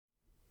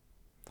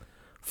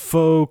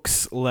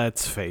Folks,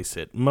 let's face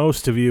it.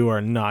 Most of you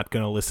are not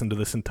going to listen to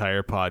this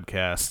entire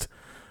podcast.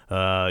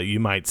 You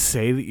might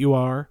say that you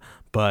are,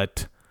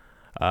 but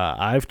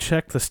I've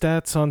checked the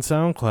stats on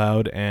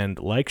SoundCloud, and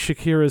like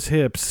Shakira's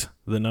hips,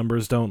 the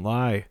numbers don't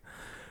lie.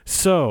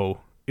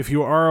 So, if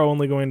you are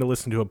only going to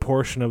listen to a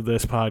portion of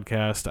this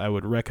podcast, I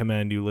would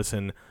recommend you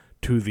listen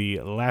to the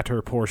latter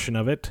portion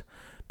of it,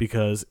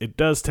 because it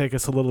does take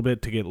us a little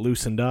bit to get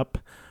loosened up,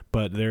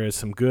 but there is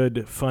some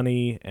good,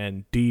 funny,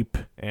 and deep,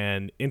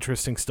 and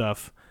interesting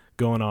stuff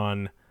going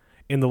on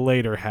in the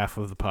later half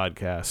of the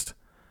podcast.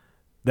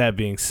 That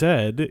being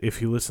said,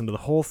 if you listen to the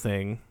whole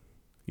thing,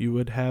 you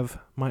would have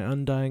my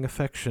undying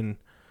affection,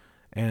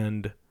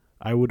 and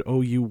I would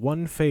owe you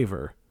one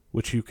favor,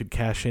 which you could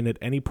cash in at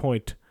any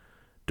point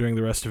during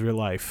the rest of your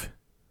life.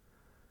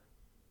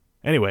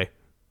 Anyway,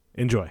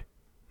 enjoy.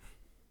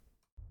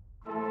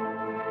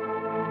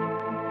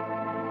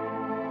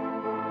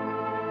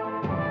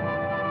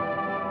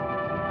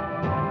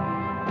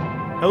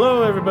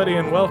 Hello, everybody,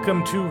 and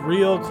welcome to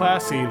Real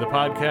Classy, the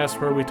podcast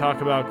where we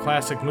talk about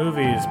classic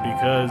movies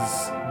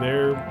because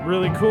they're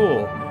really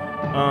cool.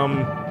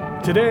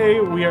 Today,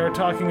 we are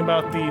talking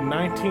about the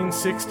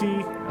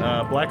 1960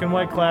 black and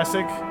white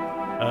classic,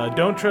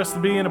 Don't Trust the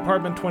Bee in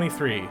Apartment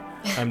 23.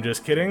 I'm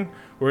just kidding.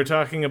 We're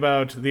talking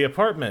about The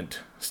Apartment,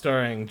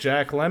 starring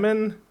Jack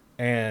Lemmon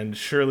and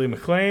Shirley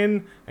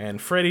MacLaine and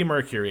Freddie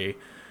Mercury.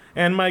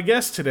 And my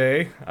guest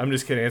today, I'm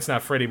just kidding, it's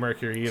not Freddie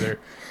Mercury either.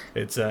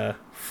 It's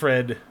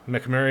Fred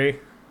McMurray.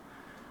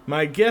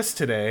 My guest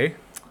today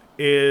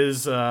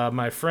is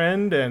my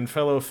friend and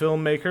fellow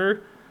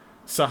filmmaker,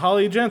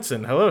 Sahali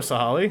Jensen. Hello,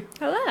 Sahali.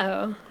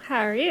 Hello.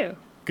 How are you?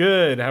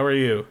 Good. How are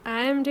you?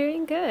 I'm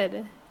doing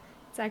good.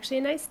 It's actually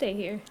a nice day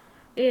here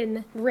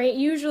in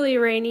usually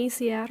rainy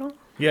Seattle.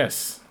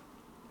 Yes.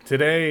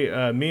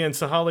 Today, me and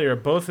Sahali are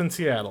both in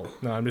Seattle.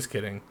 No, I'm just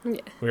kidding.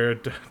 Yeah. We're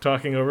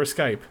talking over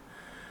Skype.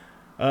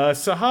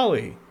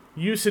 Sahali,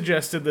 you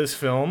suggested this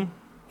film,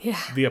 Yeah.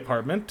 The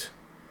Apartment.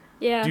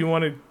 Yeah. Do you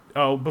want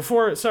to...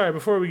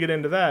 before we get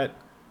into that,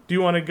 do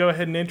you want to go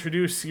ahead and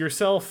introduce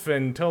yourself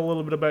and tell a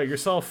little bit about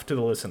yourself to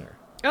the listener?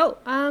 Oh,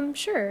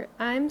 sure.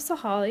 I'm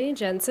Sahali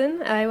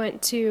Jensen. I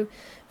went to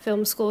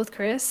film school with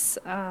Chris.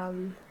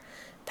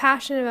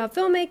 Passionate about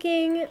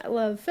filmmaking. I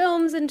love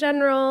films in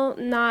general.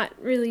 Not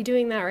really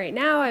doing that right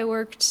now. I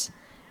worked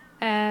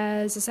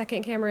as a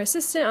second camera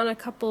assistant on a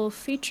couple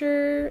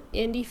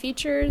indie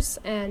features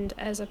and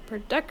as a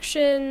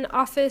production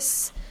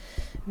office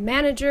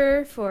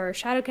manager for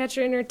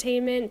Shadowcatcher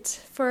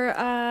Entertainment for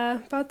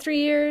about 3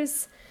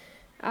 years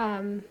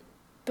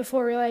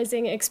before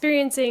realizing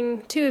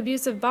experiencing 2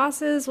 abusive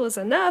bosses was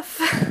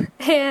enough.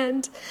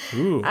 And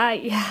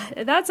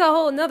that's a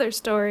whole nother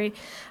story.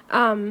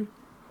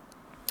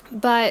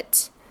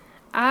 But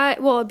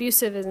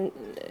abusive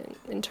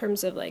in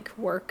terms of like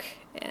work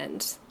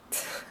and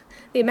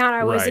the amount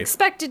I was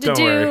expected to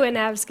do and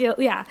have skill.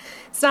 Yeah.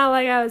 It's not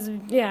like I was,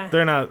 yeah.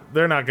 They're not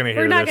going to hear this.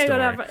 We're not going to go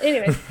down.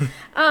 Anyway.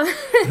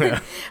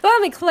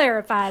 Let me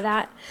clarify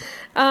that.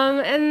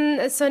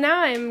 And so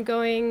now I'm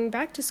going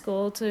back to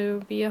school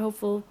to be a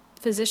hopeful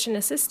physician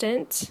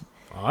assistant.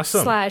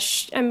 Awesome.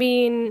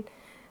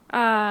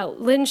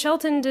 Lynn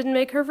Shelton didn't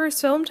make her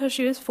first film till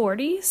she was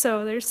 40,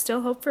 so there's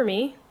still hope for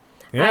me.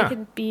 Yeah. I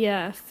could be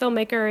a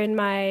filmmaker in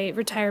my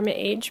retirement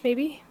age,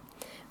 maybe.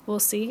 We'll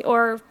see.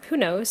 Or who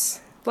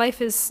knows?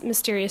 Life is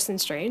mysterious and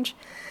strange.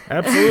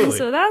 Absolutely.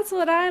 So that's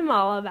what I'm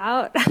all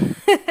about.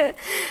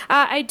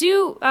 I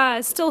do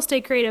still stay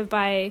creative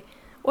by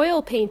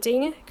oil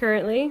painting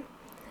currently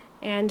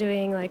and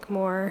doing like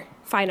more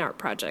fine art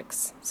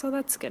projects. So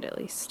that's good at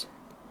least.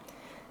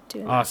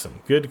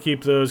 Awesome. Good to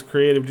keep those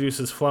creative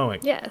juices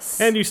flowing.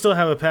 Yes. And you still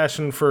have a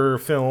passion for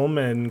film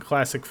and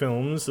classic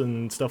films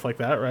and stuff like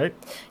that, right?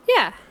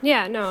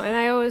 Yeah, no. And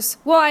I always,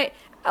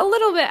 a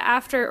little bit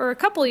after, or a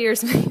couple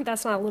years,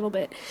 that's not a little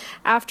bit,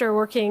 after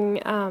working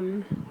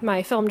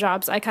my film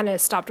jobs, I kind of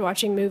stopped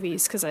watching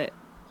movies because it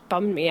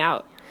bummed me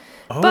out.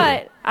 Oh.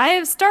 But I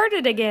have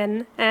started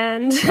again,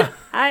 and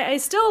I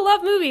still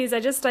love movies. I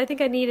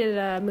think I needed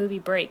a movie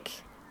break.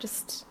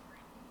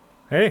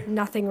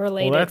 Nothing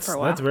related for a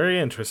while. That's very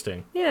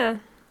interesting. Yeah,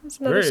 that's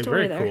another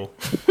story there. Very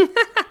cool.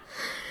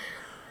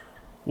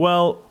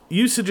 Well,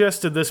 you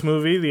suggested this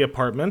movie, The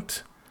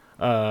Apartment.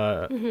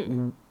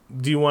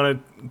 Do you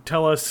want to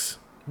tell us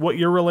what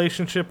your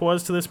relationship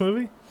was to this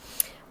movie?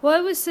 Well,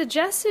 it was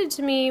suggested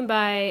to me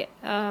by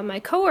my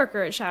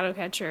coworker at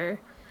Shadowcatcher,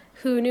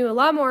 who knew a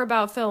lot more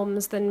about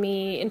films than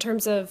me in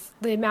terms of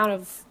the amount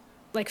of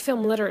like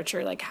film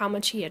literature, like how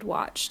much he had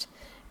watched.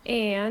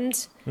 And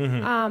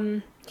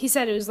he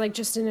said it was like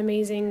just an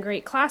amazing,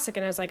 great classic.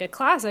 And I was like, a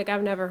classic?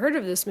 I've never heard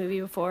of this movie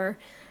before.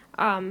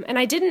 And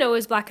I didn't know it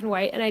was black and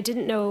white, and I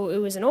didn't know it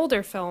was an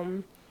older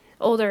film.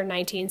 Older,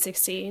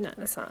 1960.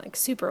 That's not like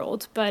super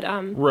old, but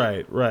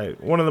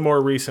right. One of the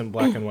more recent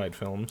black and white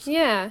films.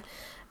 Yeah,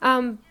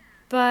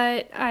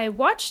 but I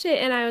watched it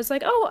and I was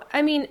like,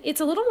 it's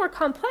a little more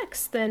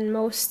complex than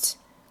most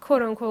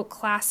quote unquote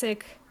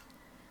classic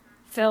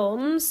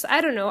films.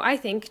 I don't know. I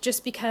think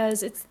just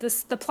because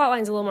the plot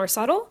line's a little more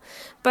subtle,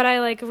 but I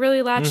like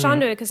really latched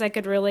onto it because I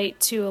could relate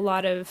to a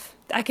lot of.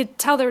 I could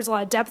tell there was a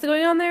lot of depth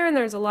going on there, and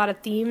there's a lot of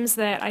themes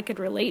that I could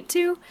relate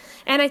to.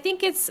 And I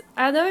think it's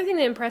another thing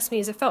that impressed me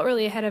is it felt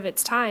really ahead of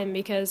its time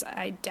because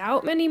I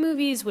doubt many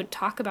movies would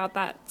talk about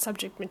that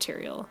subject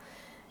material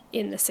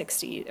in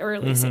the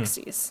early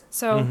 60s.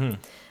 So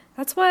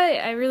that's why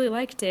I really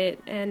liked it,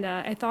 and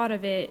I thought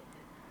of it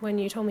when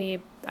you told me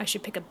I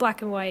should pick a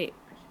black and white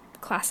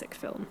classic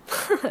film.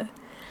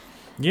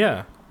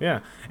 Yeah.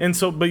 And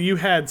so, but you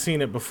had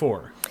seen it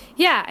before.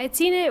 Yeah, I'd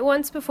seen it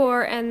once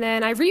before, and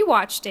then I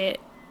rewatched it.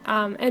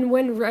 And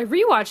when I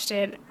rewatched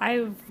it,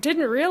 I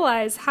didn't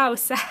realize how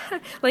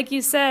sad, like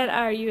you said,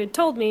 or you had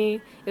told me,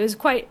 it was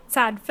quite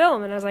sad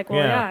film, and I was like, well,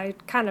 yeah I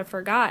kind of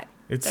forgot.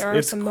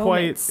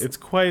 It's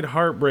quite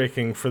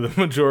heartbreaking for the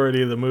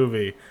majority of the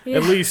movie. Yeah.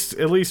 At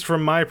least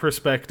from my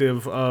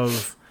perspective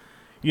of,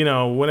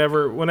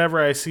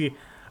 whenever I see,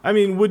 I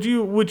mean, would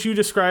you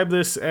describe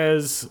this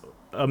as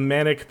a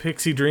manic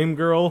pixie dream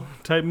girl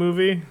type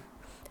movie?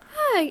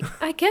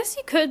 I guess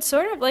you could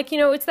sort of, like,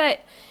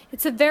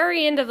 it's the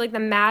very end of like the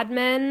Mad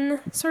Men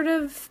sort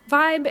of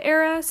vibe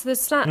era. So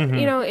it's not,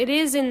 it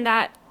is in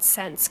that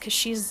sense because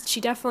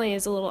she definitely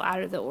is a little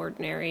out of the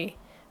ordinary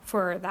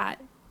for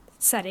that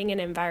setting and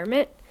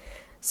environment.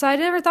 So I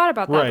never thought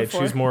about that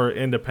before. Right, she's more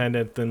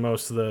independent than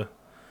most of the...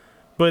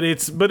 But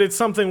it's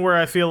something where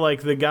I feel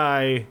like the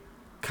guy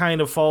kind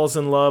of falls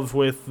in love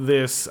with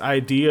this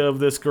idea of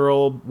this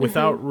girl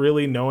without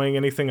really knowing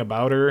anything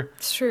about her.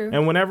 It's true.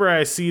 And whenever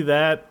I see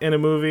that in a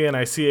movie and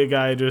I see a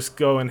guy just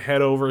going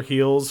head over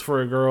heels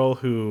for a girl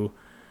who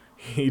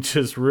he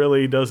just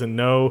really doesn't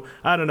know,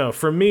 I don't know.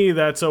 For me,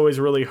 that's always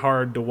really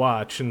hard to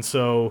watch. And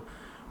so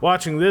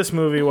watching this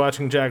movie,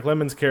 watching Jack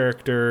Lemmon's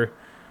character...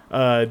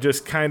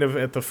 just kind of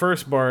at the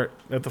first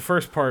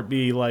part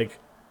be like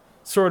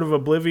sort of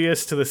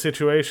oblivious to the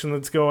situation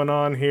that's going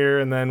on here,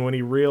 and then when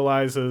he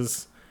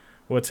realizes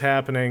what's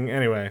happening,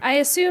 anyway. I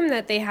assume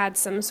that they had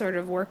some sort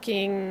of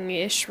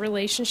working-ish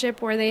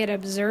relationship where they had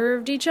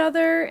observed each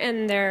other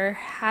and their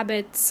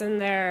habits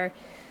and their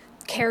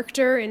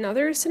character in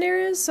other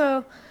scenarios,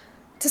 so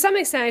to some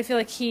extent I feel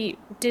like he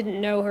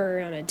didn't know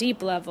her on a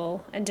deep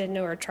level and didn't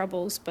know her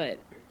troubles, but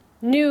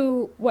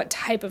knew what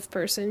type of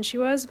person she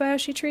was by how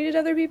she treated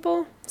other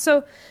people.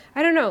 So,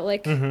 I don't know,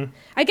 like,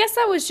 I guess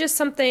that was just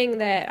something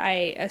that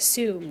I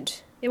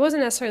assumed. It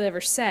wasn't necessarily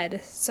ever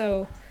said,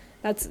 so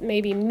that's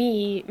maybe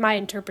my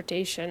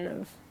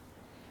interpretation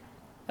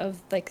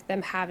of like,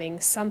 them having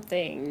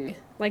something.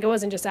 Like, it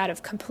wasn't just out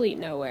of complete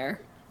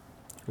nowhere.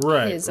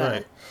 Right,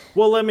 right.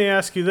 Well, let me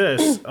ask you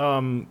this.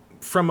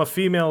 From a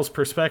female's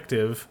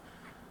perspective,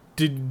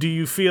 do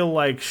you feel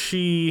like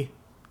she...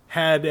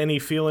 had any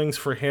feelings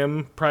for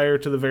him prior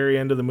to the very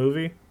end of the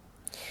movie?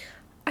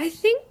 I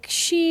think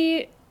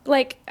she,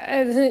 like,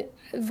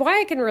 why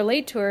I can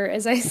relate to her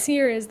is I see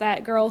her as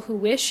that girl who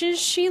wishes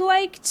she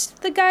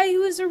liked the guy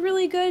who was a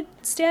really good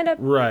stand-up,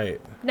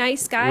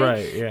 nice guy.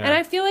 Right, yeah. And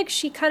I feel like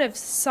she kind of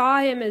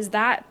saw him as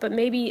that, but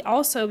maybe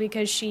also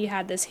because she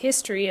had this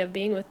history of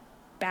being with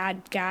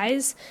bad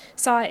guys,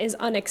 saw it as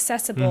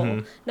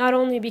unaccessible, not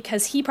only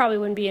because he probably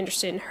wouldn't be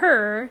interested in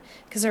her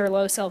because of her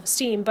low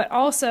self-esteem, but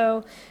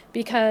also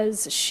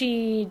because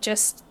she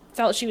just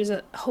felt she was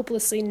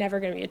hopelessly never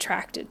going to be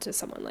attracted to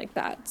someone like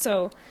that.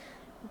 So,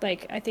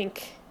 like, I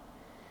think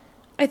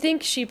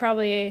she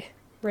probably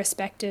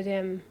respected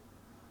him,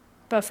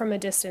 but from a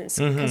distance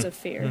because of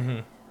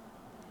fear.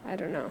 I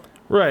don't know.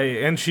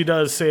 Right, and she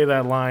does say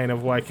that line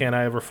of, why can't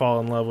I ever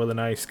fall in love with a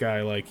nice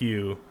guy like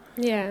you?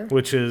 Yeah.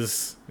 Which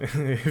is,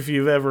 if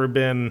you've ever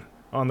been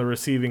on the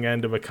receiving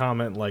end of a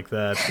comment like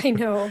that, I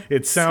know.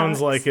 It sounds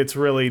like it's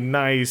really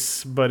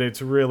nice, but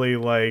it's really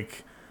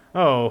like,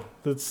 oh,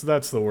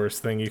 that's the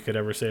worst thing you could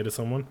ever say to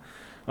someone.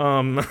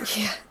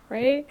 Yeah,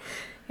 right?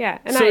 Yeah.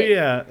 And so,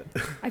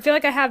 I feel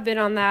like I have been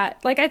on that.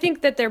 Like, I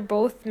think that they're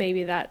both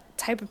maybe that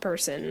type of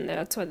person.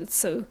 That's what it's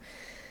so...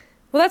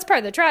 Well, that's part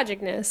of the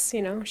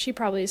tragicness, She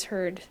probably has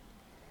heard...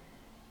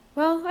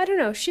 Well, I don't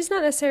know. She's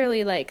not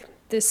necessarily, like...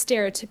 this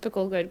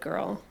stereotypical good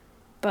girl,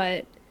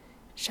 but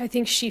I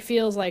think she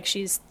feels like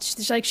she's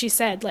like she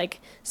said,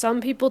 like,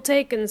 some people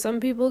take and some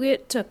people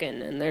get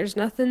tooken, and there's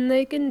nothing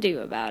they can do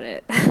about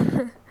it.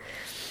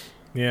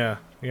 Yeah.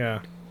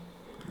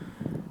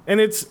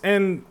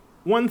 And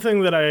one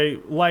thing that I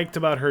liked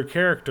about her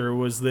character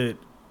was that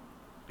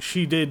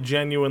she did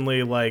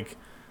genuinely, like,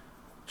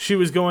 she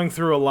was going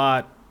through a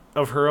lot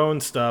of her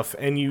own stuff,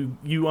 and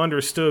you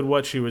understood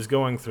what she was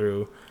going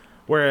through.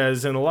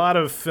 Whereas in a lot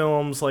of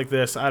films like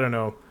this, I don't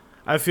know,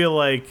 I feel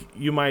like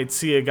you might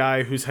see a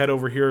guy who's head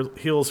over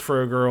heels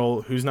for a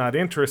girl who's not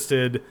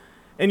interested,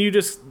 and you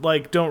just,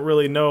 like, don't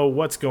really know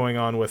what's going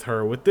on with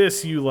her. With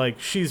this,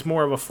 she's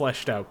more of a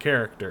fleshed out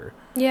character.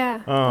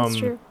 Yeah, that's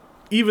true.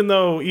 Even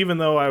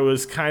though I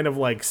was kind of,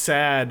 like,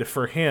 sad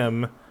for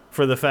him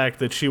for the fact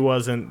that she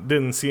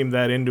didn't seem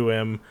that into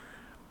him,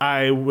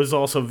 I was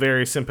also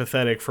very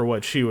sympathetic for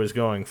what she was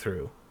going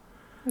through.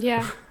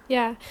 Yeah.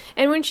 Yeah,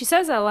 and when she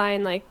says that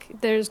line, like,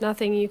 there's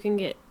nothing you can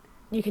get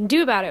you can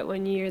do about it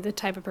when you're the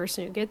type of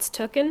person who gets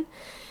tooken.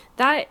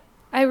 That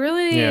I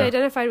really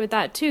identified with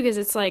that too, because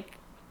it's like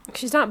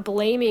she's not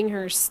blaming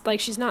her, like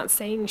she's not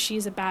saying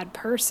she's a bad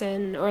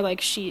person or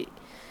like she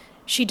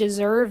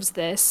deserves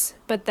this,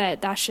 but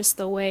that's just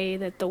the way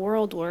that the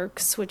world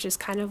works, which is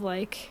kind of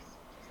like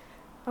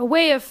a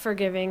way of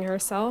forgiving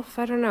herself.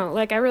 I don't know.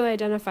 Like I really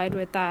identified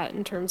with that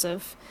in terms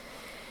of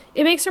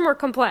it makes her more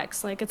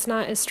complex. Like it's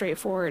not as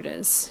straightforward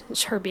as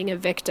her being a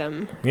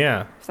victim.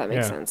 Yeah. If that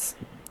makes sense.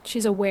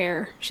 She's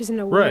aware. She's an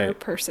aware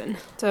person.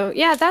 So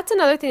yeah, that's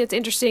another thing that's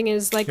interesting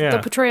is like the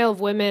portrayal of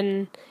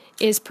women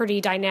is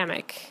pretty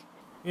dynamic.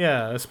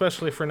 Yeah,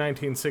 especially for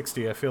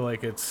 1960. I feel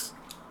like it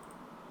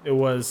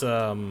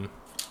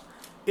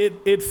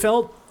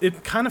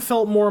kind of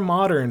felt more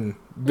modern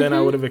than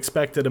I would have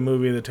expected a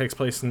movie that takes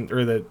place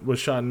that was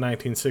shot in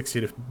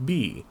 1960 to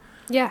be.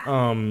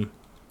 Yeah.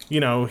 You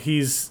know,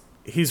 he's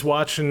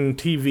watching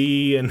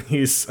TV, and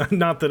he's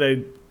not that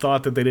I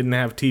thought that they didn't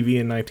have TV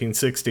in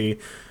 1960,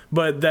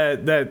 but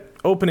that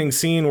opening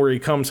scene where he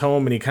comes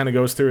home and he kind of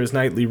goes through his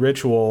nightly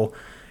ritual,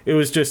 it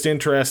was just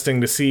interesting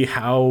to see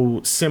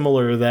how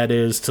similar that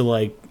is to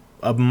like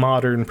a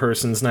modern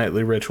person's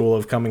nightly ritual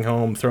of coming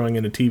home, throwing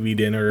in a TV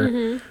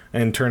dinner,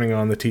 and turning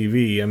on the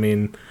TV. I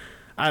mean,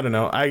 I don't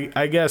know.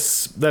 I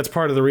guess that's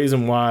part of the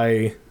reason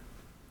why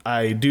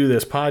I do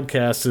this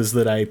podcast is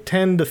that I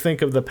tend to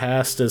think of the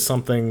past as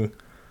something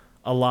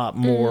a lot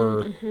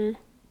more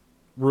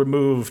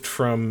removed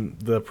from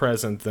the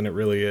present than it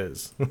really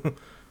is.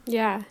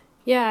 Yeah.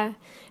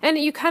 And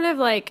you kind of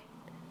like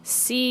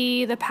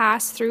see the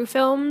past through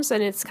films,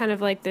 and it's kind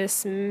of like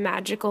this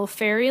magical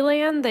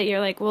fairyland that you're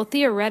like, well,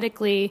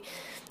 theoretically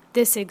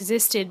this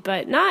existed,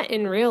 but not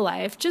in real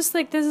life. Just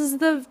like this is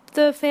the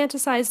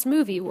fantasized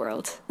movie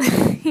world,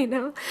 you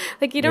know?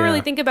 Like you don't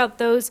really think about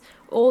those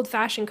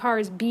old-fashioned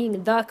cars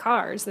being the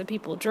cars that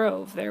people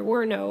drove. There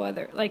were no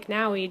other, like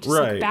now we just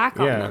look back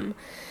on them.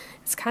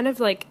 It's kind of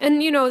like,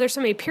 and you know, there's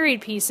so many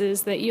period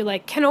pieces that you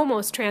like can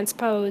almost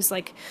transpose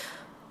like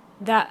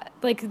that,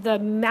 like the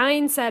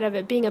mindset of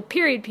it being a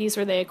period piece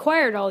where they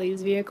acquired all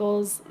these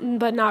vehicles,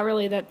 but not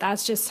really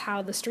that's just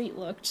how the street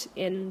looked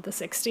in the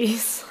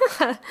 60s.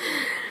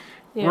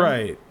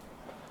 Right.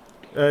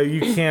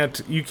 You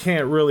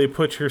can't really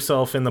put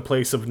yourself in the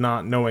place of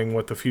not knowing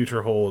what the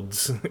future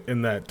holds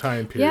in that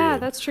time period. Yeah,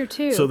 that's true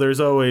too. So there's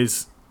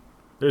always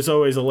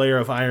a layer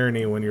of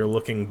irony when you're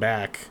looking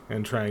back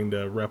and trying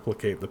to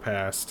replicate the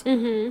past.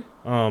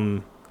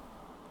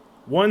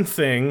 One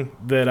thing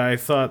that I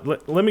thought,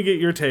 let me get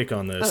your take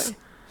on this. Okay.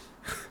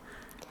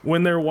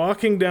 When they're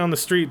walking down the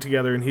street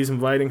together and he's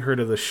inviting her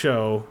to the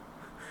show,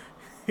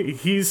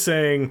 he's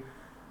saying,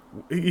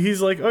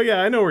 he's like, oh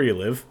yeah, I know where you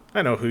live.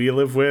 I know who you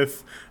live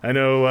with. I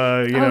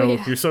know,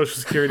 your social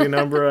security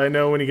number. I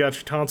know when you got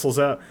your tonsils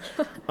out.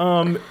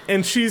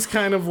 And she's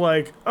kind of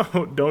like,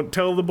 oh, don't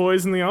tell the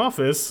boys in the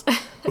office.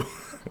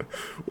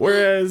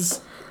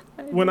 Whereas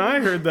when I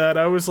heard that,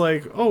 I was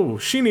like, oh,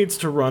 she needs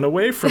to run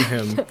away from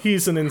him.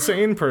 He's an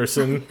insane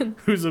person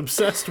who's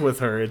obsessed with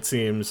her, it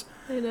seems.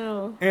 I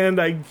know.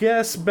 And I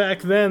guess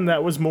back then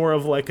that was more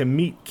of like a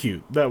meet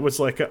cute. That was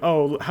like,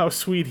 oh, how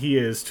sweet he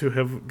is to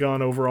have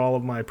gone over all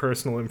of my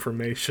personal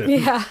information.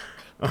 Yeah.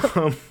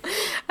 What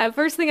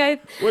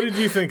did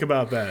you think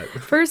about that?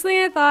 First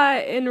thing I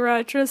thought in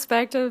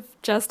retrospect of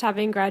just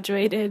having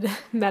graduated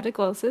a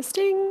medical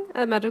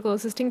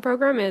assisting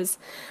program is,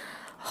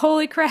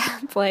 holy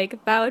crap,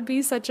 like that would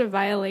be such a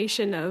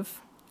violation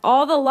of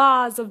all the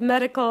laws of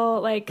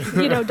medical, like,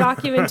 you know,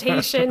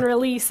 documentation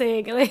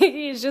releasing. Like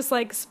he's just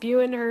like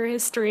spewing her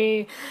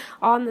history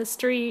on the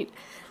street.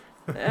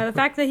 The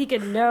fact that he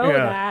could know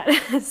that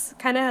is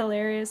kind of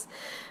hilarious.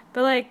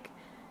 But like,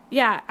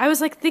 yeah, I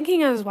was like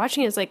thinking, I was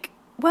watching it, it's like,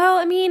 well,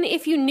 I mean,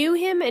 if you knew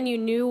him and you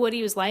knew what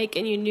he was like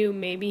and you knew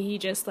maybe he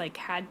just like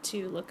had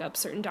to look up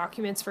certain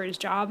documents for his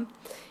job,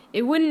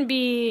 it wouldn't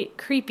be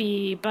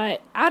creepy.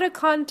 But out of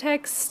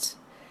context,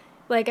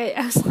 like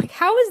I was like,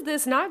 how is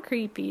this not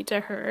creepy to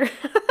her?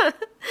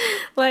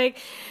 Like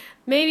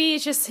maybe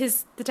it's just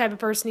the type of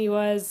person he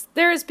was.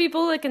 There's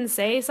people that can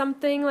say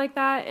something like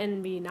that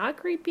and be not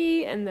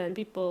creepy, and then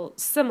people a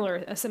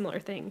similar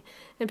thing,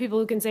 and people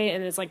who can say it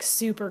and it's like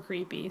super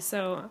creepy.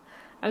 So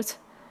I was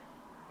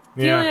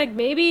feeling like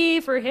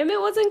maybe for him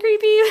it wasn't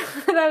creepy,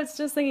 but I was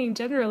just thinking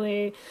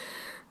generally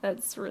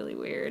that's really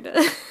weird.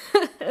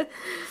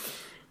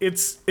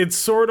 It's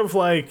sort of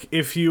like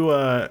if you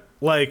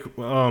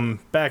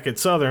back at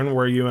Southern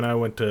where you and I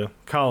went to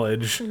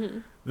college,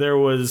 there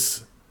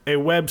was a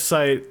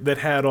website that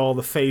had all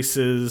the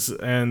faces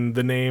and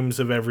the names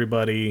of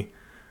everybody.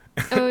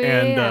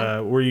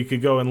 Where you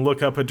could go and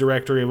look up a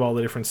directory of all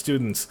the different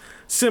students,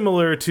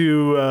 similar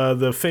to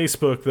the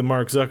Facebook that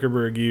Mark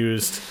Zuckerberg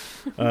used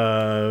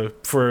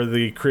for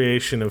the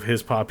creation of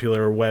his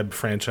popular web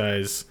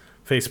franchise,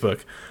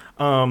 Facebook.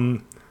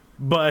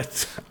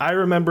 But I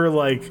remember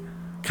like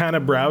kind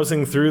of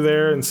browsing through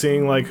there and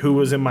seeing like who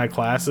was in my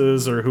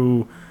classes or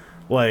who,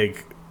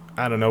 like,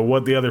 I don't know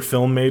what the other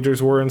film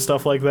majors were and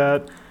stuff like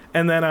that.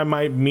 and then I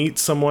might meet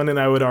someone and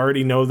I would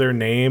already know their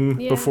name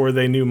before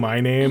they knew my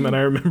name, and I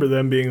remember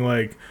them being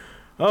like,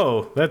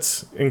 oh,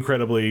 that's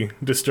incredibly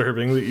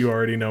disturbing that you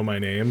already know my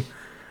name.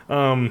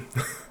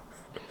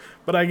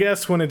 But I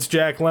guess when it's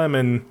Jack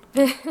Lemmon,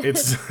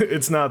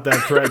 it's not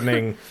that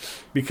threatening,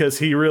 because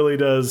he really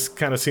does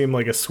kind of seem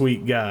like a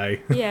sweet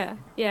guy. Yeah,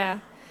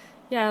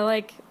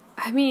 like,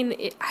 I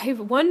mean, I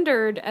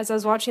wondered as I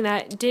was watching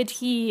that, did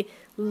he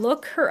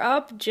look her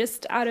up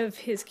just out of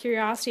his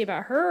curiosity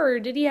about her, or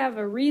did he have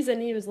a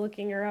reason he was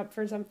looking her up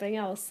for something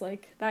else?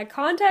 Like, that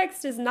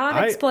context is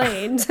not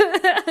explained.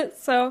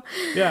 So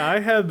yeah,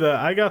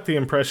 I got the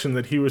impression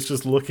that he was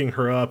just looking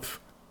her up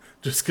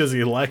just because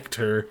he liked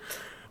her.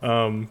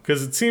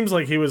 Because it seems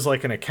like he was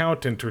like an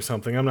accountant or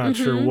something. I'm not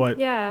sure what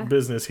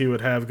business he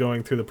would have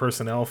going through the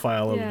personnel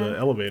file of the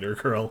elevator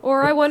girl.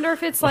 Or I wonder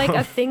if it's like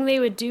a thing they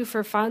would do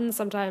for fun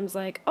sometimes,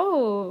 like,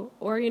 or,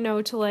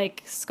 to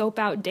like scope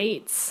out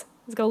dates.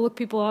 Let's go look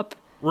people up.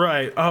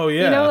 Right. Oh,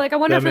 yeah. Like, I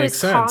wonder if it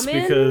was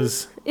common.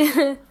 Because,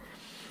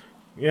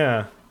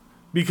 yeah.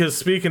 Because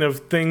speaking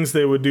of things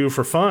they would do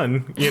for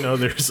fun,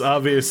 there's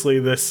obviously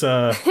this,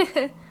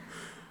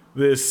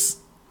 this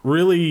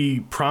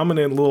really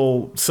prominent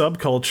little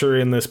subculture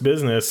in this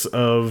business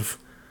of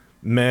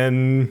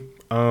men,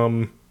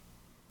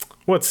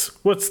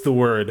 what's the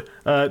word?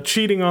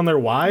 Cheating on their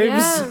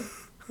wives? Yeah,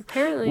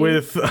 apparently.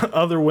 With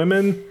other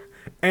women.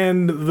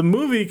 And the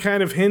movie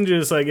kind of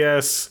hinges, I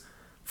guess,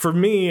 for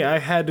me, I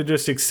had to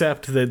just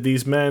accept that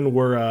these men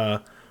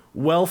were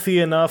wealthy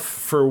enough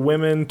for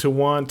women to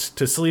want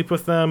to sleep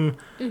with them,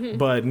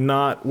 but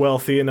not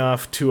wealthy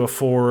enough to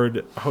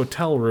afford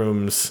hotel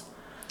rooms,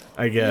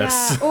 I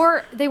guess. Yeah,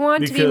 or they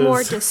want to be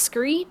more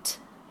discreet.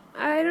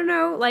 I don't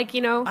know, like,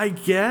 I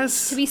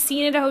guess. To be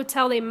seen at a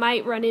hotel, they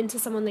might run into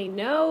someone they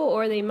know,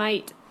 or they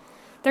might...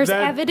 There's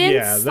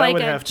evidence, like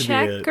a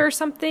check or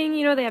something,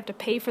 they have to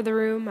pay for the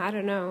room. I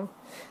don't know.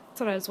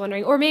 That's what I was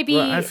wondering. Or maybe...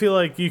 Well, I feel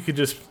like you could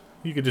just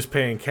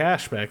pay in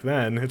cash back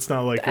then. It's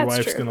not like your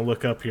wife's going to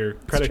look up your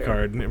credit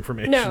card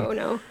information.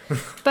 No.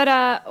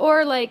 But,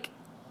 or like,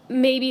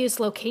 maybe it's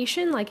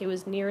location, like it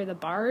was near the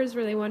bars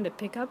where they wanted to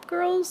pick up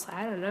girls.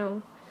 I don't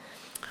know.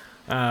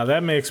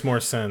 That makes more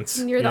sense.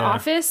 Near the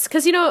office?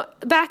 Because,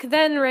 back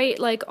then, right,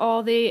 like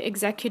all the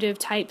executive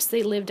types,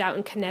 they lived out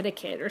in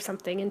Connecticut or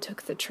something and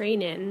took the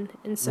train in.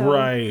 And so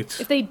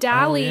if they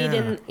dallied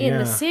in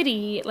the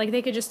city, like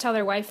they could just tell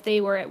their wife they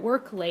were at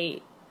work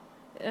late.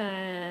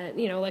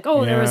 Like,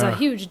 there was a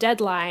huge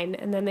deadline,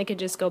 and then they could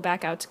just go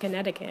back out to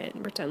Connecticut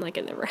and pretend like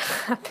it never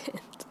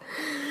happened.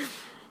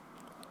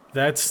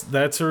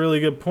 That's a really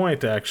good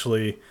point,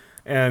 actually.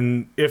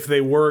 And if they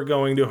were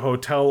going to a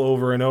hotel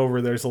over and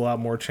over, there's a lot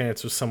more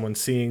chance of someone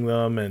seeing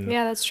them. And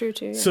yeah, that's true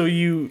too.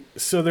 Yeah.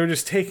 So they're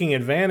just taking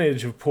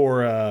advantage of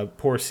poor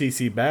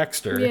CeCe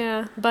Baxter.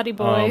 Yeah, buddy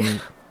boy.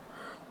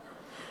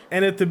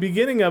 And at the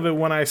beginning of it,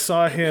 when I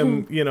saw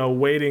him,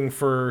 waiting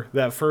for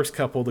that first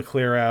couple to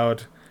clear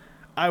out,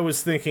 I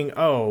was thinking,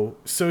 oh,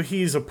 so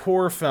he's a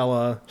poor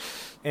fella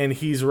and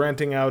he's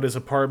renting out his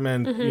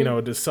apartment,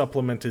 to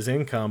supplement his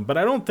income. But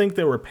I don't think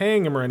they were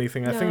paying him or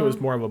anything. I think it was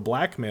more of a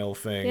blackmail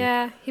thing.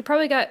 Yeah,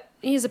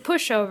 he's a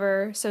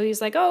pushover, so he's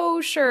like,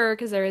 oh, sure,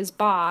 because they're his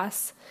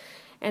boss.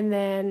 And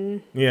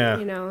then, he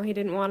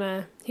didn't want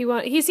to,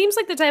 he seems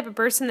like the type of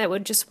person that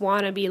would just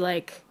want to be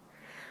like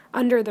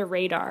under the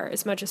radar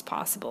as much as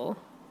possible.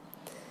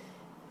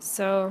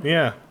 So,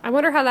 yeah. I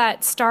wonder how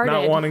that started.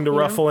 Not wanting to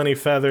ruffle any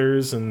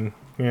feathers and,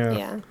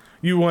 yeah.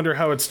 You wonder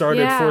how it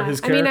started for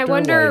his character? I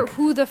wonder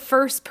who the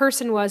first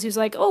person was who's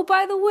like, oh,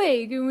 by the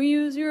way, can we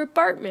use your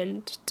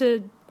apartment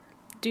to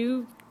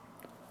do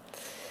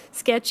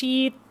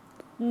sketchy,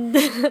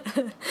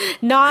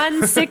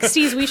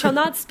 non-60s, we shall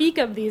not speak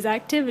of these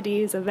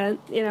activities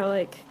event,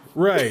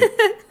 Right.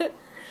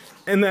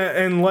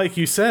 And like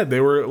you said,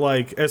 they were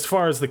like, as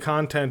far as the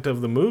content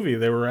of the movie,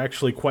 they were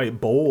actually quite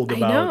bold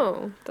about, I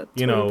know. That's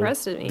what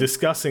impressed me.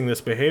 Discussing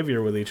this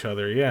behavior with each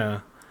other.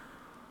 Yeah.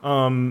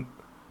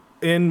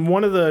 In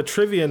one of the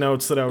trivia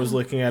notes that I was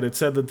looking at, it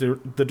said that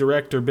the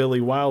director,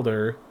 Billy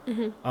Wilder,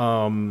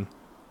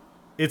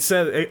 it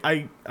said,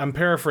 I'm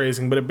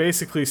paraphrasing, but it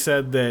basically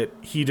said that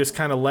he just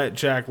kind of let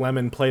Jack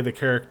Lemmon play the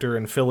character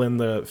and fill in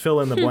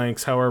the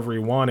blanks however he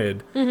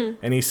wanted.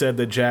 And he said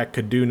that Jack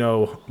could do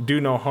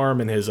no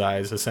harm in his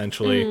eyes,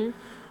 essentially,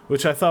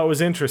 which I thought was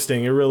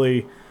interesting. It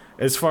really,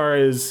 as far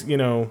as,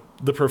 the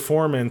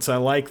performance, I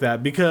like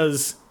that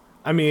because,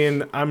 I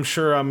mean, I'm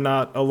sure I'm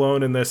not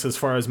alone in this as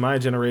far as my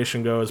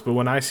generation goes, but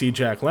when I see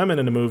Jack Lemmon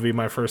in a movie,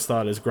 my first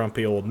thought is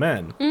grumpy old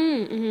men.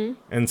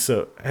 And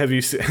so, have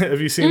you seen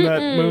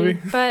that movie?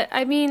 But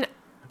I mean,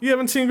 you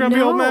haven't seen Grumpy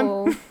Old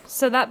Men?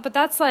 So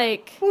that's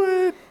like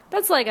what?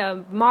 That's like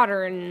a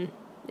modern.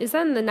 Is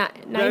that in the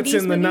 90s? That's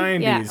in maybe? the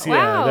 90s.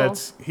 Yeah. Wow.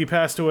 He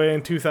passed away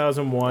in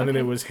 2001, and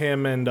it was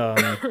him and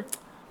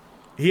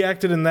he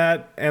acted in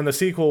that and the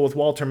sequel with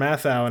Walter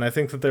Matthau, and I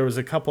think that there was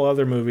a couple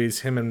other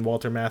movies him and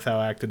Walter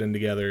Matthau acted in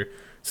together.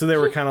 So they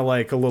were kind of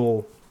like a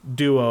little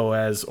duo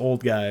as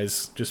old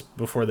guys just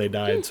before they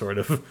died, sort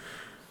of.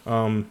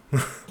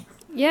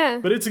 Yeah.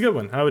 But it's a good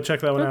one. I would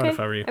check that one out Okay. if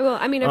I were you. I will.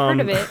 I mean, I've heard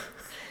of it,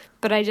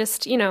 but I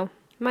just,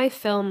 my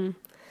film,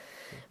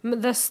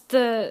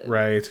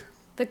 Right.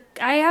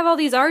 I have all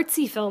these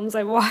artsy films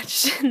I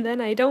watched, and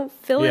then I don't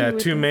fill in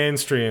with too them.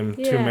 mainstream.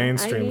 Too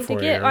mainstream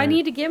for you. I Right?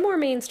 need to get more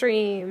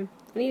mainstream.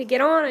 I need to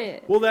get on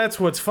it. Well, that's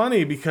what's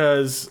funny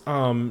because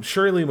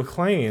Shirley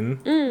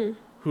MacLaine,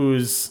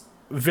 who's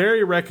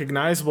very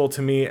recognizable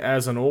to me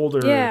as an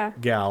older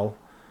gal.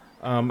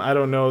 I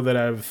don't know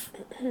that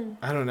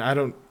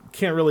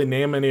can't really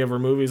name any of her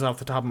movies off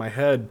the top of my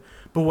head.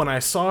 But when I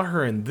saw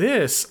her in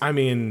this, I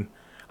mean,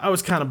 I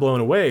was kind of blown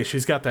away.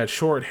 She's got that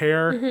short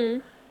hair,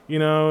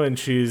 and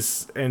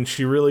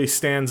she really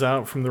stands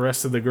out from the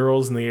rest of the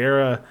girls in the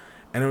era.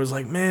 And it was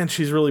like, man,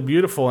 she's really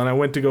beautiful. And I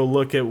went to go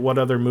look at what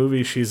other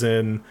movies she's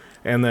in,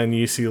 and then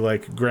you see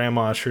like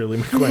Grandma Shirley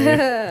MacLaine,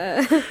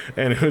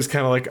 and it was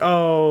kind of like,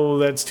 oh,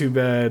 that's too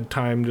bad.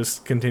 Time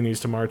just continues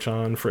to march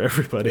on for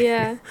everybody.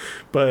 Yeah,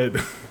 but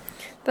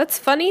that's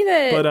funny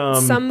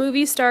that some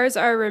movie stars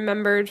are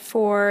remembered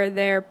for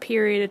their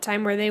period of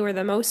time where they were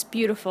the most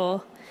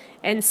beautiful,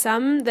 and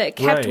some that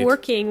kept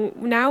working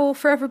now will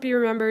forever be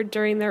remembered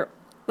during their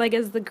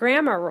as the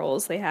grandma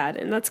roles they had,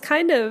 and that's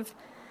kind of.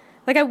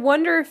 Like, I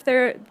wonder if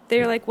they're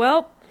like,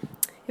 well,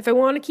 if I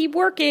want to keep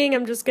working,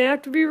 I'm just going to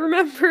have to be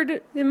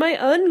remembered in my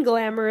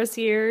unglamorous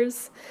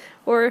years.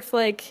 Or if,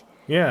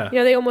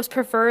 they almost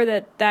prefer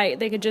that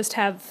they could just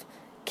have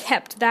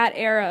kept that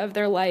era of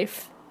their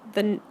life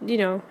than,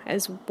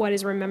 as what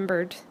is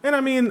remembered. And, I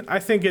mean, I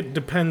think it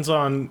depends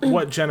on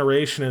what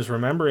generation is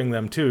remembering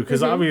them, too.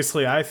 Because,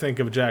 obviously, I think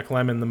of Jack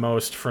Lemmon the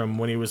most from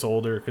when he was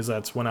older, because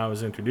that's when I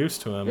was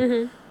introduced to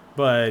him.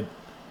 But,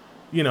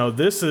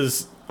 this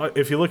is...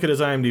 If you look at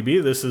his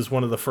IMDb, this is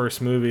one of the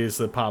first movies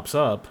that pops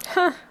up.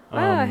 Huh.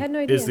 Wow, I had no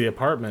idea. Is The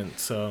Apartment,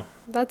 so...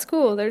 That's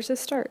cool. There's a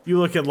start. You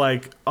look at,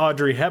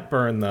 Audrey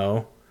Hepburn,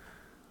 though.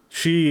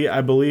 She,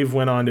 I believe,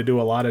 went on to do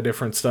a lot of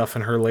different stuff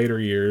in her later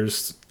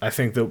years. I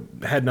think that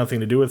had nothing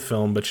to do with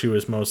film, but she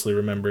was mostly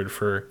remembered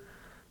for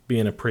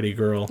being a pretty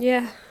girl.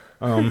 Yeah.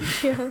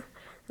 Yeah,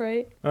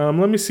 right.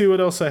 Let me see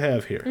what else I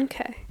have here.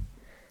 Okay.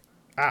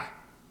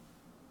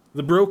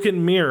 The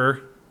Broken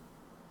Mirror...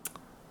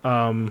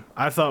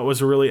 I thought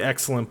was a really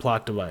excellent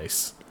plot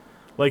device.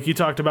 Like you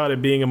talked about it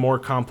being a more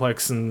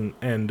complex and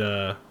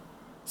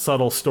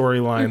subtle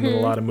storyline than a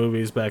lot of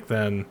movies back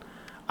then.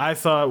 I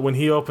thought when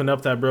he opened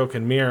up that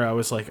broken mirror, I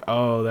was like,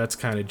 oh, that's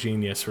kind of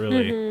genius,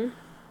 really.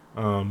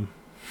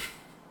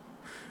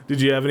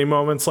 Did you have any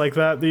moments like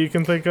that you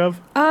can think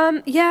of?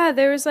 Yeah,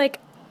 there was when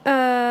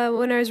I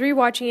was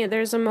rewatching it,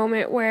 there's a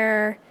moment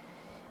where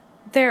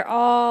they're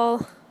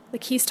all...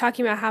 he's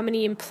talking about how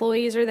many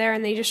employees are there,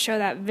 and they just show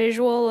that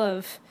visual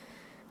of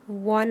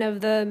one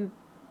of the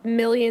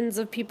millions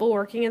of people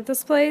working at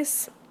this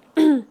place.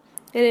 And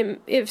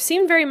it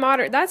seemed very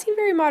modern. That seemed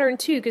very modern,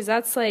 too, because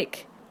that's, the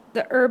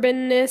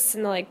urbanness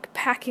and the,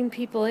 packing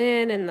people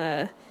in and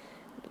the,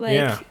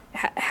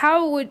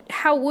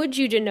 how would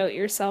you denote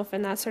yourself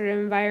in that sort of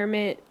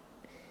environment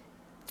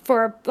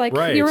for,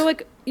 you were,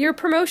 your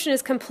promotion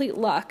is complete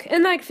luck.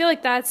 And I feel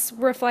like that's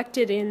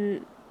reflected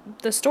in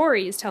the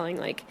story he's telling,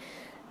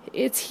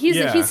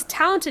 he's a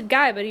talented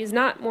guy, but he's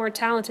not more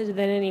talented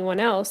than anyone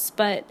else.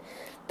 But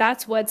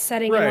that's what's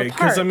setting him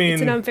apart. I mean,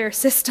 it's an unfair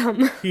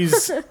system.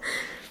 he's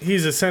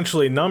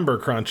essentially number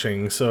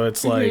crunching, so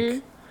it's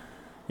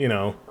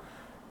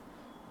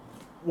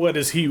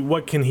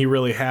what can he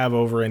really have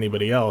over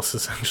anybody else,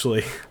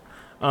 essentially?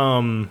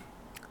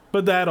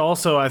 But that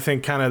also, I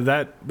think, kind of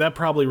that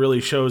probably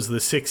really shows the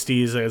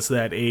 60s as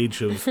that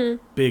age of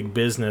big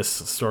business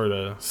sort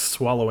of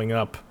swallowing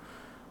up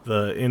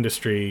the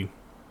industry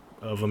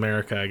of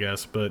America, I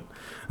guess. But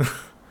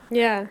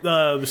yeah.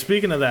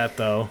 Speaking of that,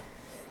 though,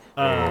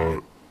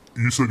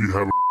 you said you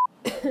have.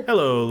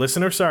 Hello,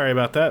 listener. Sorry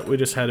about that. We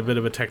just had a bit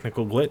of a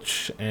technical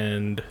glitch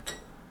and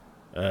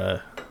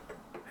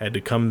had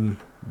to come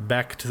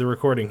back to the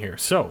recording here.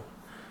 So,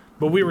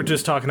 but we were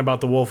just talking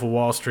about The Wolf of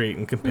Wall Street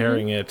and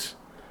comparing it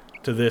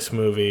to this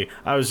movie.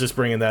 I was just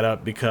bringing that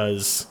up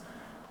because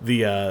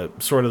the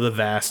sort of the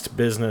vast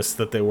business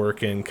that they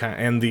work in,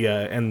 and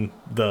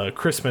the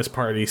Christmas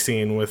party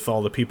scene with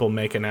all the people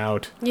making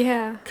out,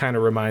 kind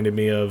of reminded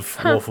me of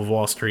Wolf of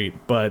Wall Street,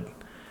 but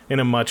in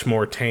a much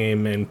more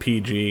tame and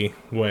PG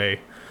way.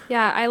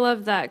 Yeah, I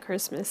loved that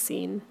Christmas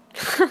scene.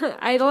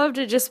 I loved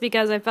it just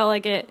because I felt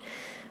like it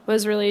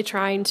was really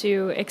trying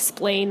to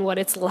explain what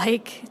it's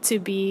like to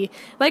be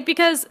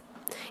because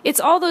it's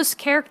all those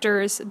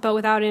characters, but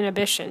without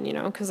inhibition,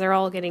 because they're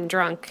all getting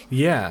drunk.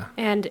 Yeah.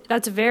 And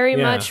that's very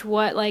much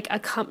what, a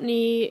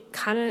company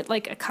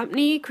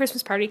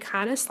Christmas party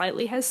kind of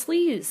slightly has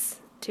sleaze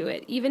to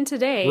it, even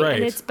today. Right.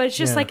 And it's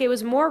just it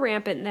was more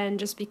rampant then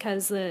just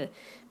because the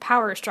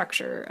power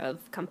structure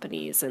of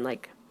companies and,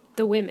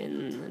 the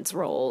women's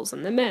roles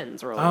and the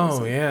men's roles.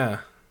 Oh, yeah.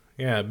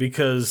 Yeah,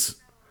 because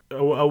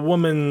a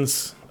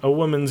woman's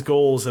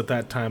goals at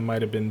that time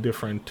might have been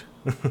different.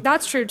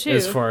 That's true too.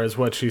 As far as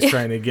what she's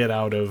trying to get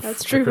out of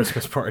the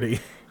Christmas party.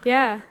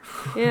 Yeah,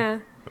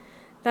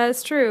 that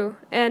is true.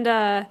 And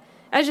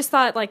I just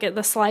thought like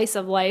the slice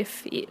of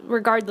life,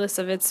 regardless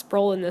of its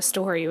role in the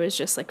story, was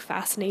just like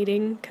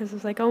fascinating because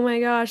it's like, oh my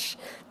gosh,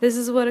 this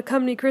is what a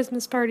company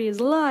Christmas party is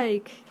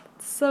like.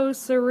 It's so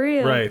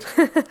surreal.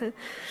 Right.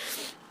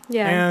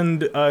 Yeah.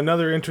 And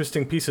another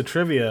interesting piece of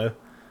trivia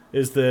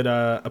is that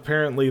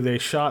apparently they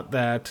shot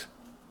that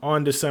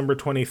on December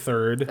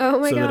 23rd Oh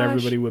my so that gosh.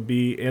 everybody would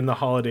be in the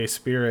holiday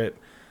spirit.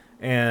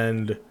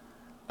 And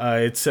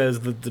it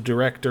says that the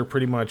director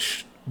pretty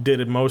much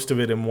did most of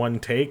it in one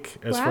take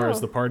as far as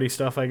Wow. the party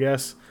stuff, I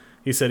guess.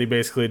 He said he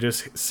basically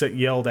just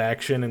yelled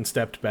action and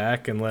stepped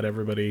back and let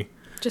everybody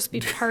Just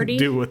be party.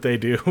 do what they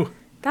do.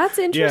 That's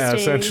interesting. Yeah,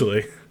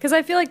 essentially. Because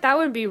I feel like that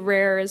would be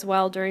rare as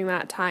well during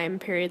that time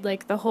period.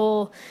 Like the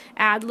whole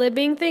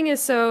ad-libbing thing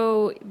is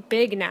so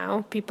big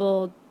now.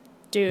 People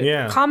do.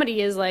 Yeah.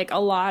 Comedy is like a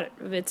lot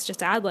of it's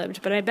just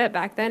ad-libbed, but I bet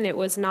back then it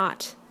was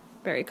not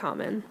very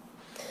common.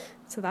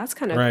 So that's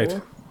kind of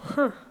Right.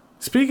 cool.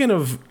 Speaking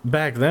of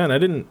back then, I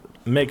didn't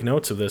make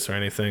notes of this or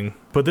anything,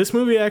 but this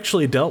movie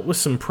actually dealt with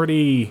some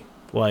pretty,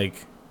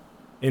 like,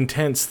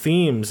 intense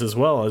themes as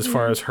well, as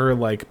far as her,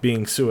 like,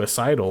 being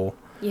suicidal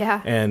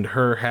Yeah. and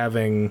her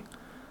having,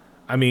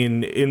 I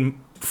mean,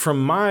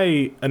 from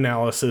my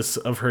analysis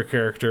of her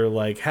character,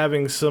 like,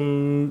 having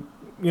some,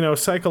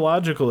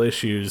 psychological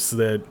issues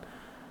that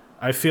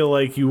I feel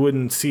like you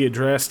wouldn't see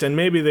addressed, and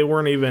maybe they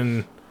weren't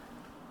even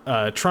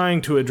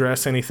trying to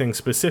address anything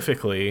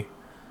specifically.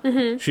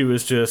 Mm-hmm. She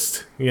was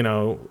just,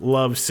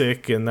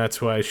 lovesick, and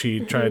that's why she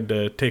tried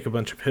to take a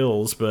bunch of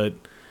pills. But,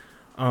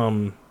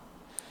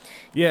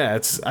 yeah,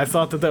 I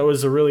thought that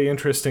was a really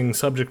interesting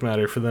subject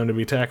matter for them to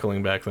be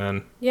tackling back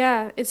then.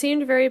 Yeah, it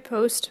seemed very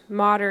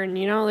postmodern.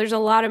 There's a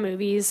lot of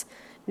movies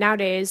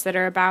nowadays that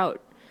are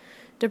about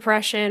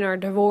depression or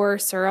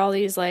divorce or all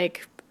these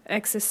like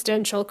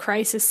existential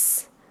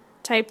crisis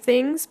type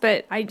things.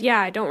 But I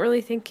don't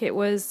really think it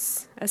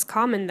was as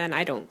common then.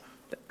 I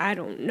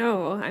don't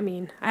know. I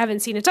mean, I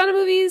haven't seen a ton of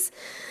movies,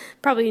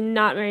 probably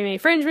not very many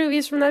Fringe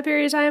movies from that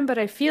period of time, but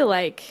I feel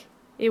like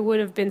it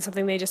would have been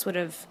something they just would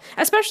have,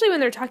 especially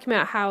when they're talking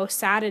about how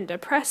sad and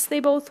depressed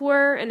they both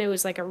were, and it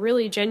was like a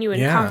really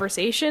genuine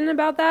conversation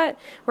about that,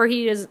 where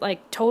he is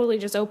like totally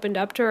just opened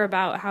up to her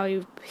about how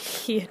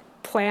he had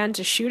planned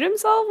to shoot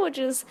himself, which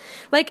is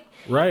like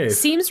Right.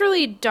 seems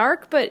really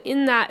dark, but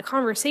in that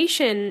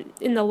conversation,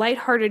 in the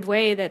lighthearted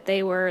way that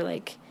they were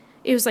like,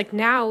 it was like,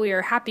 now we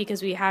are happy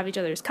because we have each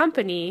other's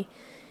company.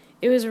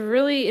 It was a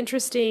really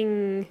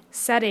interesting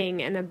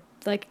setting and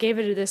like gave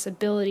it this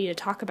ability to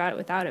talk about it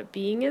without it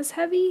being as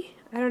heavy.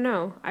 I don't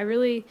know.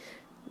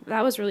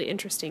 That was really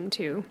interesting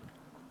too.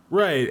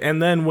 Right,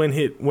 and then when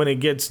it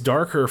gets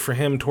darker for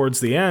him towards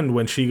the end,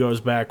 when she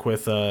goes back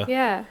with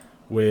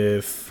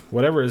with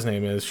whatever his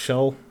name is,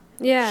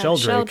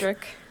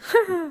 Sheldrake.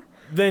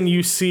 Then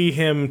you see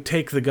him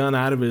take the gun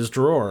out of his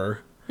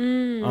drawer.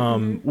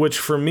 Which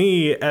for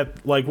me,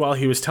 while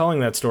he was telling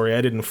that story, I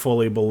didn't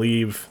fully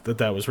believe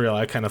that was real.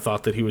 I kind of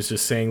thought that he was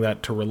just saying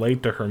that to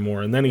relate to her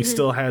more. And then he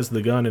still has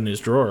the gun in his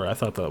drawer. I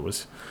thought that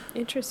was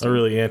Interesting. a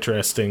really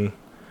interesting.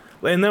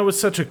 And that was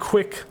such a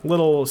quick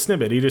little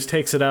snippet. He just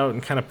takes it out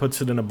and kind of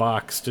puts it in a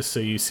box just so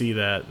you see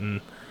that.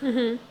 And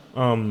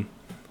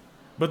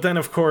but then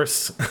of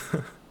course,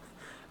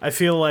 I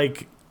feel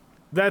like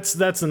that's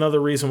another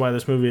reason why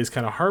this movie is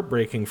kind of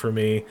heartbreaking for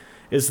me,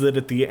 is that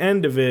at the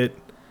end of it,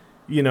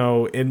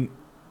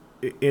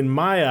 in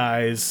my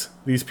eyes,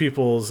 these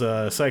people's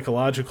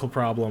psychological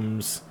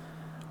problems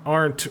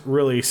aren't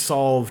really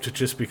solved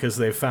just because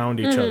they found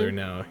each other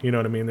now. You know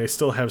what I mean? They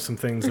still have some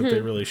things that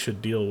they really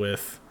should deal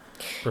with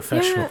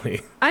professionally.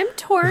 Yeah, I'm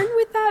torn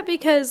with that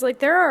because like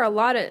there are a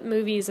lot of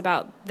movies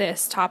about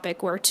this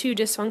topic where two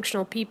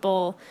dysfunctional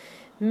people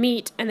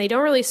meet and they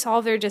don't really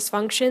solve their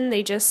dysfunction.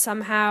 They just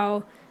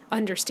somehow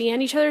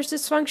understand each other's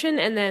dysfunction,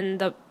 and then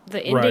the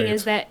ending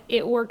is that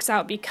it works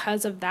out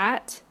because of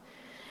that.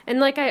 And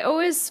like I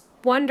always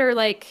wonder,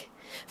 like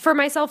for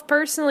myself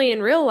personally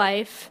in real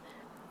life,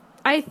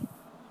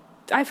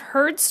 I've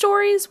heard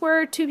stories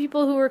where two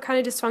people who were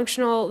kind of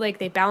dysfunctional, like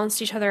they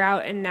balanced each other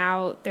out and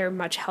now they're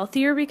much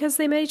healthier because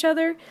they met each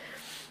other.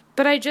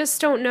 But I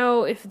just don't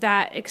know if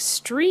that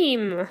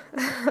extreme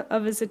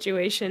of a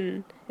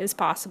situation is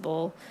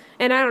possible.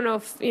 And I don't know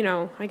if,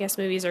 I guess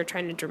movies are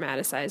trying to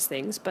dramatize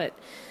things, but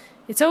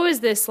it's always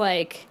this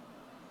like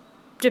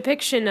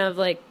depiction of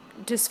like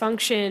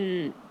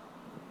dysfunction,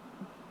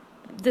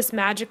 this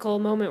magical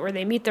moment where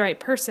they meet the right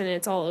person and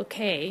it's all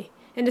okay.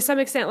 And to some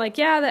extent, like,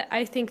 that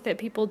I think that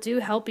people do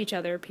help each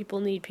other. People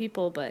need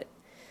people, but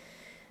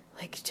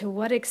like to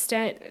what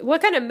extent,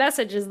 what kind of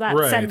message is that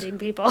sending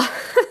people?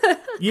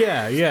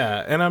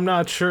 Yeah. And I'm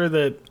not sure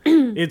that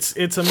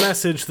it's a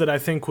message that I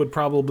think would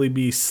probably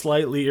be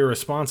slightly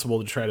irresponsible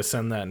to try to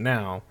send that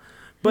now.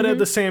 But at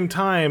the same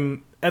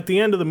time, at the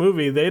end of the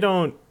movie, they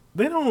don't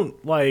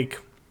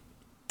like,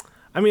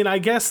 I mean, I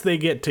guess they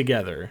get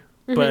together,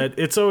 but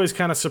it's always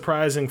kind of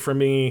surprising for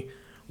me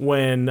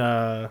when,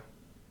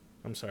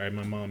 I'm sorry,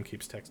 my mom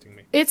keeps texting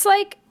me. It's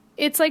like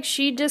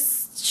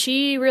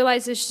she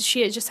realizes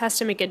she just has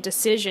to make a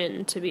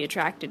decision to be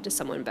attracted to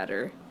someone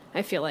better.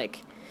 I feel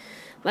like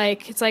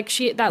Like, it's like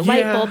that light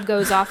Yeah. bulb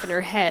goes off in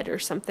her head or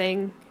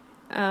something.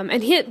 And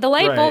the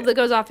light Right. bulb that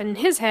goes off in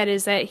his head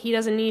is that he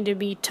doesn't need to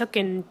be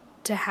tooken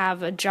to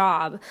have a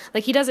job.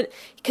 Like, he doesn't,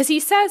 because he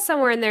says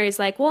somewhere in there, he's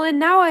like, well, and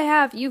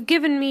now you've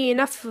given me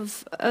enough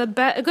of a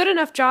good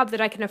enough job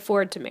that I can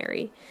afford to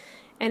marry.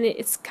 And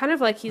it's kind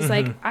of like he's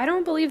like, I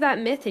don't believe that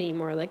myth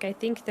anymore. Like, I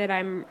think that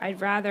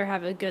I'd rather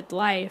have a good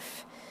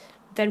life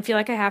than feel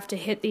like I have to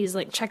hit these,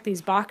 like, check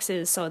these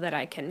boxes so that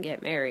I can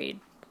get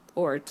married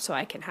or so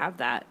I can have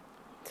that,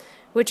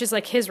 which is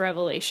like his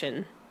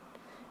revelation.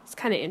 It's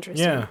kind of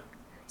interesting. Yeah.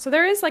 So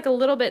there is like a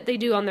little bit they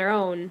do on their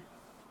own,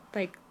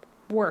 like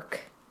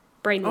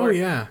brain work. Oh,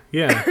 yeah.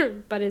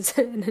 But it's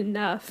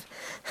enough.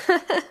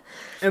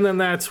 And then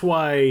that's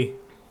why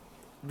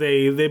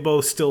they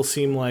both still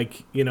seem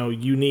like,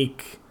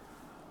 unique,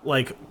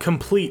 like,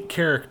 complete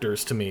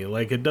characters to me.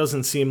 Like, it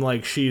doesn't seem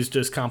like she's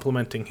just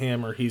complimenting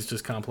him or he's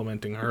just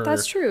complimenting her.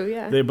 That's true,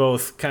 yeah. They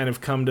both kind of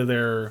come to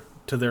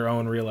their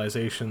own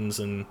realizations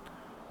and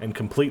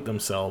complete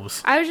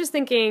themselves. I was just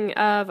thinking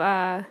of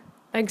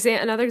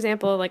another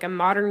example of like a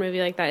modern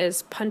movie like that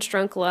is Punch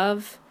Drunk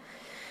Love.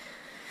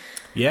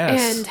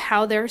 Yes. And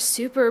how they're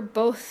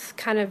both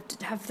kind of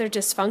have their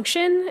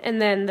dysfunction,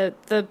 and then the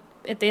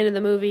at the end of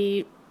the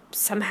movie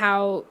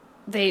somehow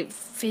they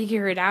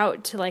figure it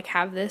out to like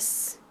have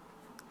this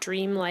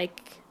dream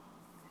like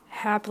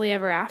happily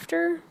ever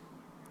after,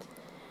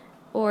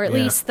 or at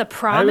least the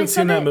promise. I haven't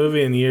seen of that it.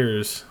 movie in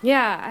years.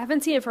 Yeah, I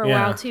haven't seen it for a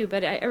Yeah. while too,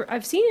 but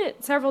I've seen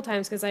it several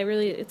times because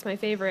it's my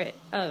favorite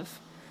of.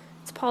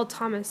 It's Paul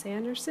Thomas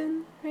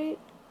Anderson, right?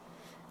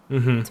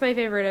 Mm-hmm. It's my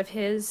favorite of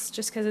his,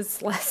 just because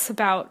it's less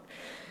about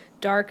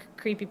dark,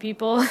 creepy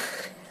people,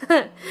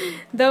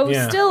 though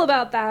Yeah. still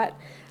about that.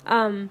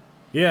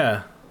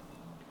 Yeah.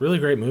 Really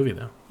great movie,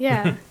 though.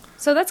 Yeah.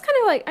 So that's kind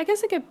of like, I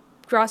guess I could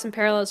draw some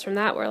parallels from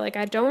that, where like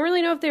I don't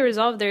really know if they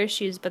resolved their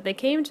issues, but they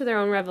came to their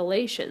own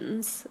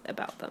revelations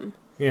about them.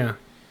 Yeah.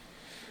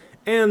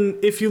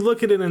 And if you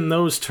look at it in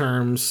those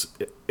terms,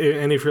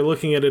 and if you're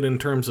looking at it in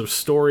terms of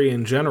story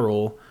in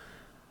general,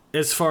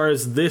 as far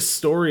as this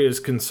story is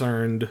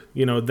concerned,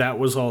 that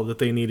was all that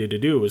they needed to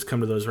do, was come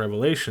to those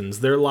revelations.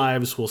 Their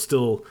lives will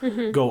still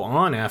go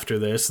on after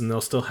this, and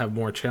they'll still have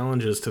more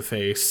challenges to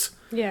face.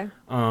 Yeah.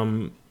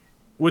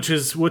 Which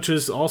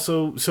is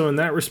also, so in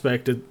that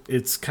respect,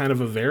 it's kind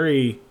of a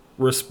very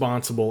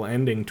responsible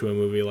ending to a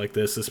movie like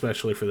this,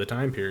 especially for the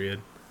time period.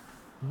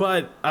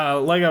 But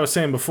like I was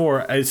saying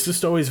before, it's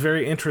just always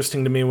very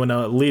interesting to me when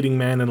a leading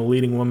man and a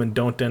leading woman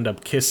don't end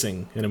up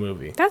kissing in a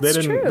movie. That's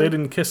true. They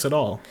didn't kiss at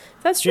all.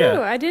 That's true. Yeah.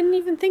 I didn't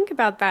even think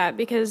about that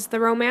because the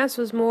romance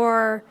was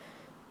more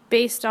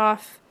based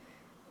off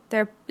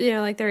their,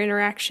 like their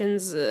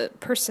interactions,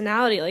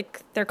 personality,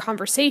 like their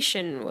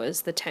conversation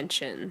was the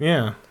tension.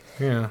 Yeah.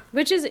 Yeah.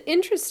 Which is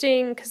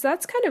interesting because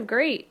that's kind of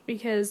great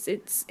because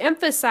it's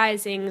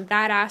emphasizing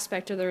that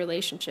aspect of the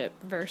relationship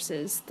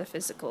versus the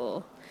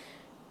physical,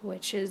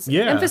 which is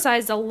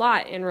emphasized a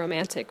lot in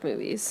romantic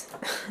movies.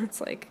 It's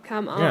like,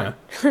 come on.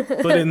 Yeah.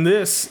 But in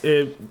this,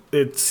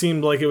 it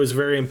seemed like it was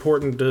very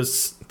important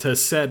to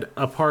set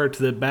apart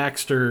that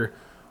Baxter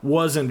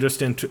wasn't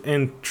just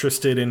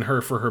interested in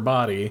her for her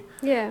body.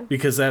 Yeah.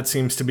 Because that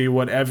seems to be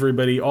what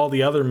all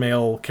the other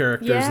male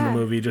characters in the Yeah.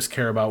 movie just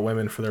care about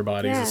women for their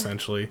bodies, Yeah.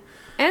 essentially.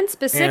 And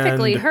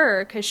specifically And-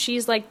 her, because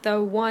she's like the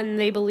one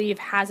they believe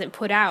hasn't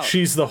put out.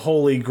 She's the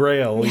holy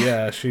grail.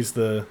 Yeah, she's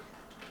the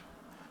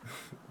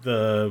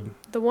The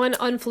one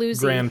unfloozy.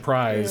 grand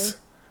prize.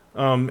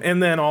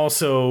 And then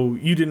also,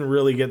 you didn't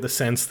really get the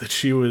sense that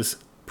she was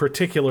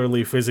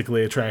particularly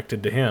physically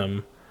attracted to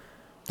him,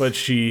 but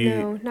she,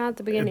 No, not at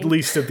the beginning. at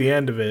least at the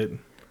end of it,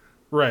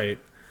 right?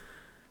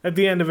 At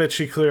the end of it,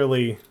 she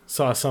clearly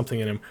saw something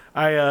in him.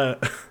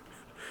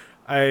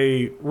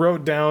 I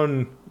wrote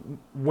down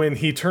when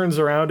he turns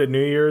around at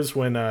New Year's,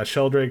 when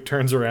Sheldrake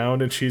turns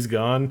around and she's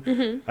gone.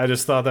 Mm-hmm. I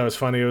just thought that was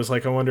funny. It was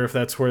like, I wonder if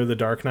that's where the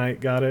Dark Knight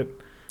got it.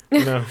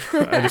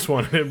 I just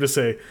wanted him to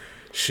say,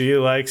 she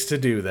likes to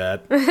do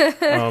that.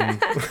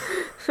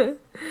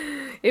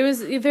 It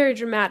was very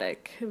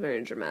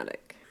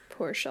dramatic.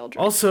 Poor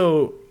Sheldrake.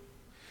 Also,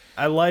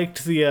 I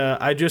liked the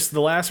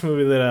last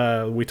movie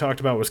that we talked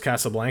about was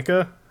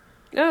Casablanca.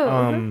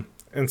 Oh,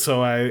 And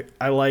so I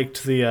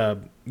liked the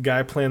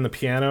guy playing the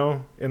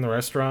piano in the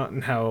restaurant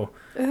and how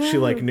she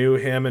like knew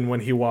him, and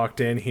when he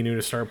walked in, he knew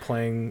to start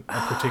playing a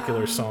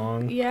particular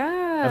song.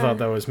 yeah. I thought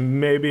that was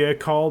maybe a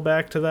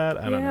callback to that.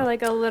 I don't know.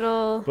 like a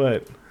little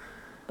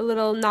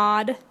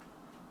nod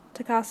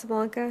to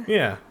Casablanca.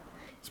 Yeah,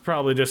 it's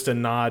probably just a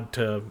nod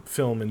to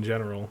film in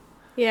general.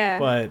 Yeah.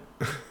 But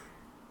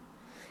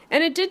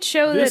And it did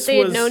show that This they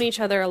had was- known each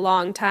other a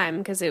long time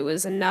because it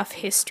was enough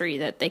history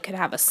that they could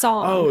have a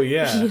song. Oh,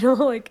 yeah.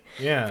 Like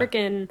yeah,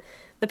 freaking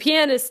the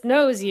pianist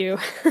knows you.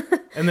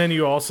 and then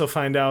you also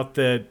find out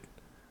that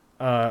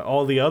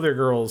all the other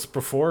girls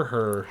before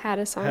her Had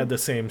a song. had the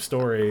same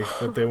story,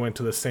 that they went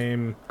to the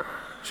same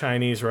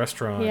Chinese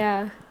restaurant.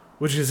 Yeah.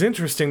 Which is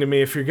interesting to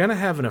me. If you're going to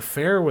have an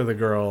affair with a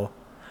girl,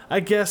 I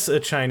guess a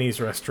Chinese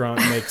restaurant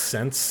makes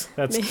sense.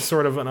 That's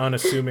sort of an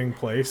unassuming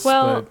place.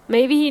 Well, but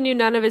maybe he knew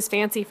none of his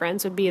fancy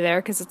friends would be there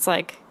because it's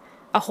like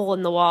a hole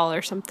in the wall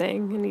or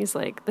something. And he's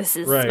like, this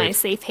is Right. my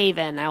safe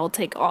haven. I will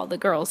take all the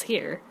girls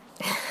here.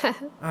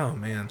 oh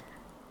man,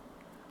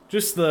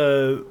 just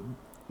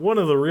one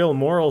of the real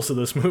morals of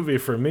this movie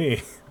for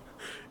me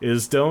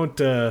is don't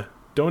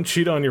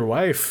cheat on your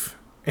wife,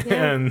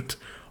 and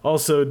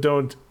also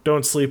don't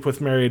sleep with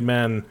married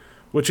men,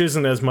 which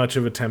isn't as much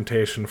of a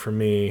temptation for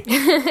me.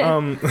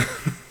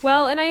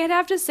 Well, and I'd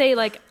have to say,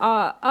 like,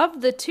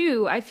 of the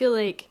two, I feel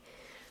like,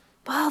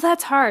 well,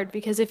 that's hard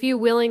because if you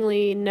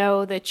willingly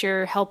know that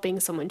you're helping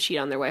someone cheat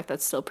on their wife,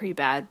 that's still pretty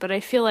bad. But I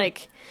feel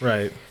like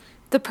Right.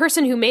 the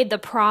person who made the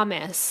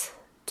promise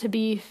to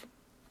be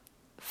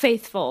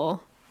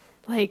faithful,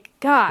 like,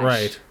 gosh,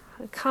 Right.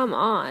 come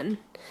on.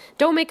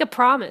 Don't make a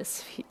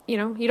promise. You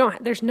know, you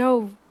don't, there's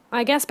no,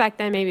 I guess back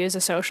then maybe it was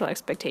a social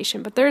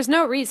expectation, but there's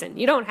no reason.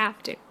 You don't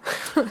have to.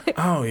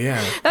 Oh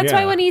yeah. That's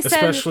why when he said-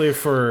 especially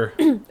for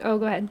Oh,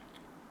 go ahead.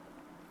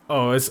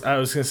 I was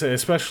gonna say,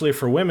 especially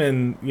for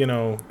women, you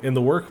know, in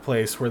the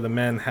workplace where the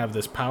men have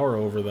this power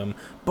over them,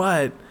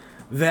 but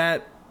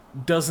that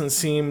doesn't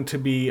seem to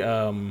be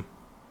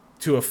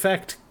to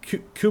affect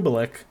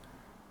Kubelik,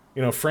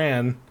 you know,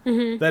 Fran.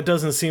 Mm-hmm. That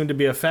doesn't seem to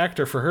be a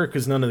factor for her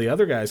because none of the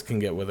other guys can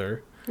get with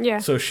her. Yeah.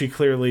 So she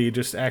clearly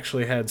just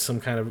actually had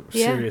some kind of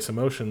Yeah. serious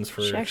emotions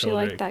for She actually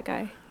Sheldrake. liked that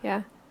guy.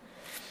 Yeah.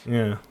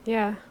 Yeah.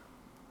 Yeah.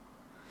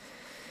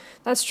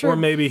 That's true. Or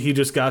maybe he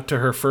just got to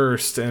her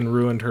first and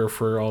ruined her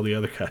for all the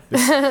other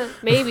guys.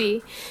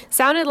 Maybe.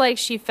 Sounded like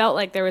she felt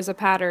like there was a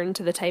pattern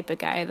to the type of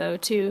guy, though,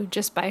 too,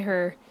 just by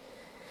her.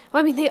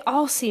 Well, I mean, they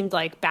all seemed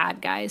like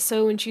bad guys.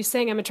 So when she's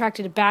saying I'm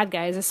attracted to bad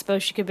guys, I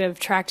suppose she could be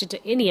attracted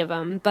to any of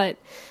them. But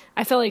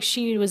I felt like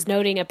she was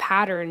noting a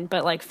pattern,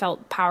 but like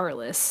felt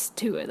powerless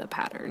to the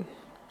pattern.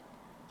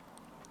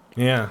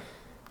 Yeah.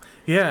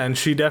 Yeah, and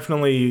she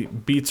definitely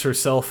beats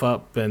herself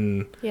up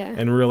and Yeah.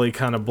 and really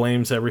kind of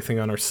blames everything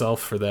on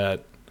herself for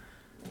that.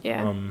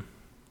 Yeah.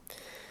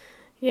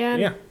 Yeah.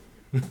 Yeah.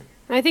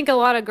 I think a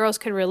lot of girls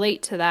could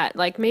relate to that.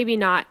 Like, maybe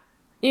not,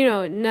 you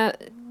know,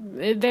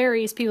 it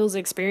varies people's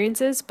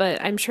experiences,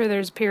 but I'm sure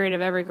there's a period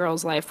of every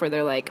girl's life where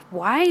they're like,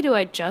 why do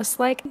I just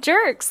like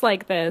jerks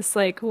like this?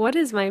 Like, what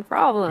is my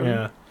problem?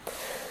 Yeah.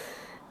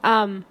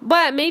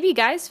 But maybe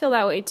guys feel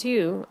that way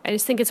too. I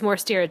just think it's more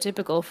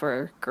stereotypical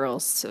for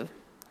girls to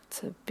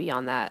be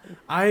on that.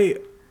 I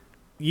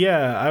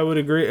would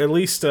agree, at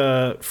least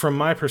from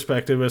my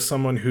perspective as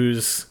someone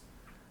who's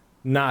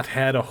not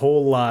had a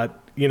whole lot,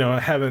 you know, I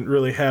haven't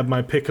really had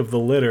my pick of the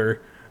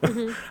litter.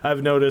 Mm-hmm.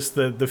 I've noticed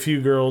that the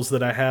few girls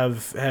that I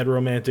have had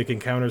romantic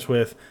encounters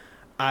with,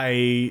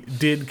 I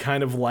did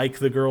kind of like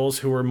the girls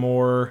who were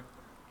more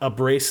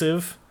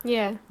abrasive,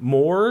 Yeah.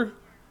 more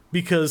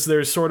because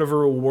there's sort of a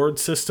reward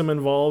system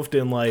involved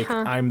in, like,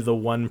 I'm the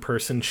one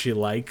person she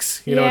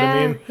likes, you know what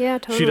I mean? Yeah,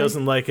 totally. She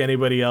doesn't like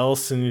anybody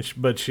else,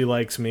 but she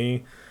likes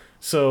me.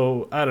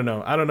 So, I don't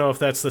know if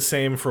that's the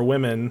same for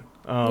women.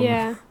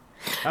 Yeah.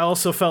 I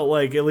also felt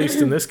like, at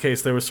least in this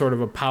case, there was sort of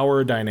a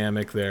power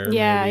dynamic there.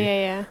 Yeah, maybe,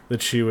 yeah.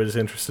 that she was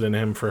interested in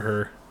him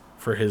for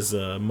his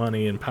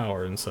money and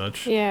power and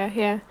such.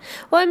 Yeah.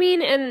 Well, I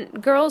mean,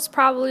 and girls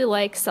probably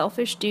like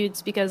selfish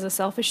dudes because a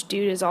selfish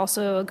dude is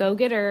also a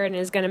go-getter and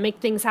is going to make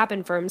things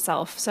happen for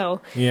himself.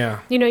 So, Yeah.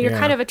 you know, you're yeah.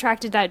 kind of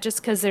attracted to that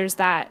just because there's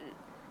that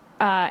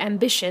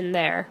ambition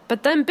there.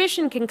 But the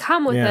ambition can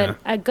come with Yeah.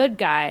 a good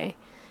guy.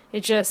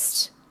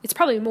 It's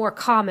probably more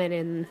common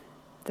in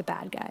the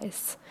bad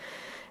guys.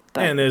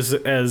 But, And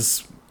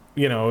as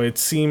you know, it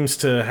seems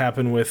to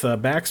happen with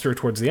Baxter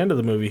towards the end of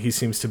the movie. He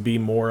seems to be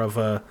more of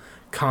a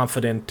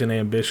confident and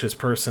ambitious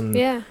person.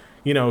 yeah.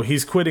 You know,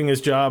 he's quitting his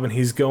job and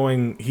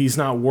he's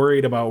not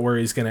worried about where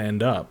he's going to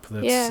end up.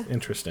 That's Yeah.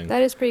 interesting.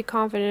 That is pretty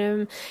confident in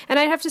him. And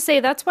I have to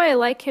say, that's why I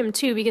like him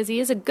too, because he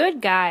is a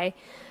good guy.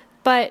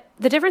 But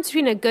the difference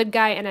between a good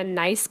guy and a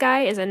nice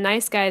guy is a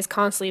nice guy is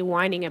constantly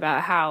whining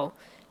about how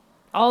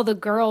all the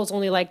girls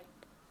only like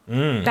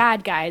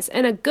bad guys.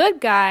 And a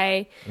good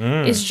guy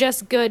is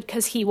just good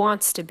because he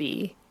wants to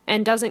be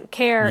and doesn't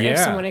care if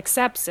Yeah. someone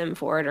accepts him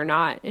for it or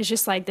not. It's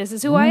just like, this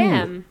is who I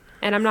am.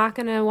 And I'm not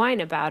going to whine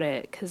about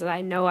it because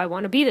I know I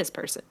want to be this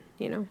person,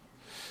 you know?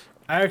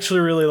 I actually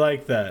really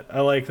like that. I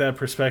like that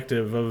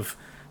perspective of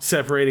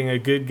separating a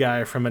good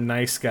guy from a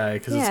nice guy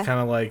because Yeah. it's kind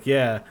of like,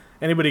 yeah,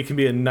 anybody can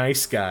be a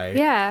nice guy.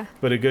 Yeah.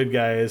 But a good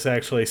guy is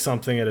actually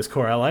something at his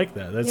core. I like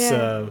that. That's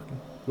Yeah.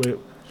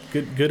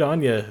 good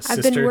on you, sister.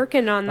 I've been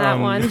working on that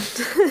one.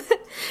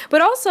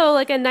 But also,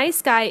 like, a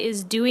nice guy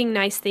is doing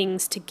nice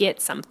things to get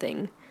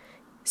something.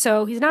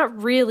 So he's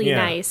not really Yeah.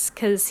 nice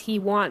because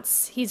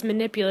he's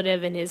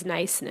manipulative in his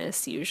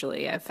niceness,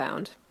 usually, I've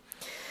found.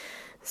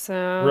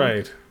 So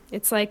Right.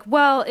 it's like,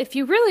 well, if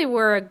you really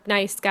were a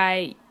nice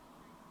guy,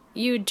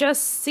 you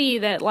just see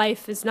that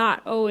life is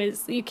not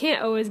always, you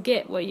can't always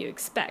get what you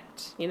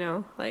expect, you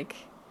know? Like,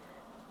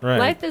 Right.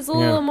 life is a Yeah.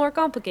 little more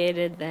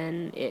complicated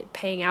than it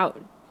paying out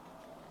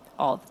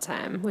all the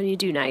time when you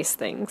do nice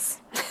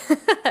things.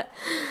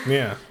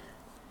 Yeah.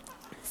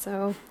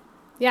 So,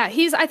 Yeah,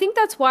 I think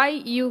that's why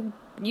you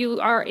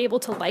are able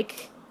to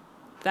like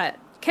that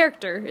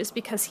character, is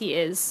because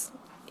he's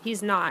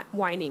not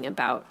whining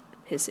about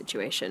his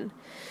situation.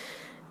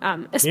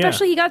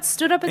 Especially he got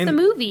stood up at the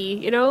movie,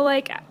 you know,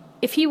 like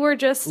if he were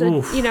just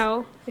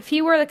if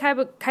he were the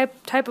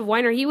type of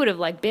whiner, he would have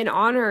like been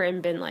on her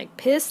and been like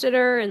pissed at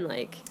her and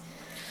like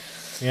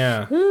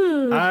that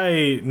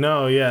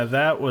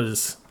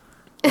was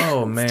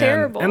man.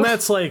 Terrible. And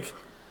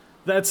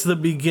that's the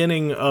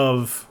beginning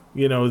of,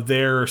 you know,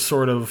 their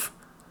sort of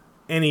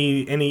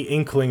any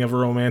inkling of a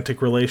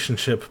romantic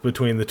relationship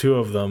between the two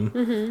of them.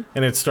 Mm-hmm.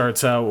 And it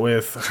starts out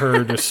with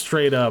her just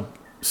straight up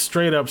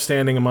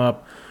standing him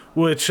up,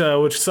 which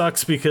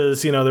sucks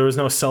because, you know, there was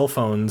no cell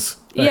phones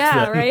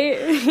back then.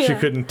 Right? She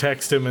couldn't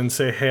text him and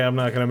say, hey, I'm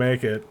not going to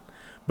make it.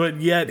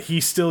 But yet he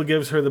still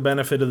gives her the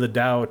benefit of the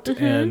doubt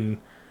and,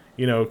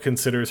 you know,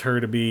 considers her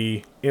to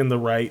be in the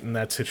right in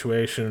that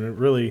situation. And it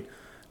really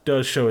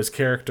does show his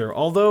character.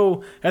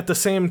 Although, at the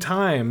same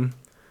time,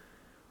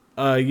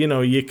 you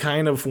know, you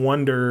kind of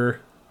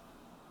wonder...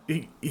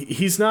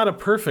 He's not a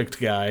perfect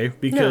guy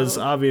because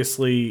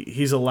obviously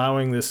he's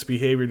allowing this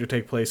behavior to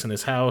take place in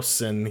his house,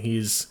 and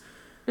he's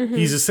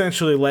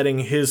essentially letting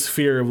his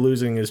fear of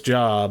losing his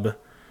job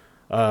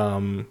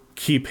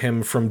keep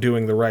him from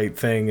doing the right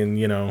thing and,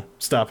 you know,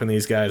 stopping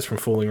these guys from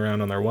fooling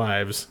around on their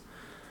wives.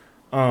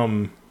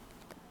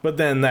 But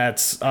then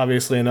that's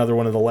obviously another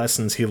one of the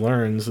lessons he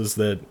learns, is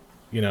that,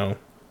 you know,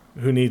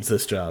 who needs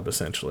this job,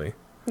 essentially.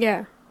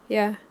 Yeah,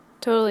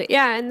 totally.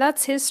 Yeah, and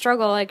that's his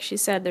struggle. Like she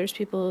said, there's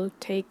people who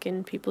take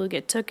and people who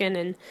get taken.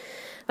 And,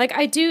 like,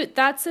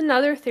 that's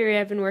another theory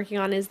I've been working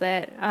on, is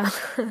that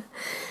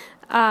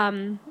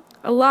a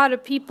lot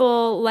of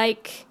people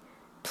like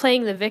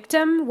playing the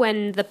victim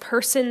when the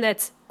person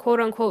that's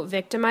quote-unquote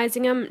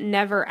victimizing them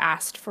never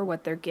asked for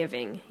what they're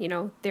giving. You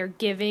know, they're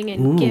giving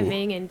and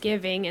giving and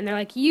giving, and they're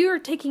like, you're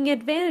taking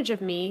advantage of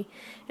me.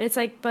 And it's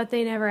like, but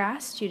they never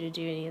asked you to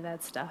do any of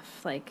that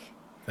stuff. Like...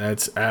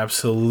 That's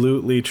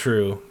absolutely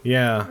true.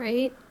 Yeah.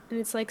 Right? And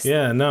it's like...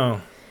 Yeah,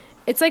 no.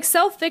 It's like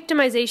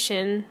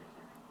self-victimization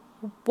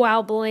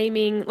while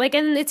blaming... Like,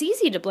 and it's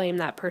easy to blame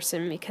that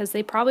person because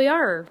they probably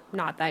are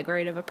not that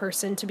great of a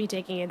person to be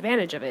taking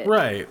advantage of it.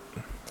 Right.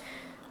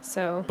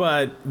 So...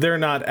 But they're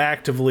not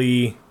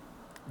actively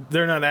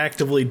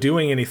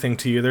doing anything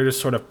to you. They're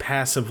just sort of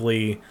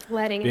passively...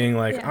 being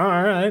like,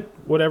 all right,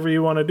 whatever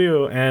you want to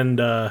do.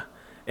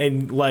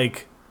 And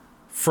like...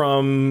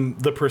 From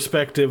the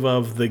perspective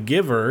of the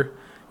giver,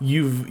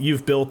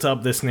 you've built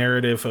up this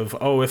narrative of,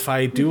 oh, if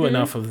I do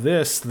enough of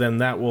this, then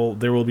there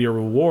will be a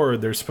reward.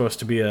 There's supposed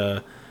to be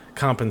a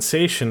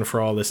compensation for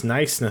all this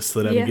niceness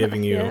that I'm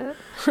giving you. Yeah.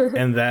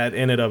 And that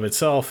in and of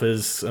itself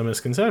is a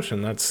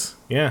misconception. That's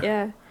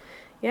Yeah.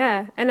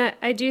 And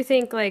I do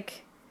think,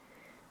 like,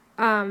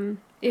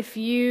 if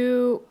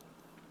you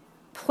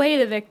play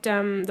the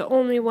victim, the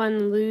only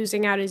one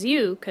losing out is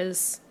you,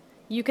 because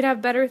you could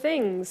have better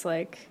things,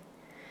 like...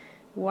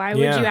 Why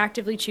would you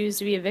actively choose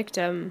to be a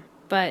victim?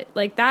 But,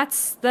 like,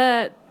 that's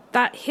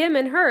him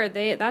and her,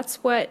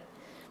 that's what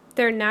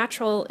their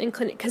natural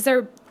inclination, because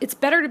it's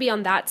better to be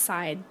on that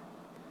side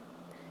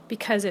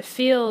because it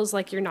feels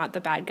like you're not the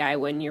bad guy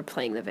when you're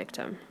playing the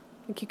victim.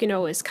 Like, you can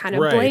always kind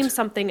of blame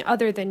something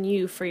other than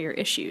you for your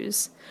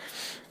issues.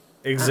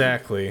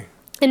 Exactly.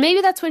 And maybe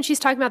that's when she's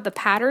talking about the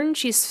pattern.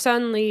 She's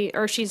finally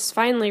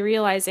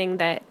realizing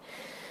that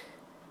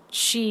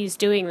she's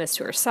doing this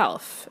to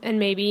herself, and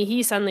maybe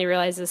he suddenly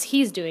realizes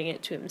he's doing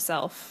it to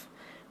himself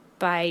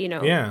by, you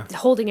know,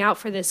 holding out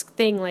for this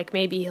thing, like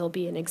maybe he'll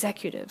be an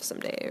executive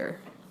someday or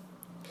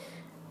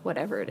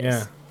whatever it is.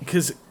 Yeah,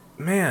 because,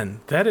 man,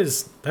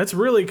 that's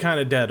really kind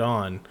of dead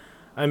on.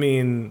 I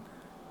mean,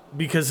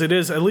 because it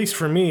is, at least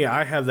for me,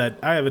 I have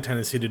a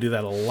tendency to do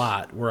that a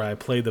lot, where I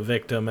play the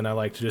victim and I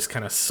like to just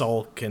kind of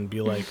sulk and be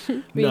like,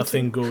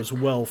 nothing goes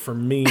well for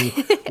me,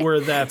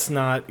 where that's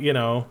not, you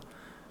know...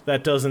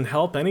 That doesn't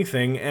help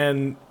anything,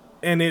 and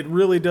it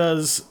really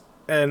does.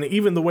 And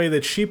even the way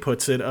that she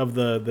puts it, of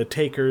the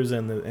takers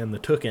and the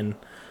tooken,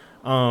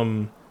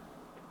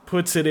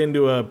 puts it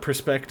into a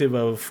perspective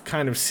of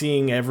kind of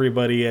seeing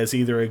everybody as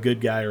either a good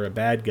guy or a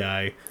bad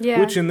guy. Yeah.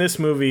 Which in this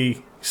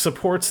movie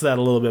supports that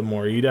a little bit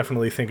more. You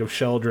definitely think of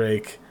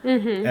Sheldrake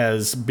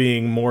as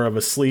being more of a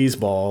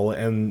sleazeball,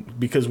 and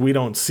because we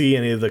don't see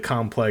any of the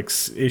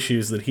complex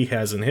issues that he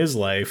has in his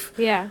life.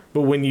 Yeah.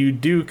 But when you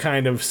do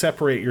kind of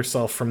separate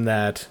yourself from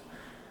that,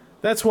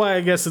 that's why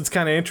I guess it's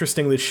kind of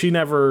interesting that she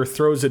never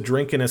throws a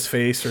drink in his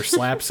face or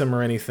slaps him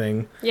or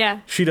anything.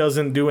 Yeah. She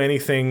doesn't do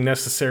anything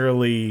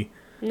necessarily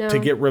to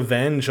get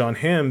revenge on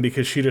him,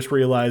 because she just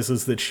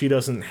realizes that she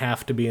doesn't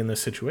have to be in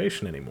this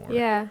situation anymore.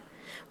 Yeah.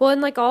 Well,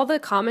 and, like, all the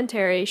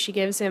commentary she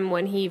gives him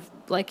when he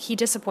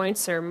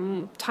disappoints her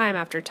time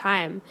after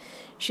time,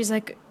 she's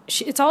like,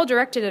 it's all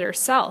directed at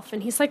herself.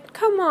 And he's like,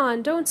 come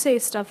on, don't say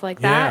stuff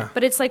like that. Yeah.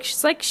 But it's like,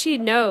 she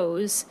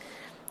knows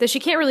that she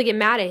can't really get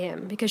mad at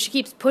him because she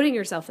keeps putting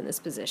herself in this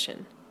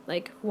position.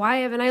 Like, why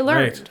haven't I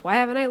learned? Right. Why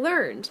haven't I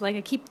learned? Like,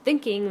 I keep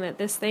thinking that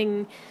this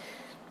thing,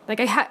 like,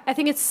 I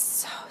think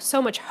it's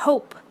so much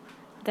hope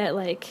that,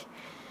 like,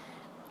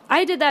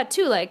 I did that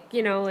too. Like,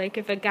 you know, like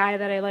if a guy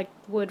that I like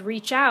would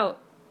reach out,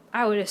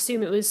 I would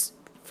assume it was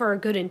for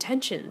good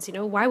intentions. You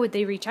know, why would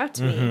they reach out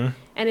to me?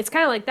 And it's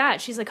kind of like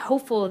that. She's like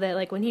hopeful that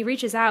like when he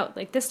reaches out,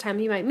 like this time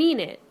he might mean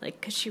it, like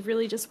because she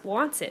really just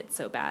wants it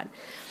so bad.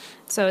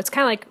 So it's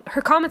kind of like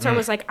her comments are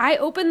almost like, I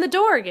opened the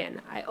door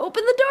again. I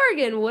opened the door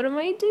again. What am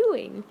I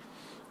doing?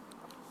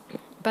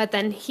 But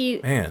then he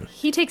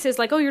takes his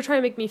like, oh, you're trying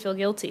to make me feel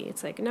guilty.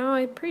 It's like, no,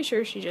 I'm pretty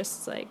sure she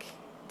just like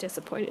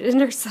disappointed in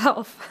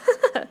herself.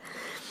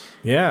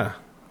 Yeah.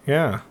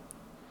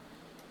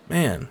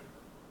 Man.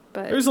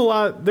 But There's a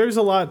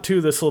lot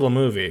to this little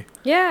movie.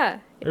 yeah.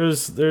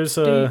 There's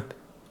a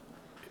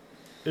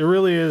it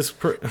really is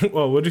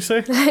well, what'd you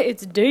say?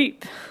 It's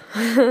deep.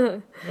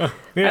 Yeah.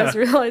 I was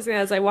realizing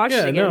as I watched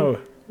it again. No.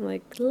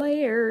 Like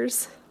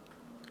layers.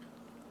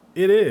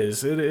 It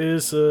is.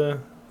 It's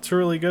a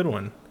really good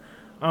one.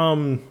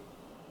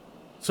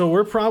 So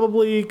we're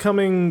probably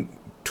coming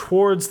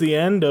towards the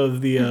end of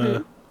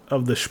the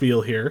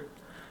spiel here.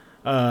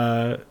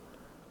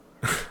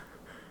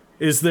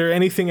 Is there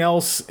anything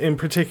else in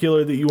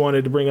particular that you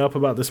wanted to bring up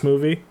about this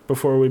movie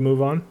before we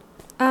move on?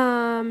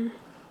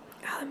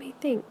 Let me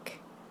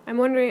think. I'm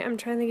trying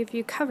to think if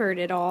you covered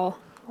it all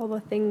the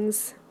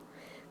things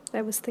that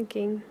I was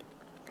thinking.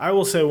 I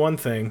will say one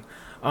thing.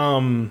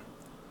 Most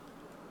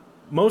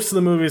of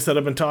the movies that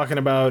I've been talking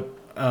about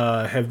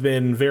have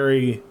been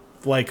very,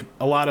 like,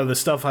 a lot of the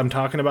stuff I'm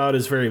talking about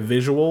is very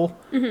visual.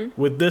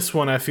 With this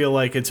one, I feel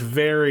like it's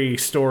very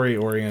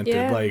story-oriented.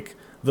 Yeah. Like,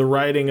 the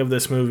writing of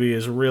this movie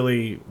is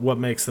really what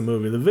makes the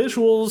movie. The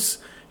visuals,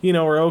 you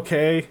know, are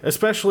okay,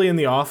 especially in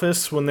The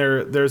Office when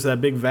there's that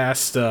big,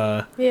 vast,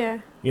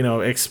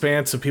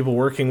 expanse of people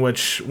working,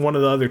 which one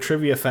of the other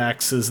trivia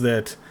facts is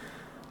that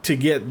to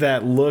get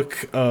that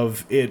look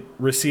of it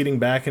receding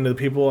back into the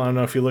people, I don't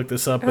know if you looked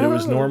this up, but it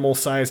was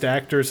normal-sized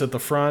actors at the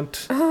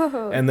front,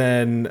 and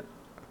then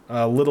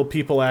little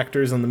people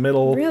actors in the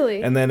middle,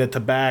 Really? And then at the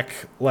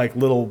back, like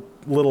little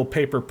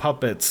paper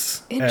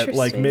puppets at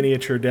like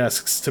miniature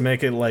desks to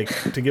make it like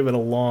to give it a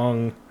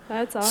long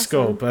That's awesome.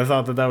 scope. I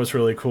thought that was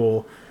really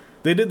cool.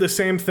 They did the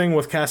same thing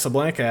with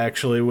Casablanca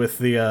actually, with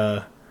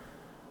the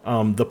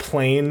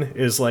plane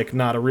is like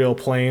not a real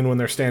plane when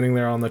they're standing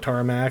there on the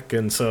tarmac,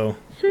 and so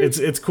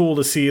it's cool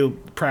to see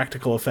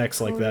practical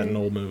effects like that in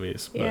old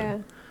movies. But. Yeah.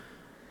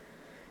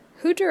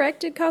 Who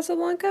directed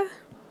Casablanca?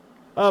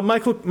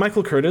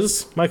 Michael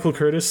Curtis.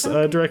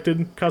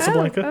 Directed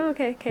Casablanca. Oh,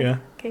 okay. Yeah.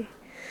 Okay.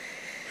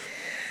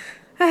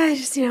 I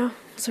just,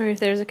 sorry if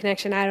there's a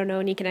connection. I don't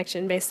know any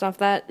connection based off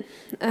that.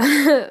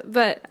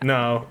 But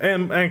No,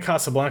 and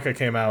Casablanca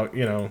came out,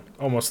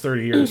 almost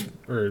 30 years,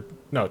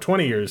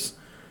 20 years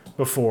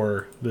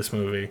before this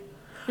movie.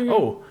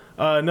 Oh,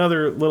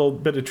 another little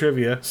bit of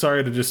trivia.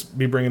 Sorry to just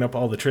be bringing up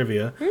all the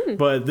trivia,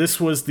 but this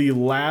was the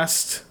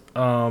last,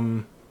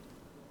 I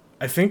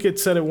think it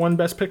said it won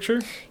Best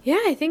Picture. yeah,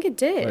 I think it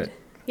did. Right.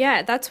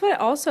 Yeah, that's what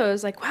also I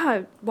was like,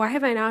 wow, why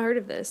have I not heard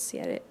of this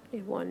yet?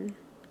 It won.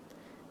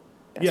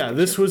 Best Picture.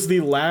 This was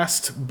the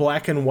last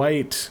black and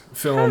white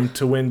film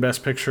to win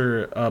Best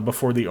Picture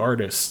before The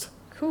Artist.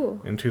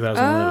 Cool. In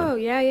 2011. Oh,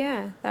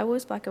 yeah. That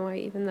was black and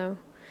white, even though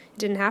it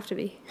didn't have to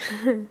be.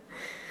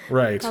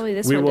 Right. Probably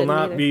this we one will didn't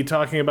not either. be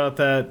talking about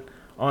that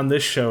on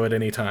this show at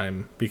any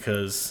time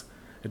because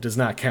it does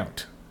not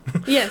count.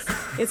 Yes,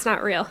 it's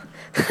not real.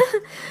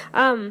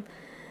 Well,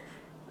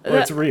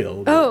 it's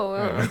real.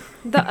 But,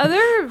 The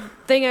other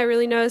thing I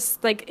really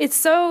noticed, like, it's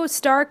so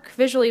stark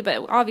visually,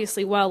 but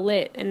obviously well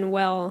lit and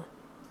well,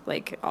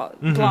 like,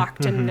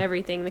 blocked and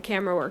everything. The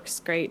camera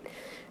works great.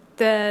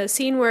 The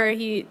scene where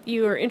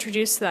you are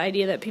introduced to the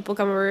idea that people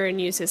come over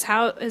and use his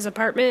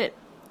apartment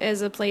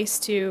as a place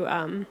to,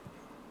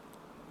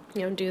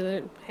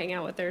 hang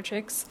out with their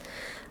chicks.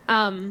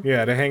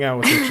 yeah, to hang out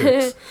with the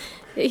chicks.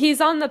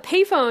 He's on the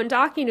payphone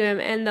talking to him,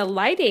 and the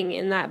lighting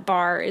in that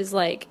bar is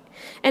like,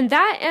 and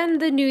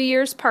the New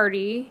Year's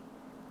party,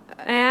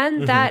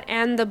 and that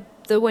and the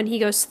when he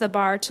goes to the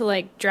bar to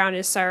like drown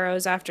his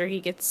sorrows after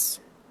he gets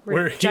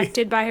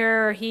rejected by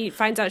her, or he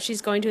finds out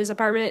she's going to his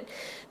apartment.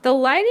 The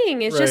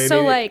lighting is just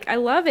so like, I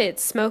love it.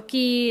 It's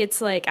smoky. It's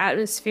like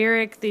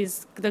atmospheric.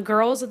 The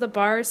girls at the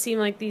bar seem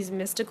like these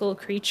mystical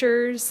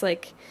creatures.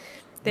 Like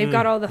they've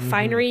got all the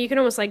finery. You can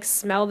almost like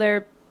smell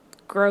their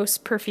gross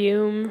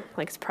perfume.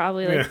 Like it's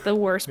probably like the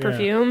worst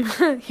perfume,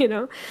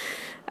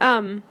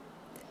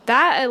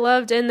 that I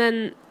loved. And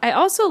then I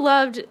also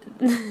loved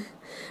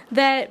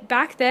that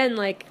back then,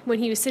 like when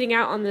he was sitting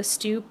out on the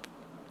stoop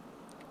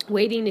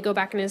waiting to go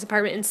back in his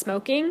apartment and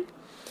smoking,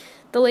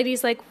 the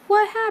lady's like,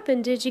 what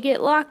happened? Did you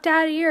get locked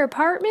out of your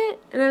apartment?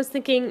 And I was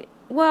thinking,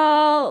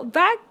 well,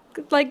 back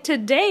like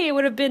today it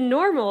would have been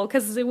normal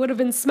because it would have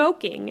been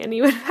smoking and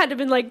he would have had to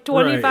been like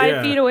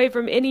 25 feet away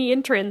from any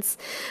entrance.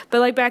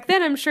 But like back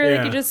then, I'm sure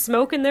they could just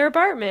smoke in their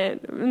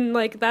apartment. And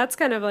like that's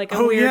kind of like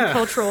a weird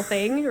cultural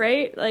thing,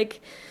 right?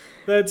 Like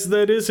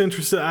that is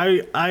interesting.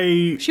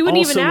 I she wouldn't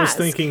also even was ask.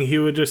 thinking he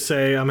would just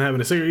say, I'm having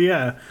a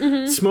cigarette.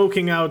 Yeah.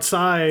 Smoking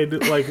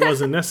outside like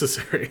wasn't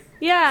necessary.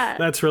 Yeah.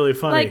 That's really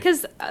funny. Like,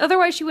 because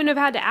otherwise she wouldn't have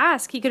had to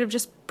ask. He could have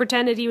just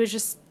pretended he was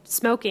just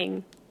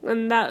smoking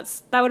and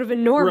that would have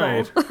been normal.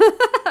 Right.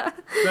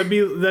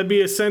 That'd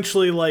be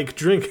essentially like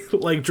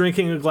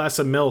drinking a glass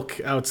of milk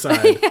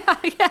outside. yeah,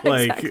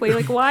 exactly.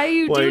 Like, why are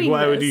you doing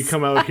why this? would you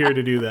come out here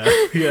to do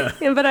that? Yeah.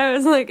 Yeah, but I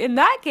was like, in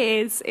that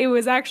case, it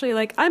was actually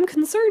like, I'm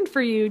concerned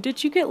for you.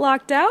 Did you get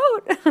locked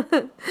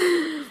out?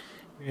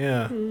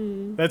 Yeah.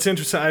 That's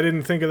interesting. I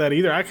didn't think of that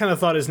either. I kind of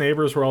thought his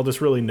neighbors were all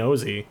just really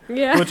nosy.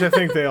 Yeah. Which I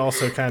think they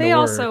also kind of were. They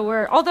also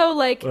were. Although,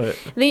 like, But-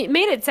 they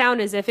made it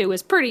sound as if it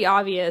was pretty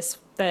obvious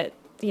that,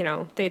 you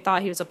know, they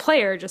thought he was a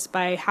player just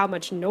by how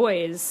much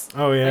noise.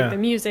 Oh, yeah. Like, the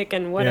music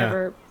and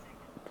whatever.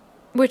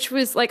 Which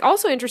was, like,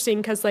 also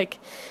interesting because, like,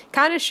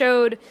 kind of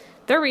showed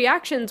their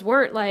reactions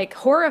weren't, like,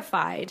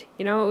 horrified.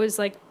 You know, it was,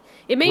 like,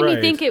 it made me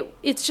Right. think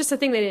it's just a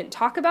thing they didn't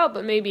talk about,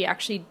 but maybe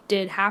actually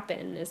did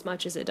happen as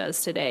much as it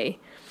does today.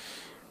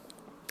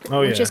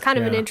 Oh, Which yeah, is kind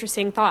of an yeah.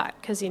 interesting thought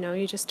because, you know,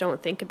 you just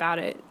don't think about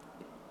it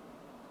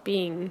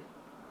being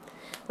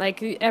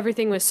like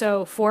everything was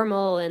so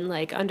formal and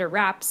like under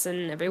wraps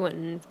and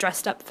everyone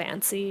dressed up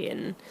fancy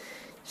and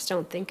just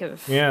don't think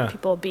of Yeah.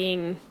 people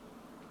being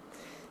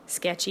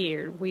sketchy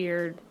or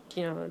weird,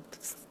 you know.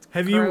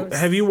 Have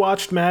gross. you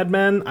watched Mad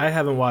Men? I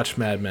haven't watched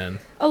Mad Men.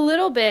 A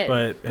little bit.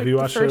 But have like you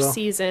watched the it at first all?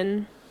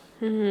 season?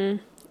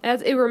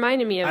 It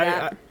reminded me of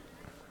that.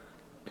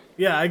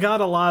 Yeah, I got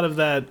a lot of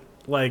that.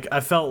 Like, I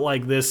felt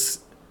like this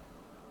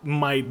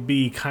might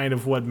be kind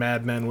of what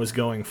Mad Men was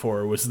going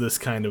for, was this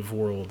kind of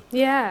world.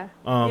 Yeah.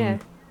 Yeah.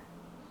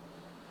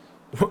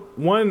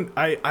 One,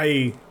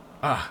 I'm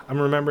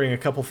remembering a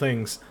couple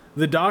things.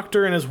 The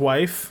doctor and his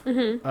wife,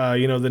 you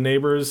know, the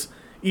neighbors,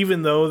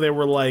 even though they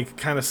were like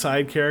kind of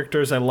side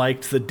characters, I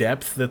liked the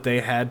depth that they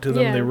had to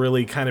them. Yeah. They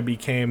really kind of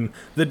became.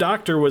 The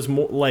doctor was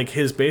more like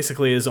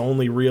basically his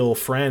only real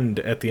friend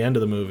at the end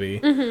of the movie.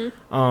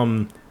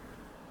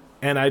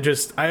 And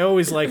I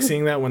always like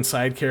seeing that when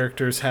side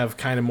characters have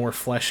kind of more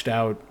fleshed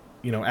out,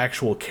 you know,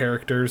 actual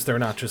characters. They're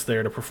not just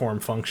there to perform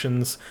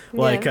functions.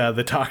 Like, Yeah.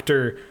 the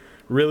doctor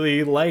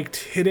really liked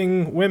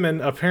hitting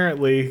women,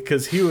 apparently,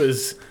 because he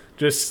was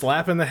just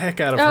slapping the heck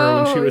out of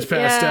her when she was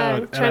passed yeah, out.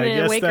 And trying I to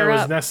guess wake that her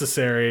was up.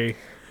 necessary.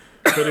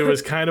 But it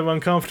was kind of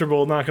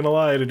uncomfortable, not gonna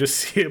lie, to just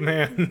see a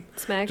man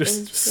Smacking. just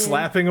yeah.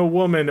 slapping a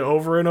woman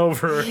over and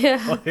over.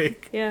 Yeah.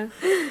 Like, Yeah.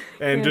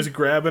 and Yeah. just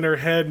grabbing her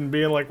head and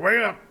being like, wake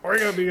up,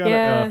 you gotta...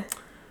 Yeah.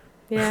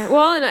 Yeah.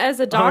 Well, and as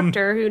a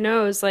doctor, who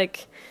knows,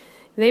 like,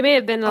 they may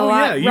have been a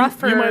lot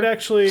rougher, you might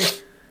actually...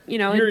 you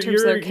know, in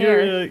terms of their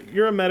care.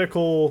 You're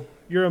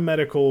a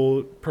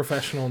medical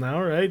professional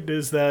now, right?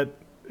 Is that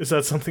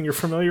something you're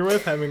familiar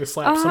with, having to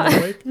slap someone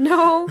awake?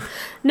 No,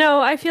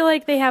 I feel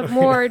like they have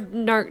more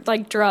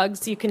like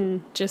drugs you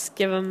can just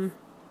give them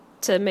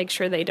to make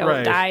sure they don't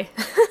Right. die.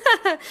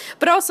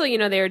 But also, you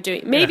know, they were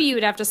doing, maybe you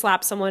would have to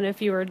slap someone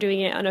if you were doing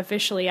it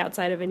unofficially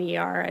outside of an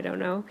ER. I don't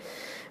know.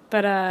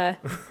 But, I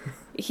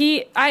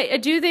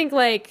do think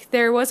like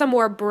there was a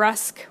more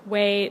brusque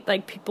way,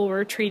 like people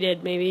were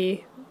treated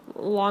maybe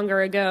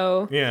longer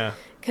ago. Yeah.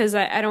 Cause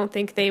I don't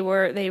think they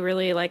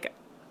really like,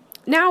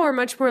 now we're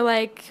much more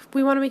like,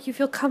 we want to make you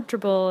feel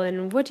comfortable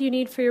and what do you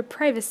need for your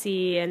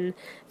privacy? And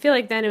I feel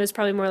like then it was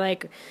probably more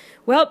like,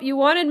 well, you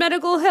wanted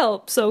medical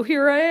help, so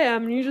here I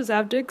am, and you just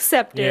have to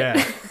accept it.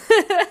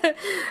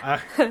 Yeah.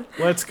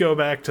 Let's go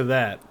back to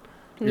that.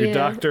 Your Yeah.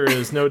 doctor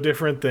is no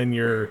different than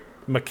your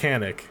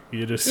mechanic.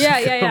 You just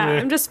Yeah. come in.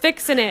 I'm just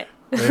fixing it.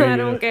 There I you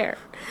don't go. care.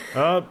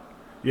 Oh,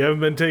 you haven't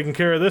been taking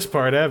care of this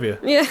part, have you?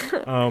 Yeah.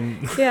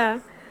 Yeah.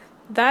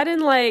 That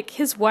and like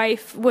his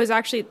wife was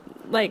actually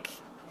like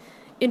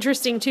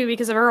interesting too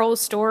because of her whole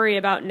story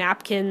about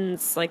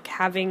napkins like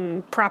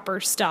having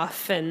proper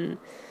stuff and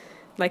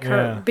like her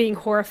Yeah. being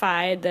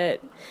horrified that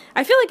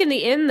I feel like in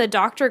the end the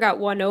doctor got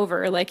won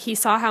over. Like he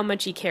saw how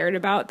much he cared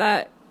about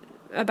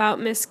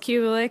Miss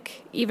Kulik,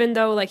 even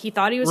though like he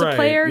thought he was a Right,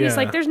 player. He's yeah.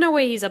 like, there's no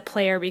way he's a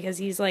player because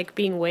he's like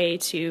being way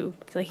too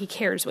like he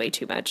cares way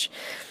too much.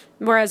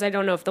 Whereas I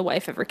don't know if the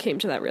wife ever came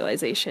to that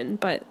realization,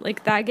 but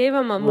like that gave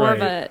him a more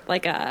of a Right.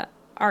 like a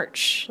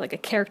arch, like a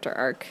character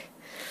arc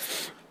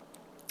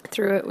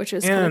through it, which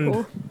is kind And- of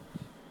cool.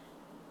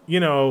 You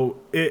know,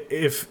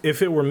 if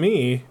it were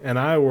me and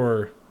I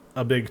were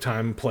a big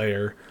time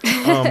player,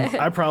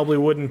 I probably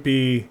wouldn't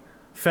be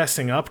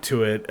fessing up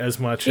to it as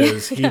much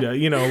as he does.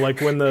 You know, like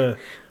when the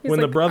like,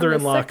 "I'm a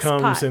brother-in-law sex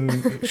comes pot." and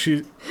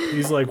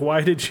he's like,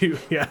 why did you?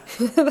 Yeah.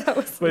 That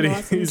was But an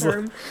awesome he's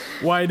term.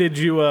 like,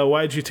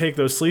 why'd you take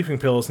those sleeping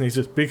pills? And he's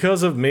just,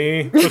 because of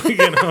me.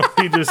 You know,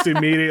 he just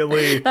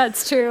immediately,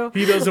 That's true.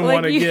 he doesn't Like,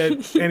 want to you-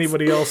 get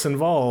anybody else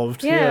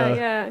involved.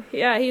 Yeah.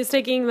 He's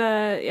taking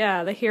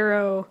the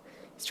hero.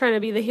 He's trying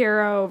to be the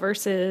hero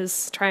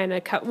versus trying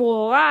to cut.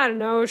 Well, I don't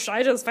know.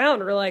 I just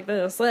found her like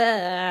this.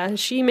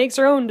 She makes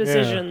her own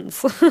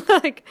decisions.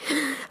 Like,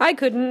 I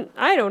couldn't.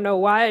 I don't know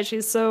why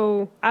she's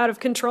so out of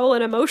control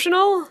and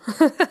emotional.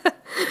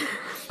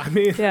 I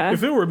mean, Yeah.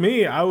 if it were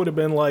me, I would have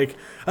been like,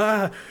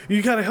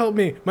 you gotta help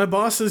me. My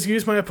boss has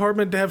used my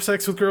apartment to have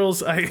sex with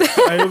girls. I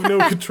have no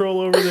control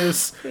over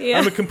this. Yeah.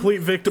 I'm a complete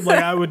victim.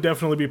 Like, I would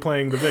definitely be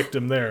playing the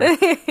victim there.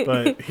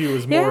 But he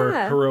was more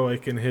Yeah.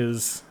 heroic in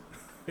his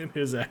in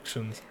his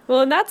actions.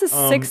 Well, and that's a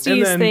and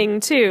 60s then- thing,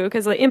 too,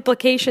 because the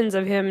implications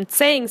of him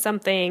saying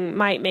something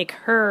might make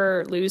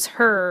her lose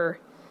her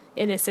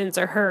innocence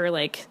or her,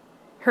 like,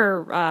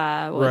 her,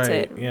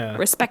 Right, yeah.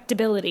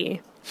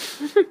 respectability.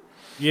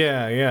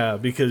 Yeah,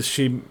 because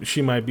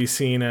she might be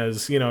seen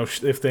as,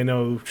 if they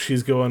know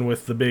she's going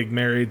with the big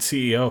married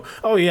CEO.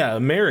 Oh yeah,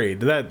 married.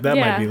 That Yeah,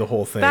 might be the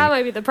whole thing. That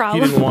might be the He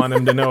problem. didn't want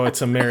him to know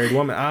it's a married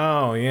woman.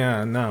 Oh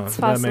yeah, no,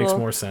 that makes possible.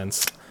 more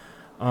sense.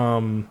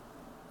 And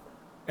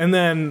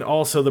then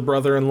also the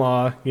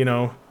brother-in-law,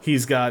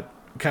 he's got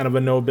kind of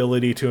a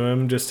nobility to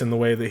him, just in the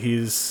way that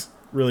he's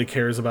really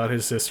cares about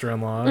his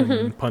sister-in-law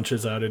and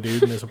punches out a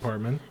dude in his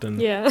apartment. And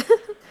Yeah.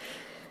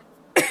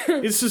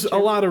 it's just a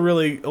lot of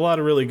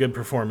really good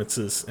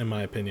performances, in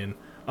my opinion.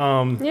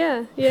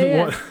 Yeah.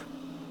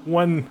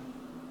 One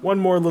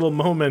more little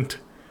moment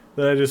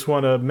that I just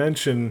want to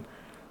mention,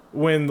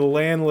 when the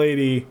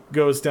landlady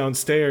goes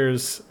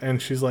downstairs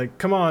and she's like,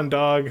 "Come on,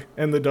 dog,"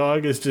 and the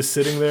dog is just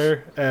sitting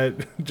there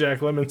at Jack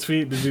Lemmon's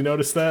feet. Did you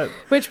notice that?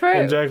 Which part?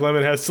 And Jack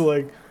Lemmon has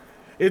to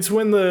it's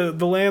when the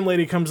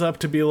landlady comes up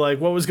to be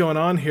like, "What was going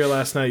on here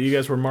last night? You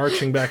guys were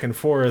marching back and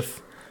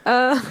forth."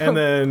 And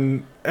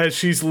then as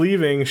she's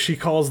leaving, she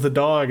calls the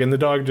dog, and the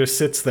dog just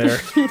sits there.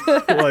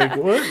 Like,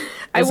 what?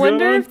 I What's wonder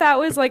going on? if that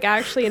was like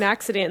actually an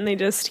accident and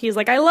he's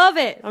like, "I love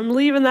it. I'm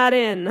leaving that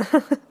in."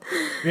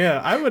 Yeah,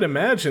 I would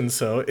imagine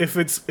so. If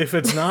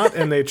it's not,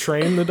 and they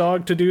train the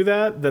dog to do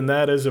that, then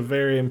that is a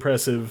very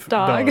impressive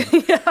dog.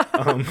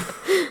 Yeah.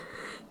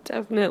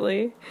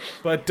 Definitely.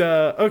 But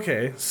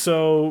okay,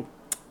 so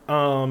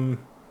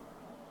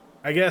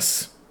I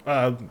guess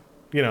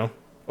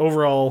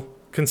overall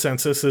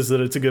consensus is that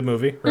it's a good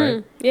movie,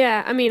 right?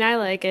 Yeah, I mean, I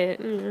like it.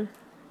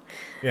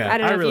 Yeah, I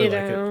don't know if really you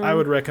like don't. it. I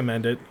would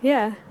recommend it.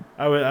 Yeah.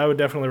 I would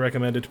definitely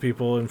recommend it to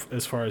people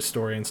as far as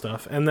story and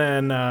stuff. And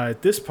then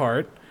this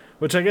part,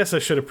 which I guess I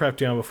should have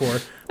prepped you on before,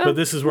 but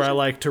this is where I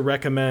like to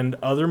recommend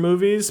other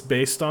movies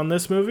based on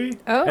this movie.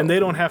 Oh. And they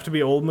don't have to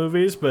be old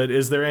movies, but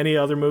is there any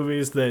other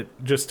movies that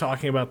just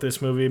talking about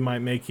this movie might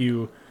make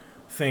you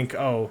think,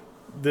 oh,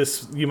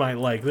 you might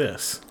like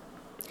this?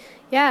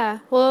 Yeah.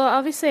 Well,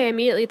 obviously, I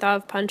immediately thought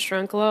of Punch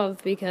Drunk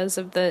Love because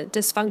of the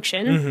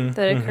dysfunction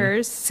that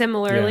occurs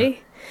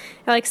similarly.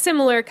 Like,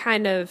 similar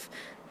kind of,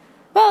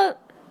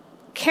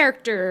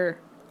 character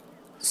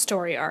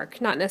story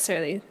arc, not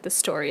necessarily the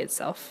story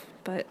itself.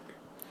 But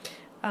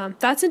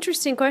that's an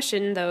interesting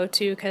question, though,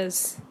 too,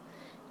 because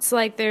it's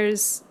like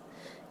there's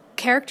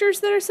characters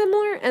that are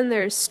similar and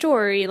there's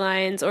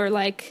storylines or,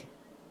 like,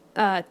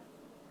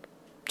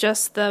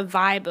 just the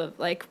vibe of,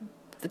 like,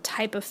 the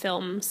type of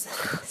films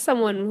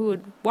someone who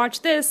would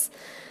watch this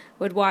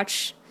would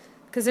watch,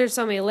 because there's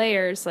so many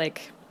layers,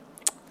 like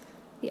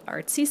the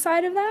artsy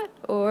side of that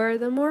or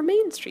the more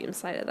mainstream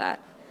side of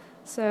that.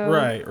 So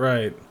Right.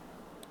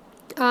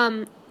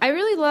 I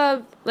really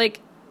love like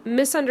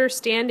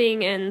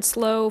misunderstanding and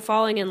slow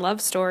falling in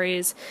love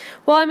stories.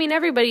 Well, I mean,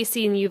 everybody's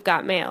seen You've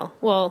Got Mail.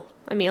 Well,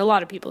 I mean, a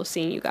lot of people have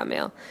seen You've Got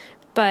Mail,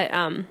 but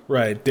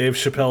Right, Dave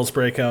Chappelle's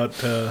breakout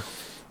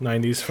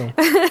 90s film.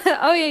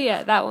 oh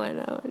yeah, that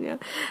one,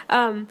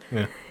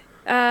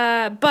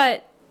 yeah.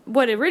 But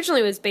what it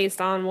originally was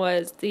based on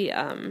was the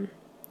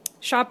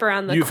Shop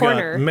Around the You've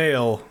Corner. Got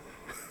Mail.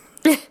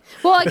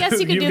 Well, I guess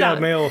you could You've do Got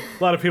that. Mail.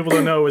 A lot of people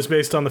don't know it was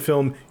based on the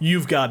film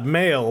You've Got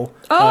Mail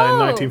in Oh.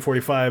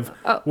 1945,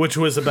 which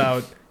was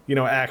about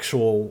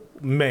actual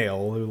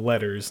mail,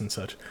 letters and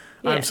such.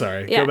 Yeah, I'm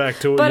sorry. yeah. Go back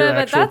to but, your but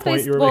actual that's point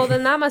based, you were well, making.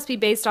 then that must be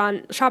based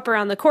on Shop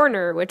Around the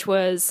Corner, which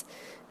was.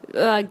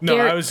 No,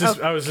 I was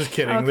just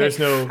kidding. Okay. There's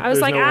no. I was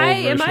there's like, no old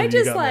am version I of You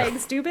just Got like Mail.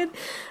 stupid?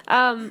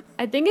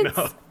 I think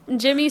it's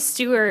Jimmy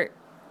Stewart.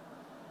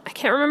 I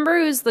can't remember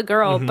who's the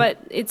girl, Mm-hmm. but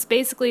it's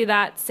basically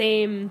that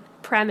same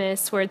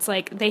premise where it's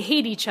like they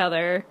hate each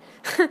other.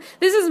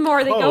 This is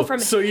more they go Oh, from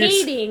so you're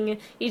hating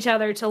each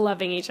other to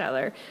loving each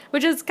other,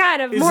 which is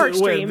kind of Is more it-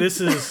 wait, extreme.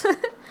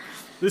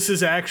 this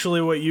is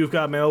actually what You've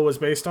Got Mail was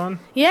based on?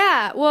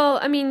 Yeah, well,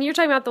 I mean, you're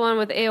talking about the one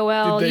with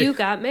AOL. Did they- You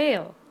got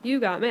mail. You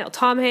got mail.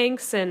 Tom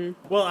Hanks and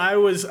Well, I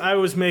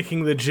was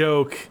making the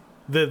joke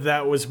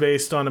that was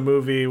based on a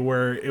movie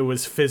where it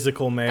was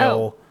physical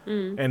mail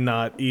and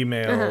not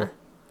email.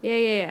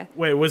 yeah.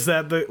 Wait, was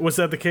that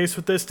the case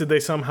with this? Did they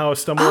somehow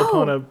stumble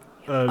upon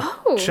a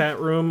chat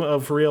room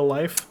of real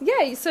life?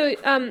 Yeah, so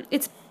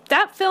it's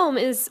that film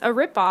is a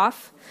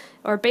ripoff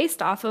or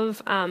based off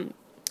of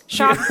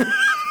Shop.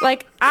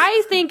 Like,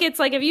 I think it's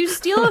like if you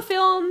steal a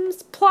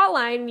film's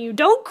plotline and you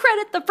don't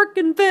credit the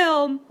freaking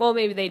film, well,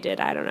 maybe they did,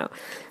 I don't know,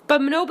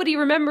 but nobody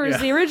remembers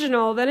the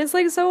original, then it's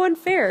like so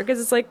unfair because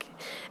it's like,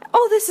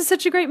 oh, this is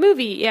such a great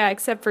movie. Yeah,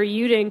 except for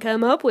you didn't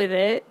come up with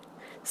it.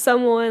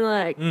 Someone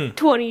like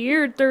 20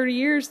 years, 30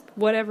 years,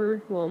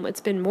 whatever. Well,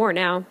 it's been more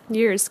now.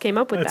 Years came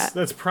up with that.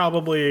 That's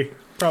probably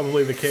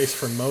the case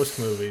for most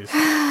movies.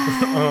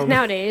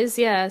 Nowadays,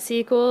 yeah,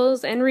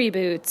 sequels and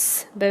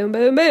reboots. Boom,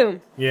 boom,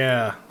 boom.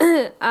 Yeah,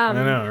 I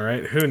know,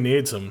 right? Who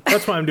needs them?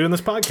 That's why I'm doing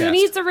this podcast. Who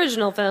needs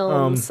original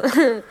films?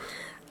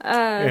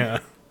 Yeah.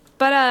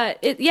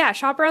 But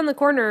Shop Around the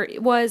Corner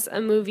was a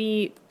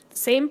movie,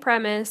 same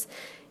premise,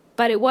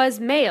 but it was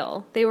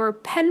male. They were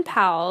pen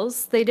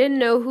pals. They didn't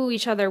know who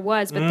each other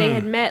was, but they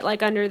had met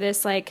like under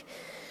this like,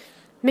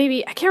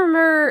 maybe, I can't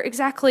remember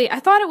exactly. I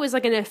thought it was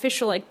like an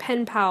official like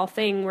pen pal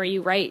thing where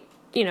you write,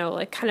 you know,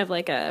 like kind of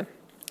like a,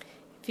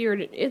 if you're,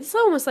 it's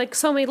almost like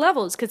so many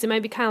levels because it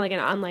might be kind of like an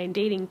online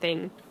dating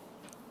thing.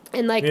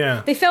 And like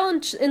they fell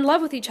in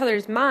love with each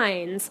other's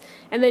minds,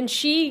 and then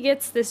she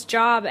gets this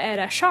job at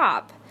a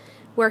shop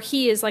where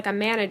he is like a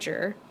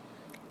manager,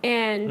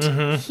 and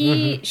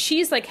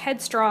she's like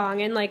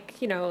headstrong and like,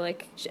 you know,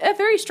 like a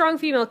very strong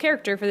female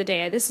character for the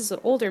day. This is an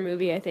older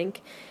movie, I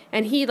think,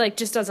 and he like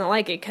just doesn't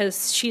like it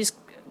because she's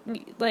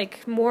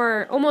like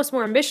almost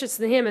more ambitious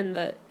than him,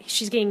 and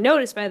she's getting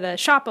noticed by the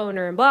shop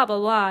owner and blah blah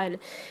blah,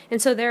 and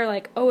so they're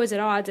like always at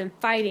odds and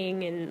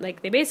fighting, and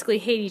like they basically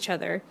hate each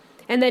other.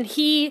 And then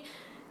he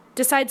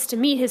decides to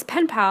meet his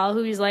pen pal,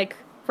 who he's like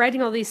writing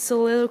all these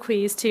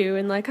soliloquies to,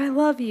 and like, I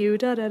love you,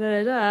 da da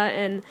da da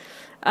da,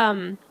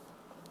 and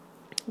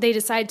they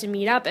decide to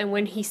meet up, and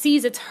when he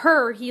sees it's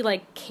her, he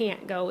like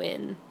can't go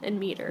in and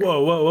meet her.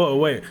 Whoa,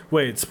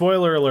 wait,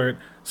 spoiler alert.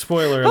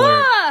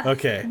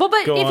 Okay. But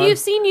if on. You've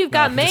seen You've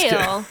Got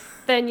Mail,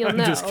 then you'll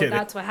know just kidding.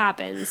 that's what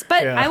happens.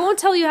 But I won't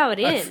tell you how it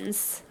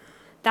ends.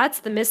 That's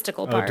the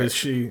mystical part. Does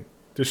she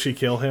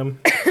kill him?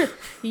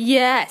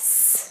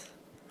 Yes.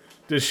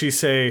 Does she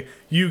say,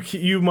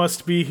 you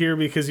must be here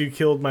because you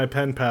killed my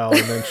pen pal,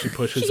 and then she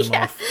pushes him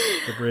off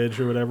the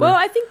bridge or whatever? Well,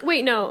 I think,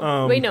 wait,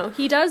 no.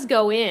 He does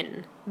go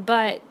in,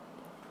 but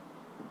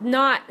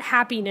not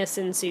happiness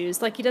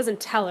ensues. Like, he doesn't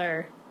tell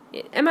her.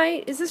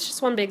 Is this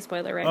just one big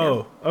spoiler right now?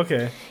 Oh,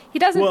 okay. He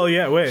doesn't. Well,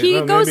 yeah, wait.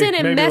 He goes in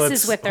and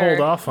messes with her.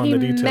 Hold off on the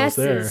details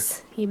there.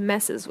 He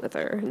messes with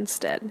her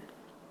instead.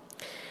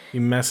 He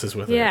messes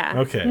with her. Yeah.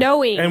 Okay.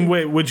 Knowing. And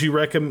wait, would you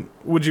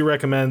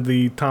recommend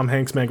the Tom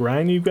Hanks Meg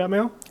Ryan You've Got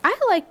Mail? I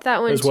liked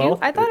that one as too. well?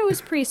 I thought it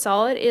was pretty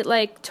solid. It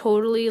like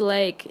totally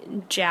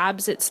like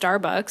jabs at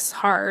Starbucks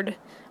hard.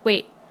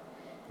 Wait.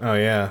 Oh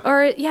yeah.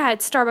 Or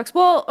it's Starbucks.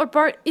 Well,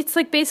 it's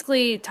like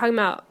basically talking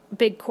about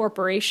big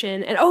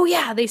corporation, and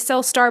they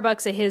sell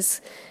Starbucks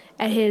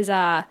at his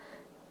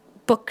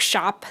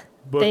bookshop.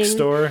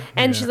 Bookstore.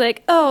 And she's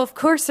like, oh, of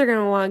course they're going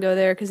to want to go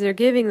there because they're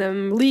giving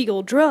them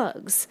legal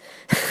drugs.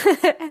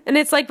 And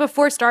it's like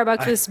before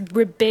Starbucks was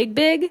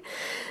big.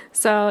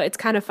 So it's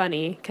kind of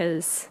funny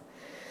because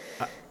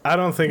I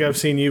don't think I've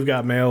seen You've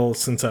Got Mail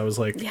since I was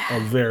like a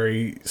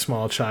very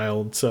small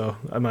child. So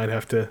I might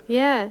have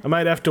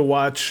to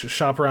watch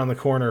Shop Around the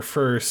Corner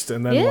first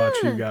and then watch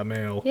You've Got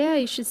Mail. Yeah,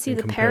 you should see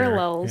the compare.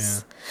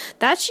 parallels.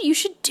 You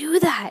should do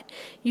that.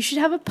 You should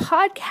have a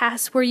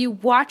podcast where you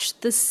watch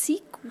the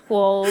sequel.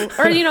 Or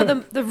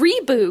the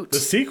reboot, the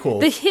sequel,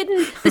 the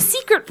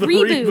secret the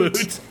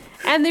reboot,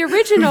 and the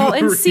original,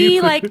 and see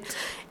reboot. like,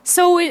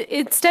 so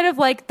instead of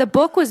like the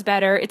book was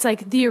better, it's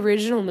like the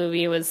original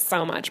movie was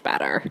so much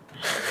better.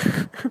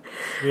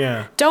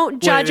 Yeah.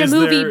 Don't judge a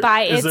movie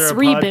by its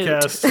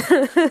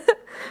reboot.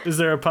 Is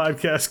there a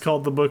podcast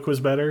called The Book Was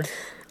Better?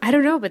 I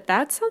don't know, but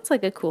that sounds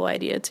like a cool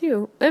idea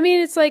too. I mean,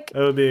 it's like,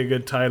 that would be a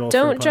good title.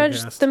 Don't for a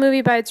judge podcast. the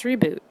movie by its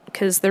reboot,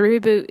 because the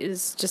reboot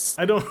is just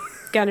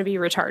gonna be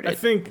retarded.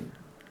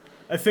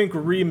 I think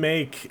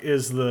remake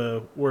is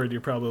the word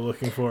you're probably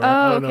looking for. Oh,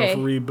 I don't know okay. if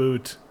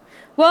reboot.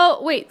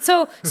 Well, wait.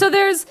 So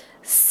there's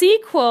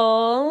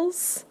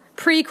sequels,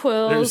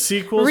 prequels, There's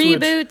sequels,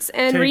 reboots,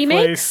 and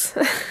remakes.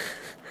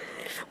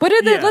 What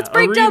are the? Let's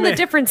break down the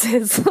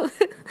differences,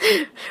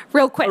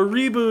 real quick. A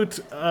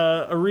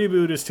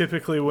reboot is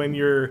typically when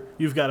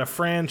you've got a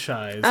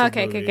franchise.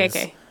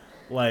 Okay.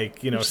 Like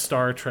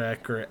Star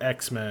Trek or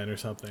X-Men or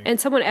something. And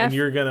someone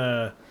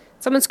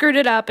screwed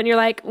it up, and you're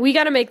like, we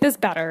got to make this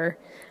better.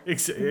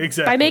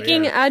 Exactly. By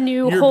making a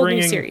whole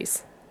new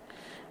series.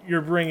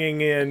 You're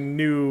bringing in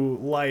new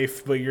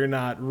life, but you're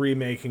not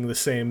remaking the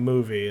same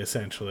movie,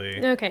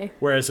 essentially. Okay.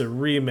 Whereas a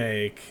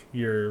remake,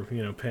 you're,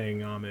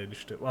 paying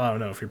homage to... Well, I don't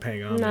know if you're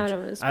paying homage.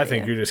 No, I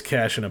think you're just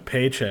cashing a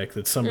paycheck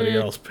that somebody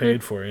else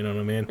paid for, you know what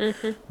I mean?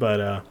 Mm-hmm.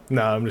 But,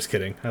 no, I'm just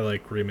kidding. I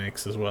like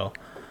remakes as well.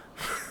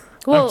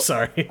 Well, I'm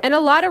sorry. And a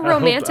lot of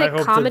romantic I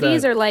hope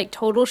comedies are like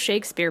total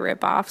Shakespeare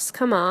ripoffs.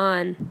 Come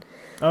on.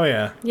 Oh,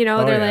 yeah.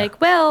 They're like,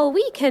 well,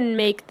 we can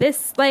make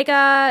this like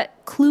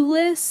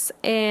Clueless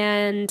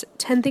and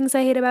 10 Things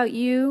I Hate About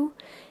You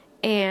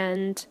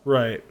and...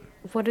 Right.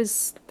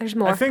 There's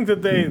more. I think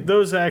that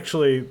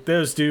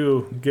those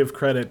do give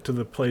credit to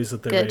the plays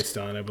that they're based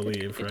on, I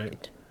believe, right?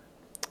 Good.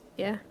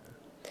 Yeah.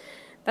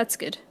 That's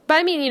good. But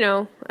I mean,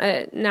 now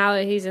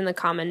that he's in the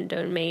common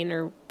domain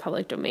or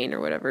public domain or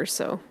whatever,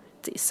 so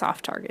it's a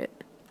soft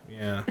target.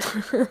 Yeah.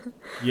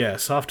 Yeah,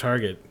 soft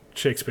target.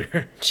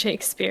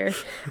 Shakespeare.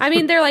 I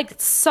mean, they're like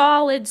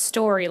solid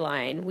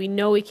storyline. We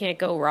know we can't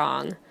go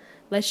wrong.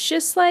 Let's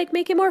just like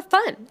make it more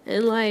fun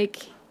and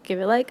like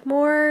give it like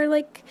more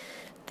like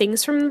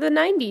things from the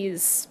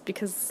 90s,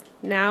 because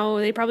now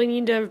they probably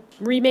need to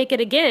remake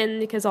it again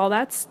because all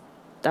that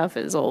stuff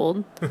is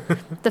old.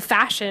 The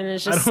fashion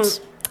is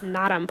just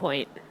not on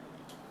point.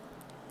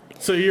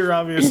 So you're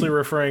obviously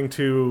referring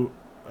to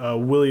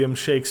William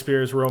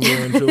Shakespeare's Romeo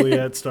and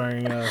Juliet,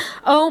 starring.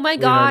 Oh my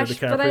Leonardo gosh,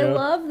 but I DiCaprio.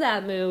 love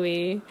that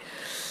movie.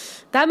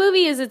 That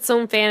movie is its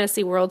own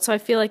fantasy world, so I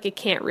feel like it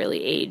can't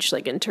really age,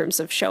 like in terms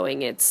of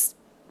showing its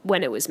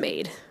when it was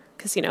made,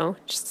 because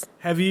just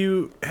Have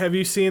you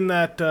seen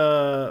that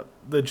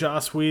the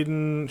Joss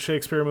Whedon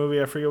Shakespeare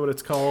movie? I forget what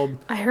it's called.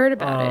 I heard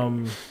about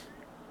it.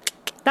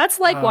 That's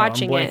like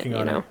watching I'm it, blanking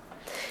on it.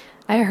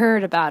 I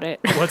heard about it.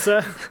 What's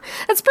that?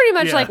 That's pretty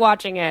much Yeah. like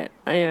watching it.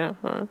 Yeah.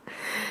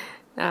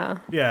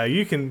 Yeah,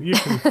 you can.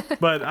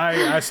 But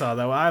I saw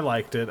that. I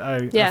liked it.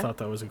 I thought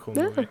that was a cool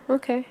movie.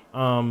 Okay.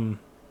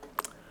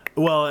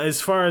 Well,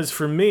 as far as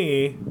for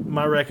me,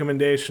 my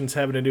recommendations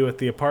having to do with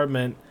The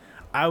Apartment,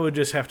 I would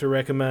just have to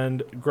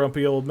recommend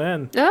Grumpy Old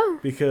Men. Oh.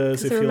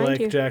 Because if to you remind like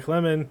you. Jack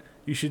Lemmon,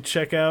 you should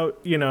check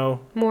out,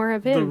 More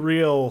of the him.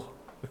 real,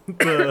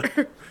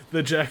 the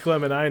Jack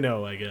Lemmon I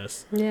know, I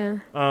guess. Yeah.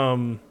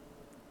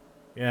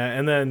 Yeah,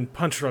 and then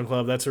Punch Drunk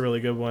Love, that's a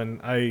really good one.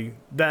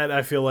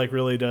 I feel like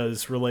really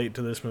does relate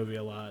to this movie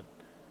a lot.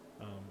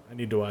 I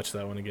need to watch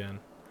that one again.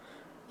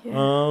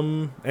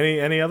 Yeah.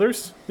 Any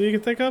others that you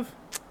can think of?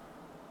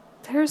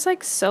 There's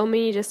like so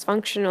many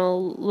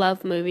dysfunctional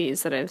love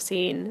movies that I've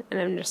seen, and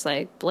I'm just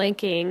like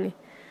blanking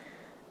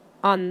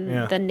on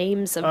the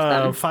names of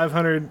them.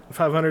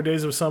 500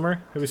 Days of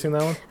Summer. Have you seen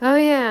that one? Oh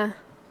yeah,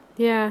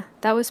 yeah.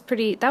 That was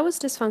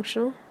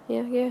dysfunctional.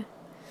 Yeah.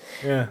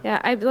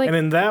 Yeah. I like. And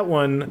in that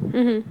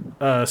one,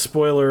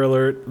 spoiler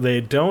alert,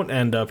 they don't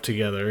end up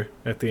together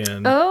at the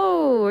end.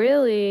 Oh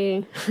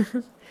really?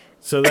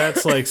 So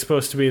that's like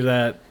supposed to be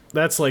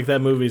that's like that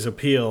movie's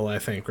appeal, I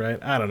think, right?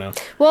 I don't know.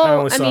 Well, I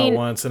only I saw mean- it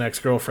once. An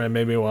ex-girlfriend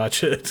made me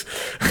watch it.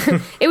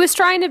 It was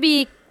trying to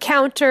be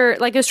it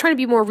was trying to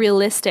be more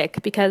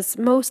realistic because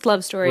most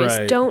love stories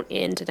Right. don't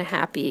end in a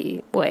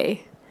happy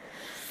way.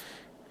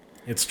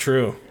 It's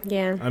true.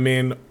 Yeah. I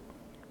mean,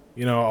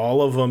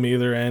 all of them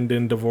either end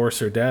in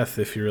divorce or death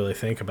if you really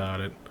think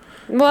about it.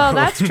 Well,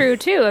 that's true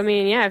too. I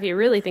mean, yeah, if you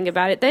really think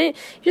about it, then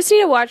you just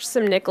need to watch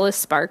some Nicholas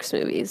Sparks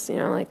movies,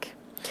 like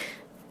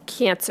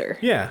Cancer.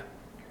 Yeah.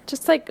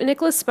 Just like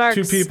Nicholas Sparks,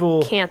 Two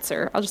people-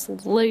 Cancer. I'll just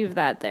leave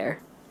that there.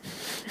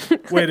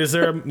 Wait, is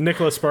there a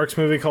Nicholas Sparks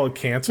movie called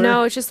Cancer?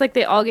 No, it's just like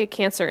they all get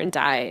cancer and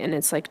die, and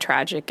it's like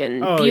tragic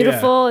and Oh,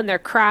 beautiful, and they're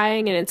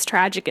crying, and it's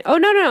tragic. Oh,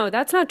 no,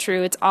 that's not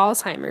true. It's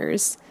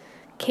Alzheimer's,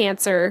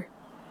 cancer.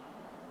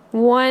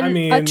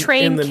 A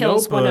train in The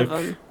kills one of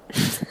Notebook-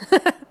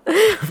 them.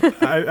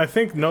 I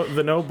think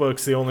The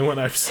Notebook's the only one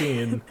I've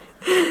seen.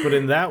 But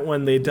in that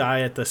one, they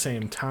die at the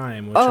same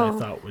time, which I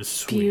thought was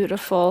sweet.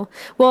 Beautiful.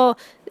 Well,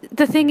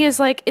 the thing is,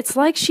 like, it's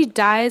like she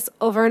dies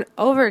over and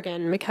over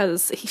again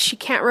because she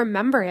can't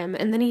remember him,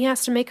 and then he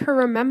has to make her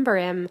remember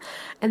him,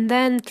 and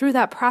then through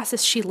that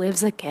process, she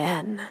lives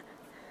again.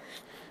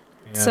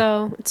 Yeah.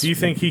 So it's, Do you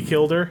think he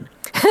killed her?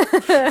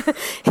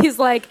 he's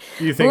like,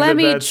 Do you think let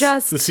me that's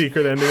just the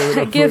secret ending of the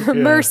Notebook? give Yeah.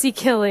 mercy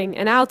killing,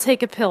 and I'll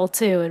take a pill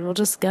too, and we'll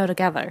just go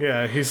together.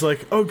 Yeah, he's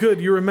like, oh, good,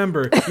 you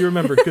remember.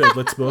 Good,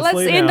 let's both Let's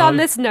lay end down. on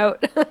this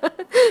note.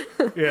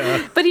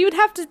 Yeah. But he would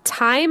have to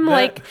time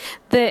That-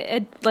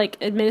 the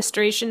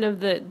administration of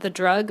the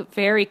drug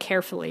very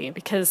carefully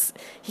because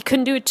he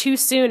couldn't do it too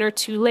soon or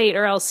too late,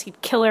 or else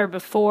he'd kill her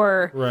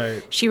before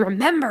Right. she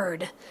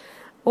remembered,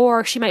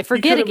 or she might He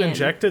forget could have again.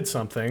 injected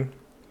something.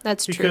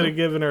 That's He true. could have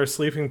given her a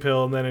sleeping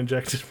pill and then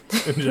injected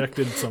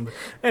something.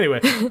 Anyway,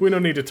 we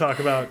don't need to talk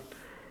about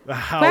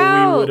how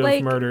Wow, we would have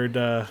like, murdered.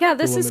 Yeah,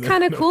 this is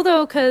kind of cool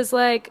though, because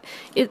like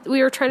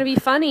we were trying to be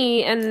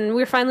funny, and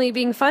we're finally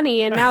being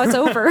funny, and now it's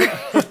over.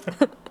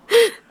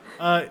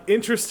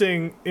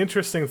 Interesting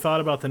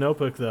thought about The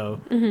Notebook,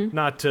 though. Mm-hmm.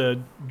 Not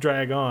to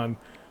drag on.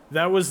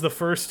 That was the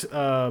first.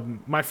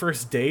 My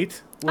first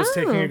date was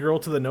taking a girl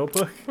to The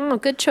Notebook. Oh,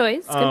 good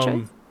choice. Good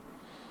choice.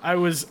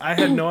 I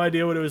had no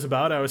idea what it was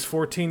about. I was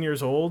 14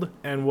 years old,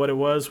 and what it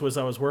was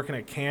I was working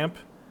at camp,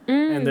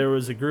 and there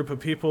was a group of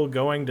people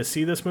going to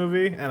see this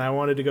movie, and I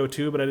wanted to go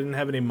too, but I didn't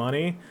have any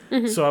money.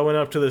 So I went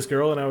up to this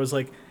girl, and I was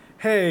like,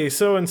 hey,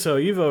 so-and-so,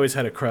 you've always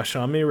had a crush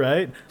on me,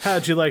 right?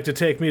 How'd you like to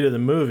take me to the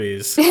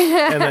movies?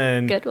 And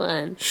then Good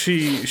one.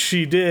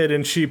 she did,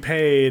 and she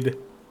paid,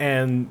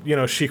 and,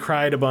 she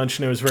cried a bunch,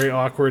 and it was very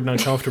awkward and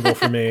uncomfortable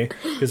for me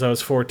because I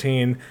was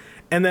 14.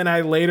 And then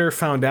I later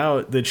found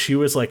out that she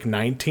was like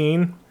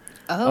 19.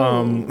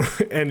 Oh.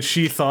 And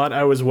she thought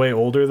I was way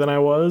older than I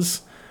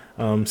was.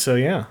 So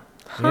yeah.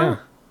 Yeah.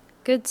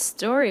 Good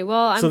story.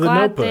 Well, I'm So The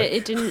glad Notebook. that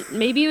it didn't.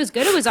 Maybe it was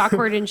good. It was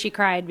awkward and she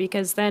cried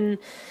because then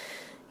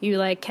you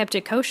like kept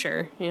it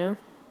kosher.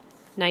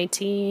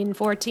 19,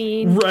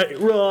 14. Right.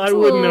 Well, I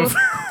wouldn't have.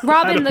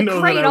 Robbing I don't the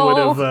know cradle.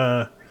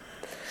 that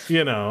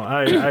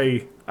I would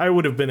have. I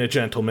would have been a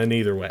gentleman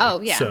either way. Oh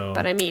yeah, So,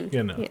 but I mean,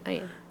 Yeah. I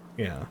am.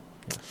 Yeah.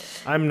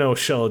 I'm no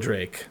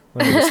Sheldrake.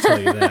 Let me just tell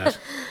you that.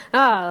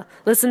 Ah,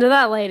 listen to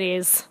that,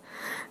 ladies.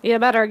 You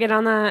better get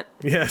on that.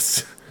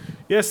 Yes.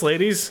 Yes,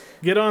 ladies,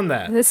 get on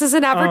that. This is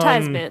an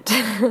advertisement.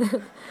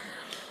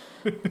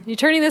 You're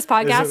turning this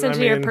podcast Is it- I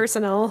into your mean-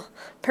 personal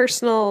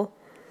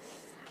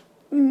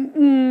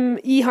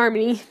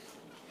eHarmony.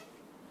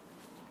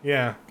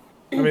 Yeah.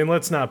 I mean,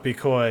 let's not be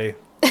coy.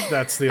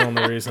 That's the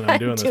only reason I'm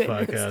doing this doing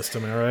podcast.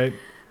 Am I right?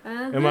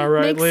 Am I Uh-huh.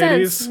 right, Makes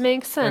ladies sense.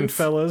 Makes sense. and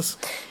fellas?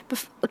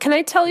 Can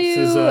I tell you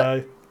This is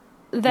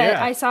that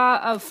yeah. I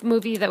saw a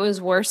movie that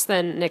was worse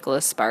than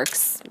Nicholas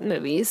Sparks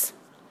movies?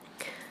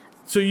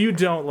 So you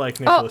don't like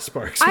Nicholas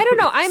Sparks? I don't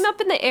know. I'm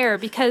up in the air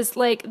because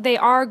like they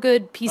are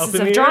good pieces Up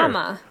in of the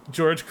drama. air.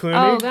 George Clooney.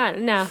 Oh god,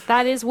 no,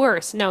 that is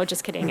worse. No,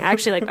 just kidding. I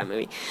actually like that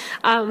movie.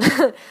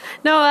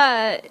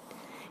 No,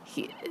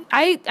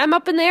 I'm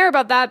up in the air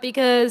about that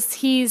because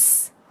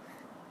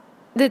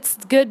it's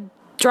good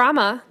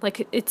drama,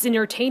 like it's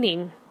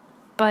entertaining.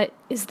 But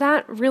is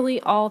that really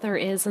all there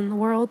is in the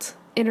world?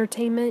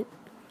 Entertainment?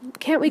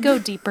 Can't we go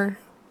deeper?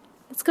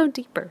 Let's go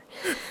deeper.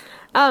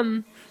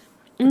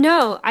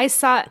 No, I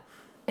saw.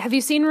 Have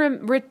you seen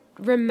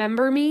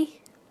Remember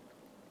Me?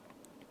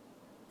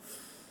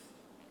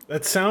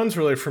 That sounds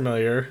really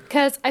familiar,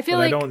 Because I feel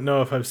but like I don't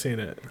know if I've seen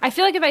it. I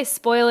feel like if I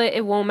spoil it,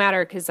 it won't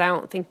matter because I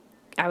don't think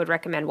I would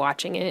recommend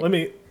watching it. Let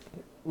me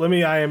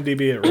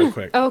IMDb it real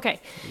quick. Oh, okay.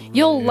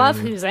 You'll love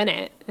who's in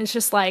it. It's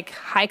just like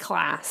high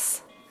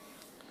class.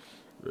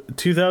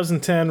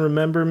 2010,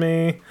 Remember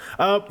Me.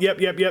 Oh, yep.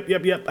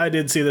 I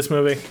did see this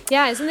movie.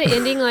 Yeah, isn't the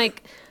ending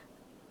like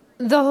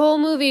the whole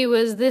movie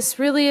was this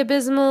really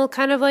abysmal,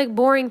 kind of like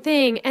boring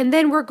thing, and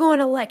then we're going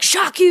to like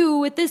shock you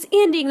with this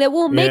ending that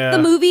will make Yeah. the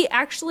movie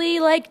actually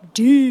like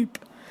deep.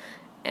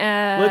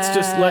 Let's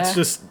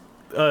just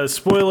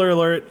spoiler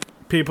alert,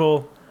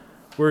 people.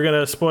 We're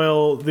gonna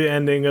spoil the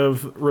ending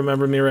of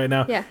Remember Me right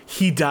now. Yeah.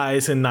 He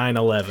dies in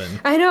 9/11.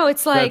 I know,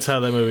 it's like That's how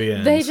the movie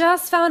ends. they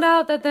just found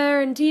out that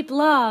they're in deep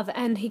love,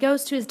 and he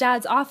goes to his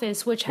dad's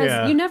office, which has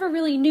Yeah. you never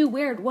really knew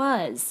where it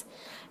was,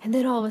 and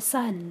then all of a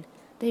sudden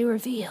they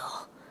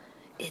reveal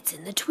it's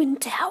in the Twin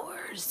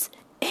Towers,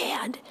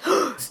 and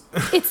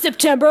it's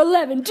September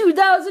 11,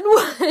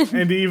 2001.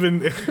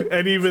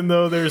 and even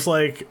though there's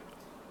like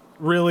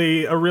a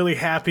really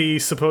happy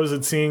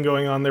supposed scene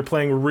going on, they're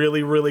playing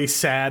really, really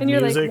sad And you're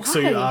like, music, so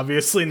you why?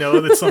 obviously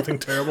know that something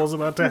terrible is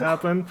about to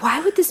happen. Why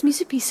would this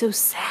music be so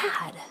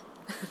sad?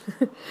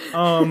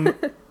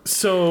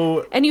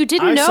 So And you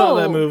didn't I know saw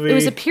that movie. it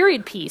was a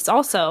period piece.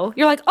 Also,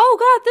 you're like, oh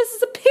god, this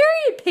is a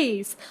period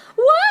piece.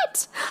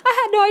 What?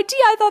 I had no idea.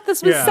 I thought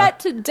this was Yeah. set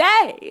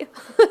today.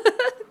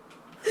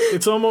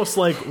 It's almost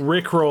like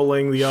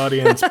rickrolling the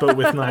audience, but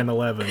with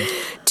 9/11.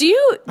 Do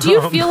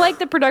you feel like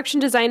the production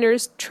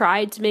designers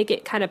tried to make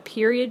it kind of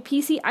period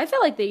piecey? I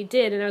felt like they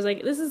did, and I was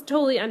like, this is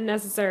totally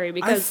unnecessary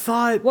because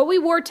thought- what we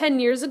wore 10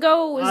 years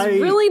ago was I-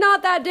 really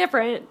not that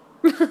different.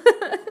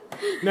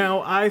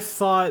 Now, I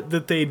thought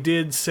that they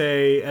did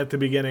say at the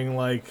beginning,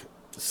 like,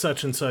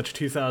 such and such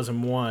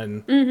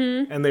 2001,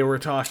 and they were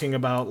talking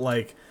about,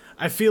 like,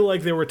 I feel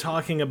like they were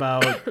talking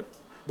about,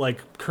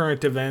 like,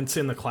 current events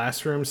in the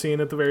classroom scene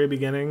at the very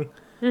beginning.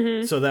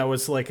 So that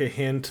was, like, a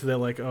hint that,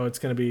 like, oh, it's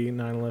going to be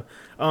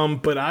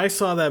 9/11. But I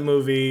saw that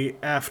movie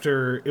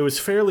after, it was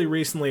fairly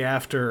recently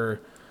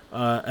after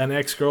an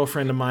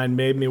ex-girlfriend of mine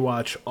made me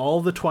watch all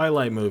the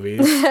Twilight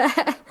movies.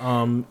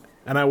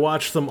 And I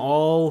watched them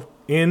all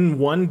in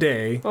one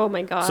day. Oh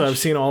my gosh. So I've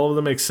seen all of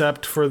them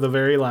except for the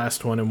very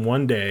last one in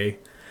one day.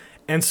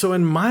 And so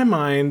in my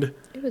mind,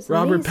 It was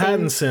Robert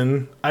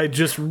amazing. Pattinson, I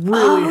just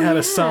really had yeah.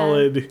 a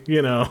solid,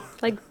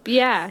 Like,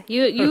 yeah,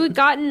 you had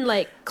gotten,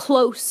 like,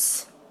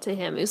 close to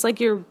him. It was like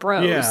your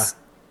bros.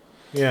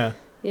 yeah.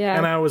 Yeah.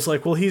 And I was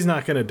like, well, he's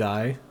not going to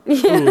die.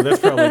 Ooh, that's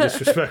probably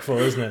disrespectful,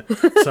 isn't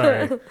it?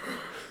 Sorry.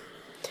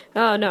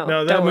 Oh, no.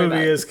 No, that don't worry movie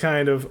about it. is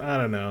kind of, I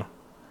don't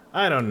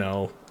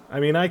know. I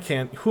mean, I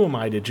can't, who am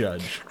I to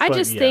judge? I But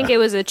just yeah. think it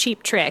was a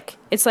cheap trick.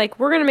 It's like,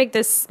 we're going to make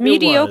this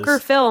mediocre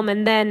was. film,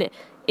 and then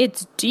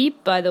it's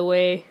deep, by the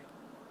way.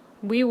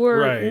 We were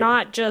Right.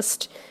 not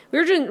just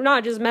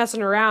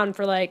messing around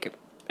for like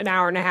an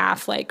hour and a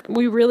half. Like,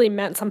 we really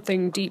meant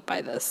something deep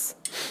by this.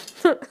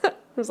 I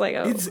was like,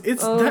 oh. It's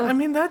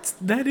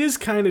that is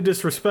kind of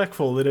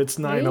disrespectful that it's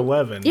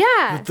 9/11.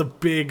 Yeah. That the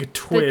big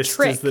twist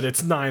trick. is that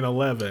it's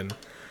 9/11.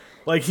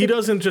 Like, he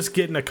doesn't just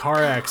get in a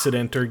car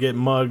accident or get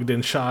mugged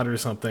and shot or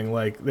something.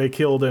 Like, they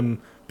killed him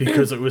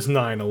because it was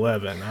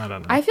 9/11. I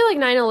don't know. I feel like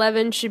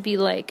 9/11 should be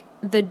like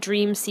the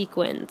dream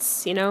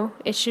sequence, you know?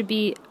 It should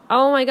be,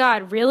 oh my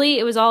god, really?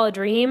 It was all a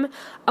dream?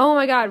 Oh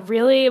my god,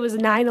 really? It was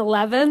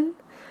 9/11?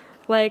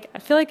 Like, I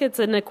feel like it's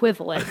an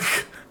equivalent.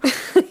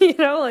 You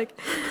know, like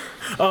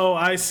oh,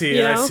 I see.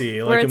 You I know?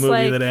 see. Where Like a it's movie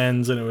like- that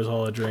ends and it was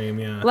all a dream.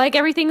 Yeah. like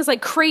everything's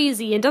like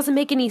crazy and doesn't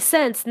make any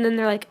sense, and then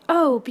they're like,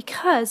 oh,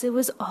 because it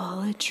was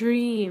all a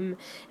dream.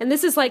 And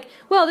this is like,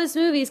 well, this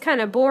movie's kind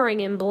of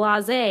boring and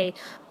blasé,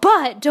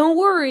 but don't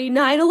worry,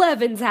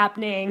 9/11's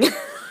happening.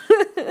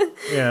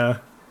 Yeah.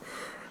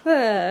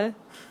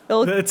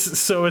 It'll- That's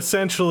so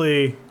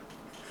essentially,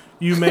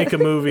 you make a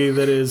movie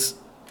that is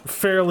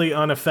fairly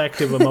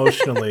ineffective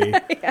emotionally,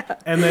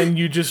 and then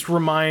you just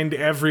remind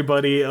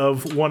everybody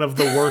of one of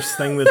the worst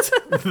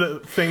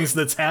things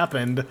that's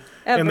happened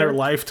in their Ever.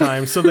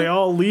 lifetime, so they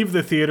all leave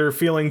the theater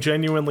feeling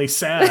genuinely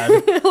sad.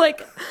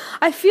 like,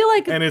 I feel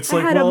like And it's I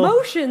like, had well-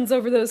 emotions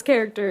over those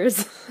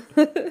characters.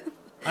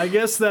 I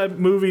guess that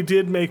movie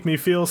did make me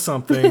feel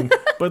something,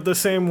 but the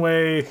same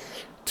way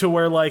to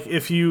where, like,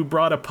 if you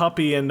brought a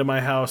puppy into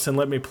my house and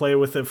let me play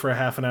with it for a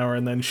half an hour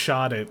and then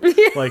shot it,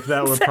 like,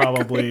 that would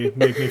probably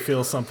make me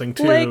feel something,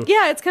 too. Like,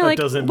 yeah, it's kind of like,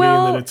 doesn't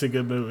well, mean that it's a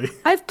good movie.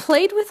 I've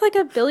played with, like,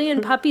 a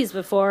billion puppies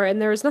before,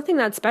 and there was nothing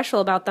that special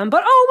about them,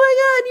 but, oh my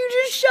god, you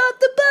just shot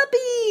the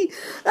puppy!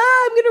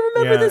 Ah, I'm gonna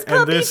remember this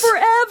puppy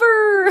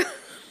forever!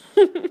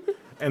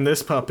 And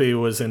this puppy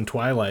was in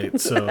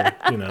Twilight, so,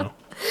 you know,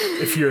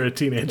 if you're a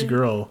teenage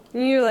girl.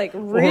 You, like,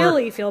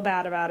 really feel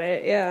bad about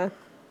it, yeah.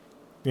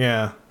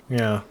 Yeah.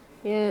 Yeah.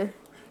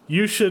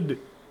 You should.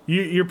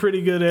 You're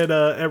pretty good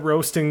at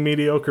roasting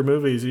mediocre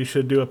movies. You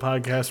should do a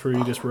podcast where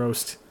you just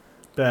roast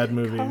bad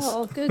movies.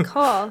 Oh, good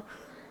call.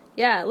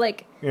 Yeah,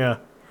 like a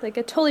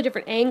totally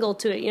different angle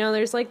to it. You know,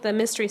 there's like the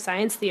Mystery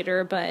Science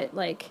Theater, but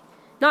like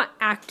not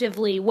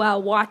actively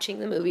while watching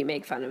the movie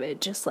make fun of it.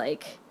 Just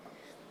like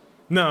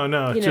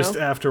no, just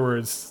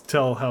afterwards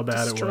tell how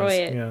bad destroy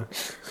it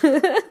was. It.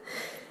 Yeah,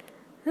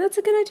 that's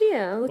a good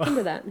idea. I'll look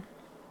into that.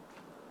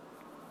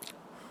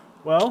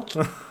 Well,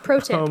 pro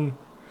tip.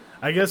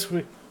 I guess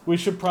we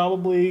should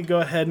probably go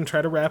ahead and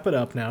try to wrap it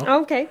up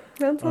now. Okay,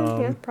 that's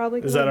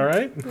probably. Is that all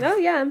right? Oh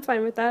yeah, I'm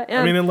fine with that.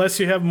 I mean, unless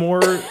you have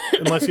more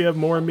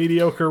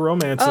mediocre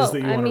romances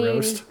that you want to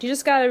roast. You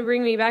just got to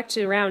bring me back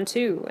to round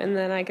 2, and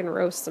then I can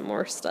roast some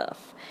more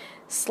stuff.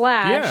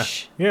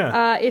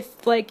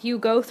 If like you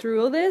go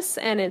through this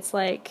and it's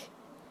like,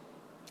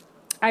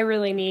 I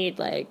really need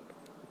like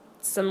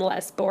some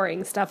less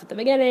boring stuff at the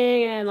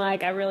beginning, and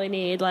like I really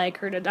need like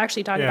her to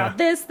actually talk about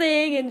this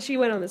thing, and she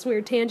went on this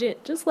weird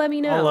tangent, just let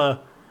me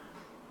know.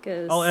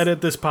 I'll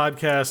edit this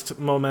podcast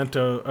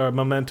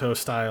memento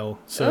style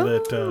so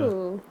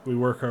that we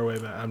work our way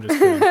back. I'm just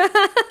kidding.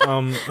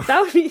 that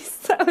would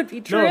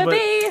be trippy. No, but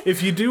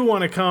if you do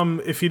want to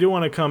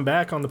come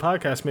back on the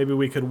podcast, maybe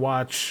we could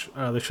watch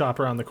The Shop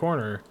Around the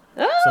Corner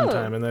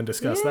sometime and then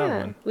discuss that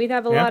one. We'd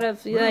have a lot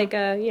of like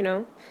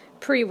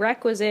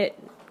prerequisite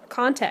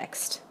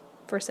context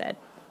for said.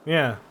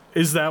 Yeah.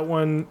 Is that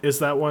one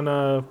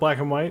black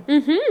and white?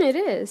 Mm-hmm, it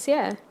is,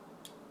 yeah.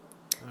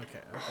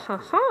 Okay.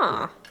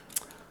 Haha.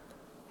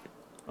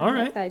 All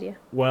right. Like that idea.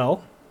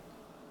 Well,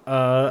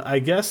 I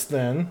guess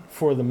then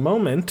for the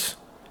moment,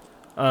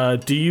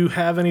 do you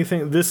have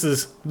anything? This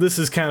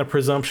is kind of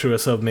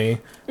presumptuous of me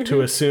to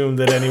assume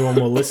that anyone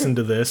will listen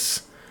to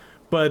this.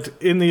 But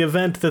in the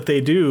event that they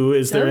do,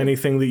 is there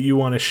anything that you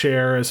want to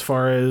share as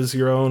far as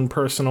your own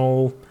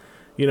personal,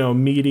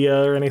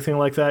 media or anything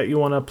like that you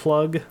want to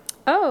plug?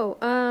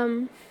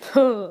 I'm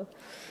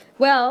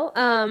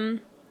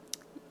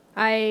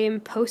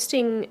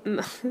posting,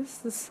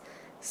 this is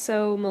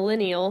so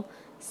millennial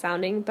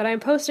sounding, but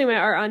I'm posting my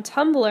art on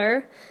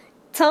Tumblr.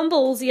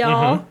 Tumbles,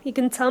 y'all. Mm-hmm. You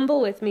can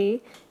tumble with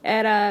me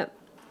at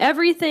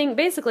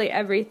basically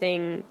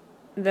everything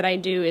that I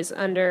do is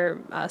under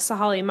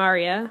Sahali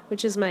Maria,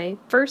 which is my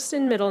first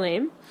and middle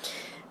name.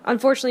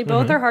 Unfortunately,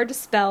 both are hard to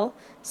spell,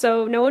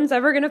 so no one's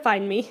ever going to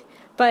find me.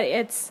 But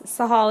it's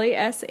Sahali,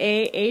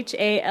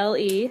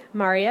 Sahale,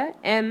 Maria,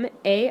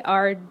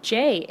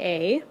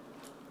 Marja,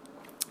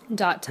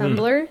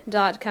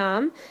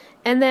 .tumblr.com.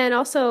 And then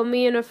also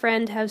me and a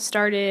friend have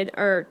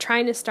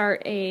trying to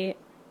start a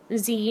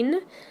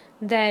zine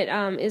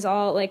that is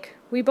all, like,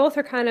 we both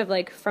are kind of,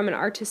 like, from an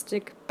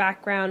artistic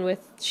background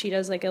she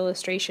does, like,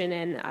 illustration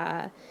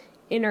and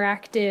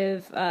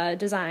interactive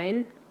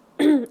design.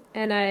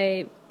 And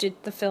I did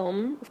the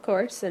film, of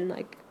course, and,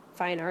 like,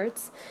 fine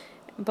arts.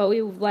 But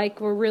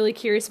we're really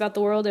curious about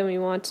the world, and we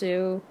want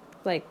to,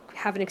 like,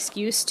 have an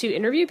excuse to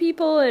interview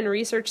people and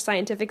research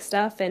scientific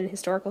stuff and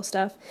historical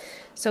stuff.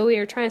 So we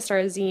are trying to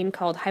start a zine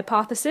called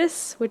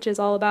Hypothesis, which is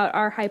all about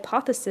our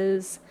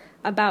hypotheses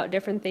about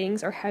different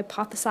things, or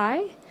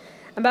hypothesi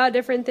about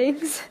different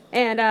things.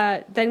 And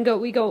then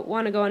we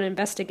want to go on an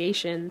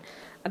investigation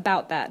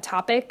about that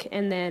topic,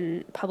 and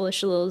then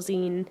publish a little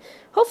zine.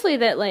 Hopefully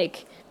that,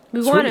 like,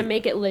 we want to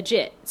make it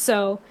legit.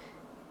 So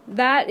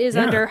that is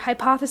under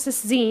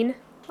Hypothesis Zine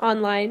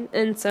online,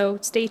 and so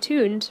stay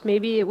tuned.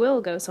 Maybe it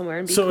will go somewhere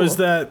and be cool.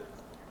 So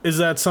is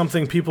that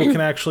something people can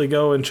actually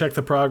go and check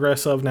the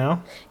progress of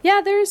now? Yeah,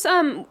 there's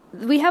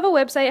we have a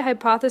website,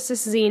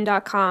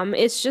 hypothesiszine.com.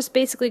 It's just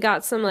basically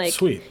got some like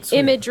Sweet.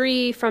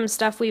 imagery from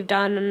stuff we've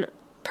done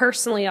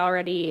personally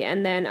already,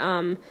 and then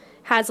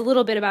has a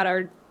little bit about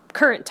our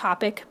current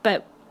topic,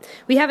 but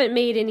we haven't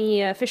made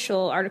any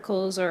official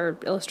articles or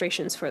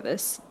illustrations for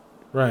this.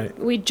 Right.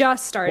 We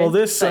just started. Well,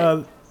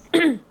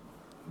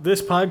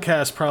 this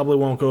podcast probably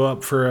won't go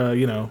up for a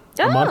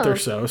month or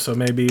so. So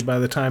maybe by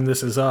the time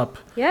this is up,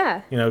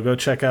 go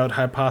check out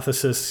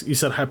Hypothesis. You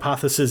said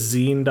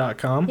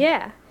hypothesiszine.com?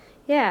 Yeah.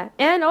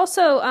 And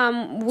also,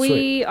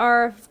 we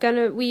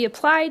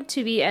applied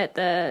to be at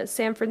the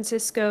San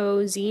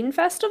Francisco Zine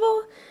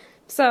Festival.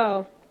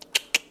 So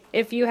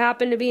if you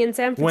happen to be in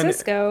San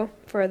Francisco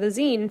for the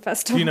Zine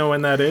Festival. Do you know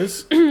when that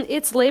is?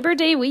 It's Labor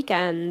Day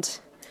weekend.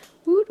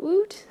 Woot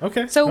woot.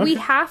 Okay. So we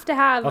okay. have to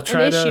have I'll an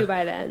try to- issue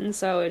by then,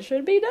 so it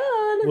should be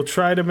done. We'll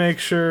try to make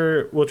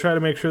sure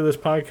this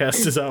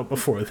podcast is out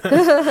before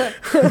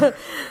then.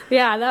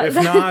 Yeah, If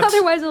not-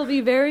 otherwise it'll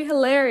be very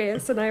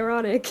hilarious and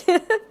ironic.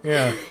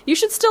 Yeah. You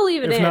should still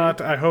leave it If in.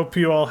 not, I hope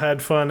you all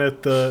had fun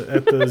at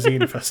the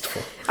Zine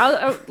Festival.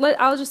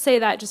 I'll just say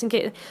that just in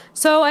case.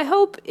 So I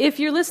hope if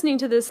you're listening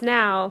to this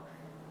now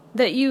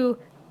that you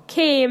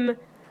came.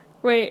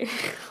 Wait.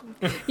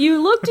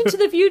 You looked into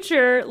the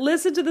future,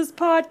 listened to this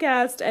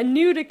podcast, and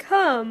knew to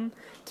come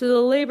to the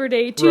Labor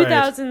Day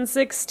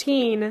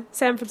 2016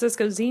 San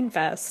Francisco Zine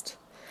Fest.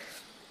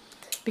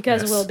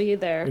 Because Yes. we'll be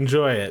there.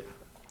 Enjoy it.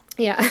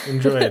 Yeah.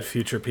 Enjoy it,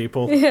 future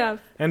people. Yeah.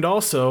 And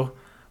also,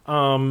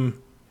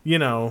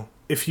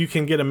 if you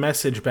can get a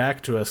message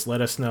back to us,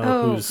 let us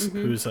know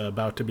who's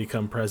about to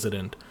become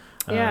president.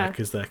 Yeah.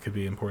 Because that could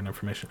be important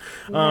information.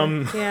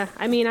 Yeah.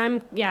 I mean, I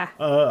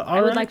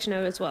would like to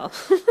know as well.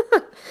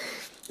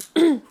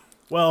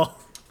 Well,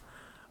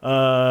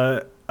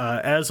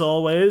 as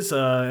always,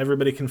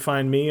 everybody can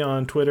find me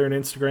on Twitter and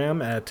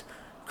Instagram at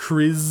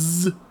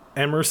Chris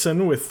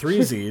Emerson with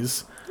 3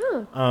 Z's.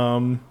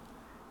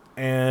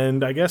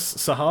 And I guess,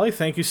 Sahali,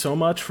 thank you so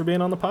much for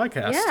being on the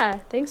podcast. Yeah.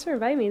 Thanks for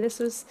inviting me. This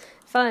was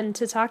fun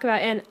to talk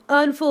about and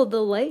unfold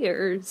the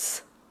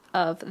layers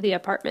of the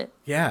apartment.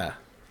 Yeah.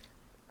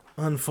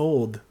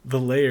 Unfold the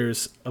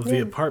layers of the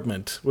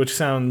apartment, which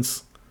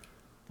sounds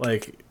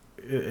like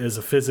is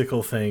a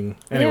physical thing.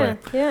 Anyway.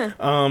 Yeah.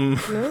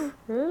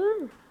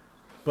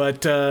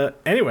 But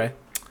anyway,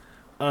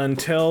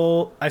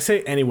 until I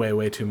say anyway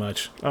way too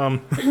much.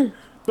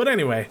 But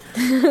anyway,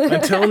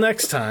 until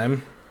next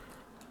time,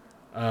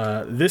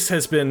 this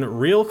has been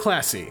Real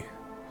Classy,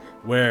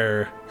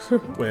 where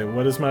wait,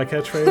 what is my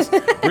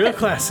catchphrase? Real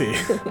Classy,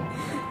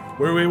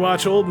 where we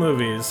watch old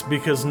movies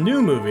because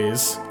new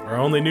movies are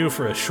only new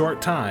for a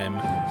short time,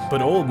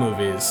 but old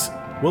movies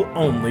will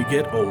only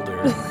get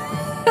older.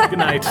 Good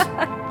night.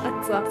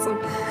 That's awesome.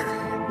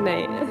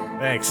 Night.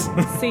 Thanks.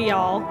 See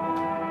y'all.